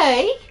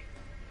Okay.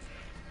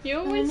 You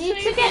always need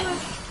say to get- the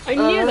most... I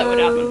knew that would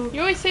Oh. happen.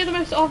 You always say the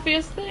most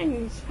obvious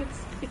things.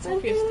 It's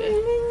obvious, dear.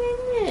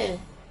 Yeah.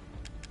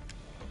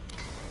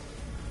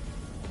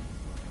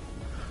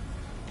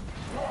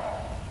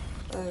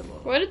 Oh, well,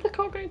 Where did the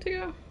cog need to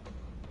go?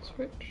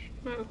 Switch?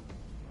 No.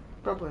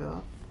 probably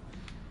that.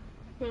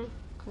 No.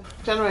 Okay.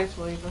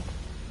 Generator lever.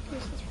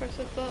 Yes, let's press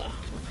it there.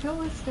 Kill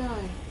this guy.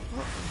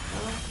 What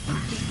the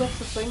hell? He's got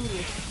the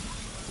thingy.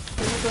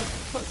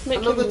 Let's make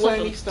Another him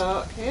Tony live.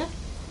 Stark here.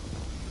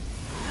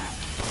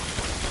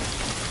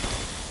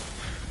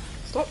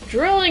 Stop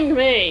drilling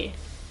me!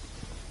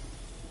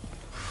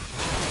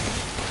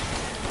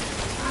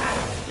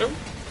 Nope.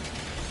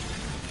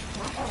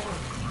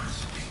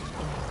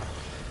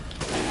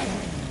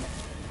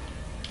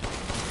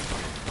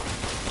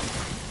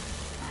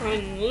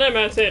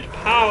 Unlimited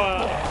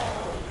power!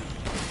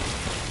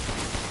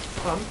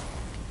 Fun.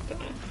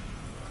 Dunno.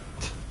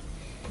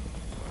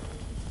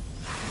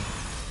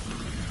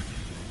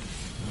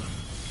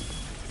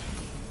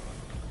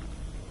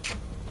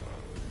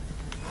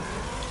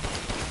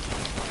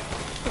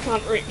 I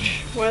can't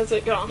reach. Where's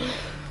it gone?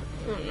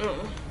 Oh no.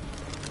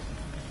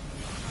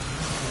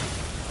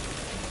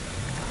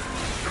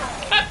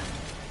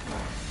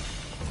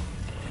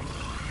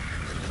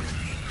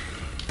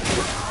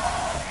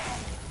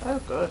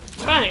 good.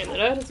 Bang, and the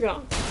dirt is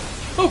gone.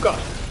 Oh god.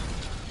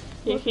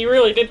 He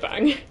really did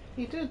bang.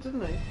 He did,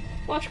 didn't he?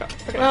 Watch card.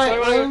 Okay, Right,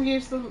 so I we'll want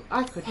use them.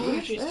 I could to... Oh,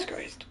 use Jesus this.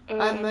 Christ.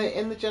 And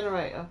in the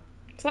generator.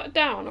 Is that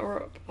down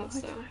or up?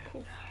 That's down.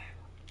 Cool.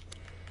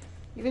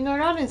 You've been going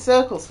around in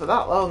circles for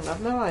that long.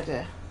 I've no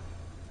idea.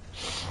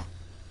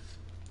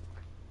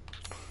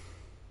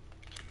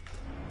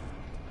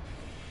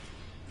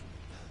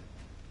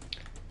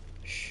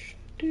 Shh.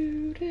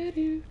 Do do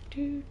do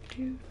do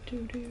do do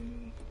do.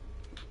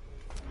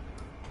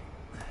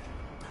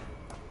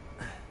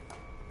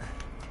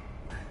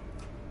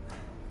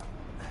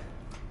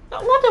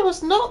 That ladder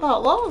was not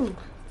that long.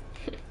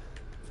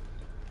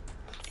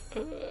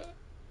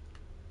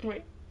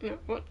 Wait, no,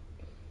 what?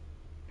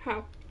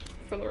 How?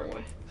 From the wrong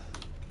way.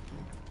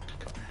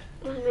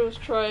 I'm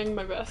just trying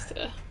my best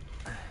here.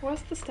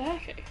 Where's the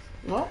staircase?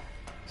 What?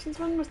 Since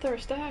when was there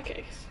a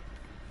staircase?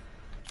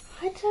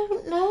 I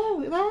don't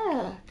know.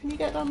 There. Can you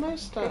get down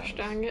those steps? Gosh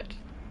dang it.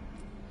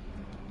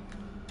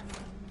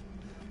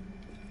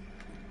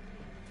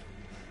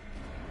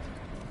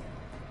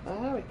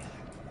 There we go.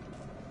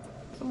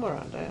 Somewhere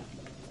around here.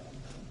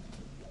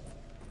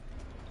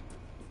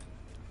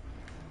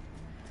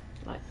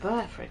 Like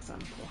there, for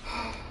example.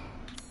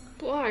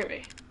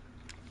 Blimey.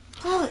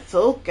 Well, it's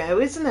all go,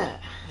 isn't it?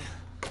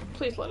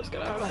 Please let us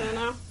get out of here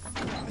now.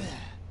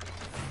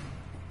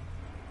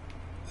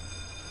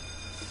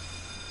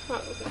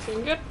 That doesn't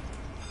seem good.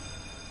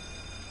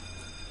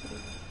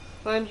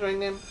 Phone's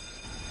ringing.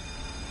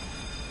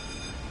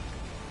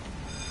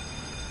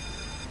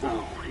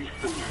 Oh,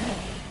 Ethan.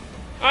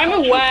 I'm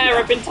aware,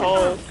 I've been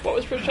told. What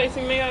was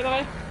chasing me, by the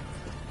way?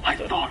 I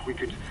thought we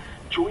could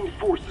join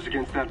forces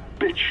against that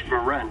bitch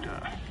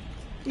Miranda.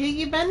 Yeah,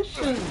 you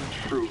mentioned.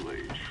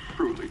 Truly,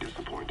 truly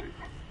disappointing.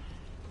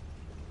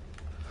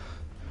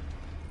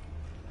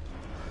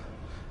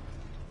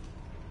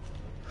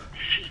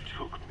 She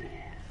took me.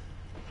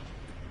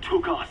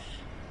 Took us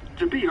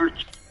to be her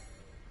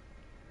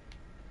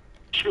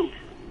children.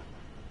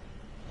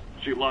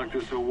 She locked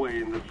us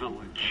away in the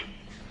village.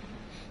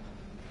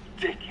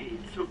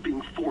 Decades of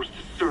being forced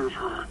to serve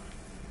her.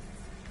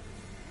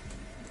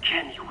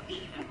 Can you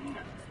even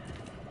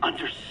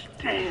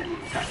understand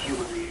that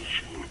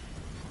humiliation?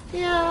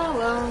 Yeah,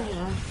 well,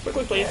 yeah.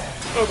 Quickly, please.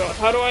 Oh god,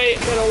 how do I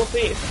get all of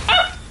these?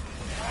 Ah!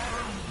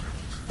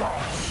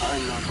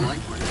 I'm not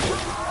like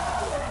myself.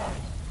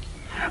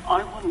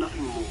 I want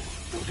nothing more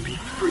than to be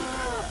free,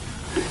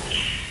 bitch.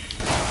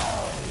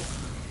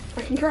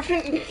 I can crush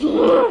it.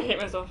 I hate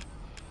myself.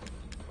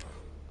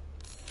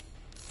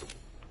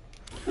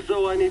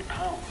 So I need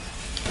power.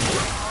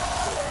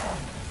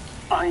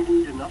 I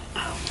need enough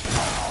power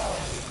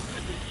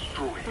to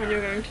destroy her. And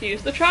you're going to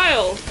use the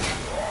child.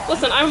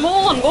 Listen, I'm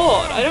all on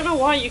board. I don't know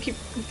why you keep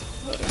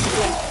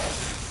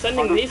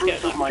sending Are the these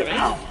fruits guys of my after me.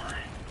 power.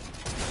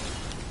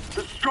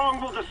 The strong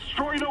will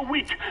destroy the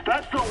weak.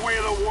 That's the way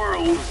of the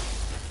world.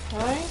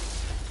 Right?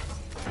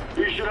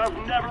 You should have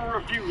never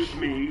refused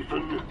me,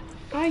 Ethan.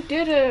 I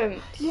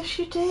didn't. Yes,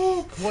 you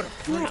did. What a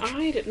Yeah, freak.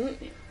 I didn't.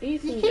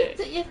 Ethan You,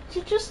 did.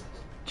 you just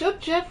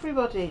judge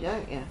everybody,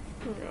 don't you?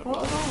 Oh god. What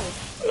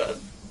are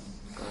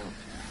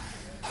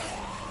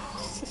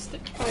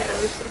Cystic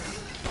fibrosis.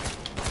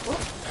 What?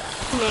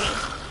 No, no.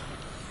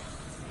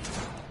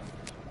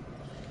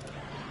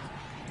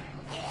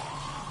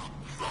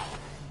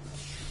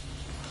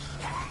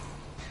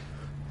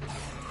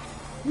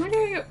 Am I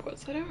going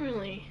upwards? I don't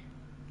really...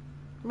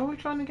 What are we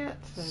trying to get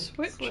to?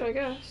 Switch, I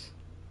guess.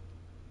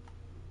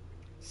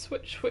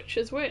 Switch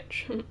is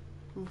which.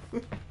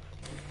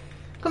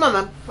 Come on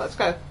then, let's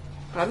go.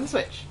 Grab and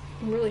switch.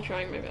 I'm really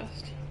trying my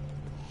best.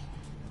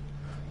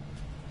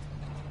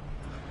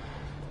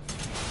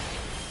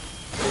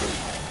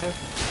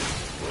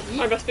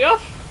 I best be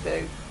off.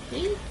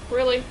 Okey.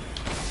 Really?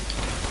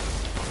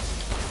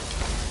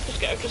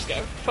 Just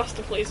go.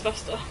 Faster, please,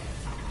 faster.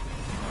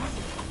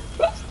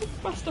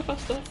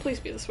 Faster. Please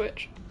be the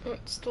switch. Oh,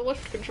 it's the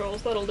lift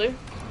controls, that'll do.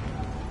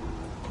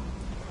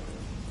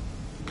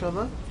 Come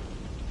on.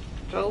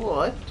 Control the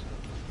lift.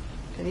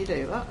 Can you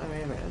do that? Oh,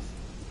 here it is.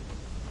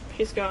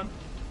 He's gone.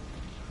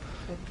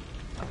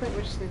 I think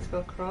we just need to go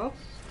across.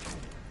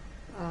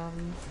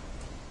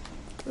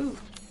 Ooh.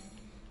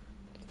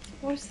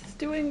 What is this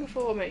doing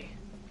for me?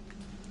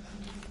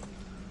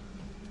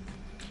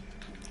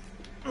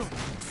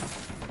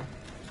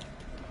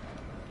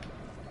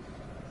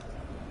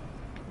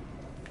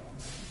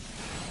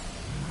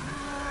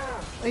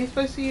 Are you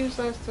supposed to use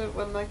those to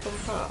when they come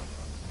past?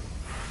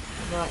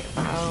 Right,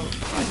 now.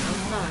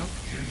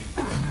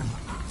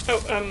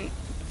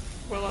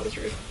 Well, that was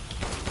rude.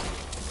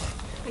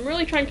 I'm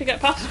really trying to get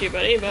past you,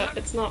 buddy, but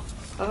it's not.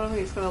 I don't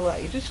think he's going to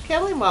let you. Just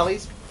kill him while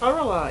he's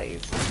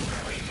paralysed.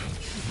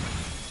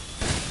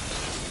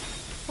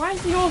 Why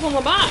is yours on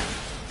the back?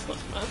 It's not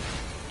fair.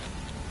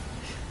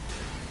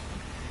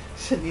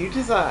 It's a new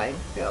design.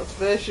 Yeah, it's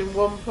version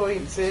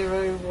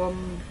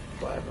 1.01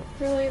 whatever.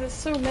 Really, there's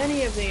so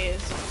many of these.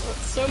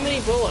 That's so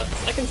many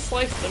bullets. I can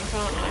slice them,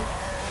 can't I?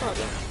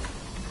 Probably.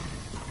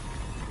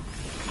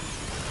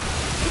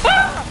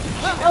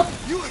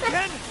 You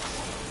again?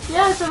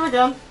 Yeah, it's him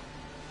again.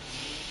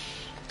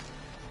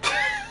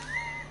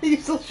 Are you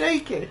still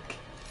shaking?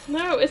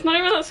 No, it's not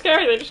even that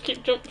scary, they just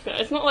keep jumping.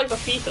 It's not like the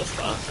fetus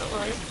part, don't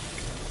worry.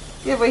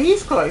 Yeah, but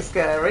he's quite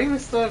scary,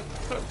 Mr.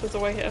 Oh, there's a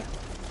way here.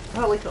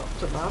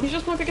 Helicopter Man. He's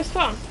just my biggest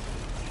fan.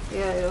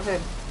 Yeah, you're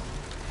him.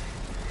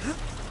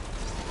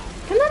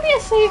 Can there be a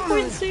save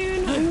point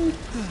soon? I mean,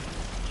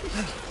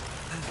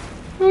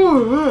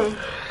 Oh,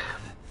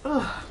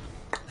 ugh.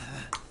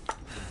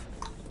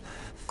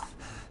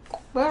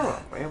 Where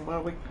are we and where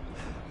are we?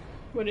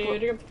 where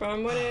did you come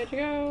from? Where did you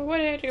go?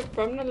 Where did you come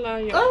from? La la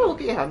yo. Oh,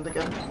 look at your hand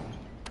again.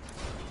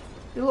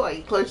 You look like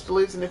you're close to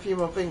losing a few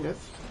more fingers.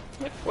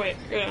 Wait,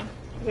 yeah.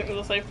 I think there's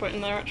a save point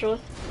in there actually.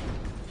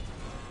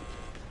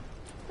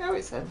 Oh,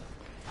 it's him.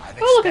 I've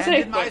Oh, look, a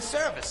expanded save my point.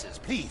 services.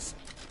 Please,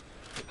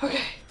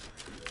 Okay,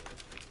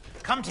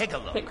 come take a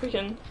I look. think we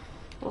can.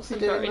 What's he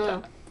I'm doing very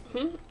now?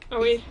 Are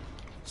we?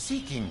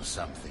 Seeking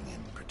something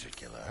in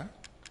particular.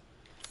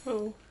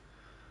 Oh.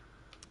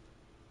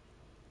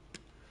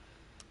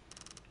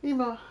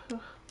 Ema,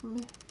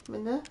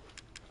 Minna?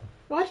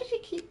 Why did you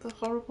keep the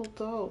horrible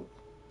doll?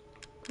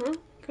 Huh?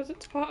 Because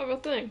it's part of a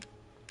thing.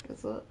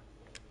 Is it?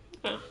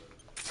 Ah,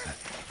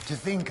 To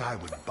think I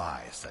would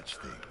buy such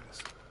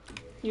things.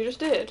 you just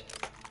did.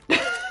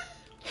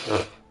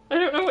 I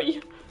don't know what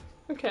you.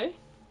 Okay.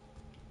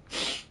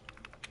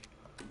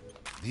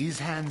 These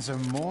hands are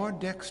more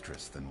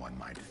dexterous than one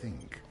might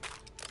think.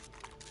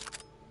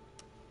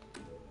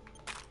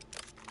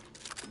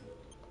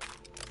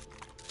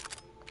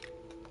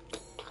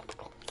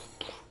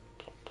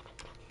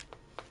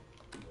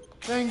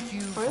 Thank you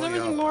Why for is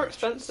everything your more purchase.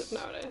 expensive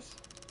nowadays?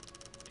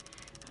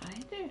 I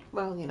do.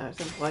 Well, you know, it's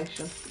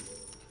inflation.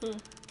 I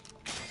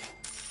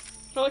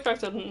feel like I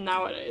said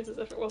nowadays as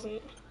if it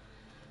wasn't.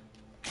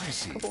 I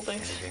see. Couple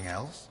things. Anything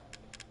else?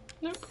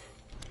 Nope.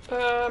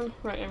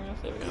 Right, I'm gonna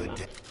save again Good now.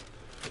 day.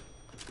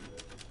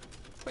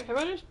 Wait, have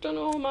I just done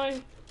all my...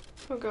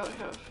 Oh god,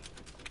 I have.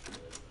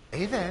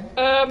 Hey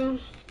then.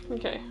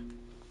 Okay.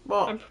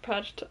 What? I'm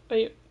prepared to... Are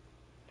you...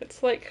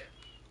 It's like...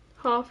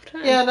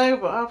 10:30. Yeah, no,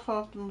 but how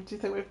far do you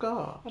think we've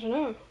got? I don't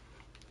know.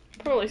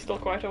 Probably still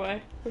quite a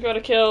way. We've got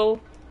to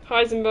kill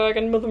Heisenberg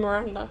and Mother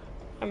Miranda,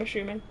 I'm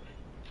assuming.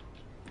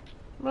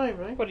 Maybe.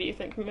 What do you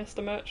think,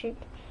 Mr. Merchant?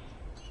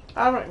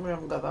 I reckon we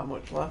haven't got that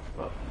much left,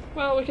 but...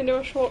 Well, we can do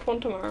a short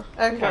one tomorrow.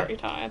 I'm Okay. very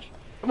tired.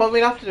 Well,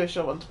 we'll have to do a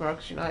short one tomorrow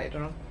because United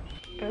are on.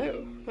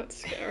 Oh, that's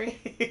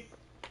scary.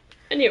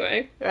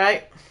 Anyway,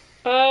 Right.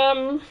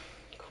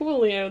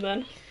 Coolio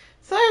then.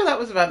 So, that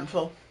was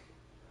eventful.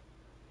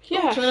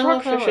 Yeah,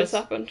 2.5 Frogfish has hours.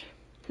 happened.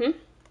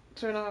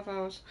 2.5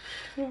 hours.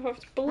 Oh,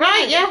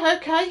 Right, yeah,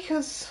 okay,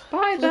 because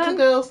Bye little then.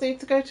 girls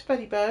need to go to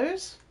Betty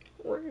Bo's.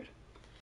 Rude.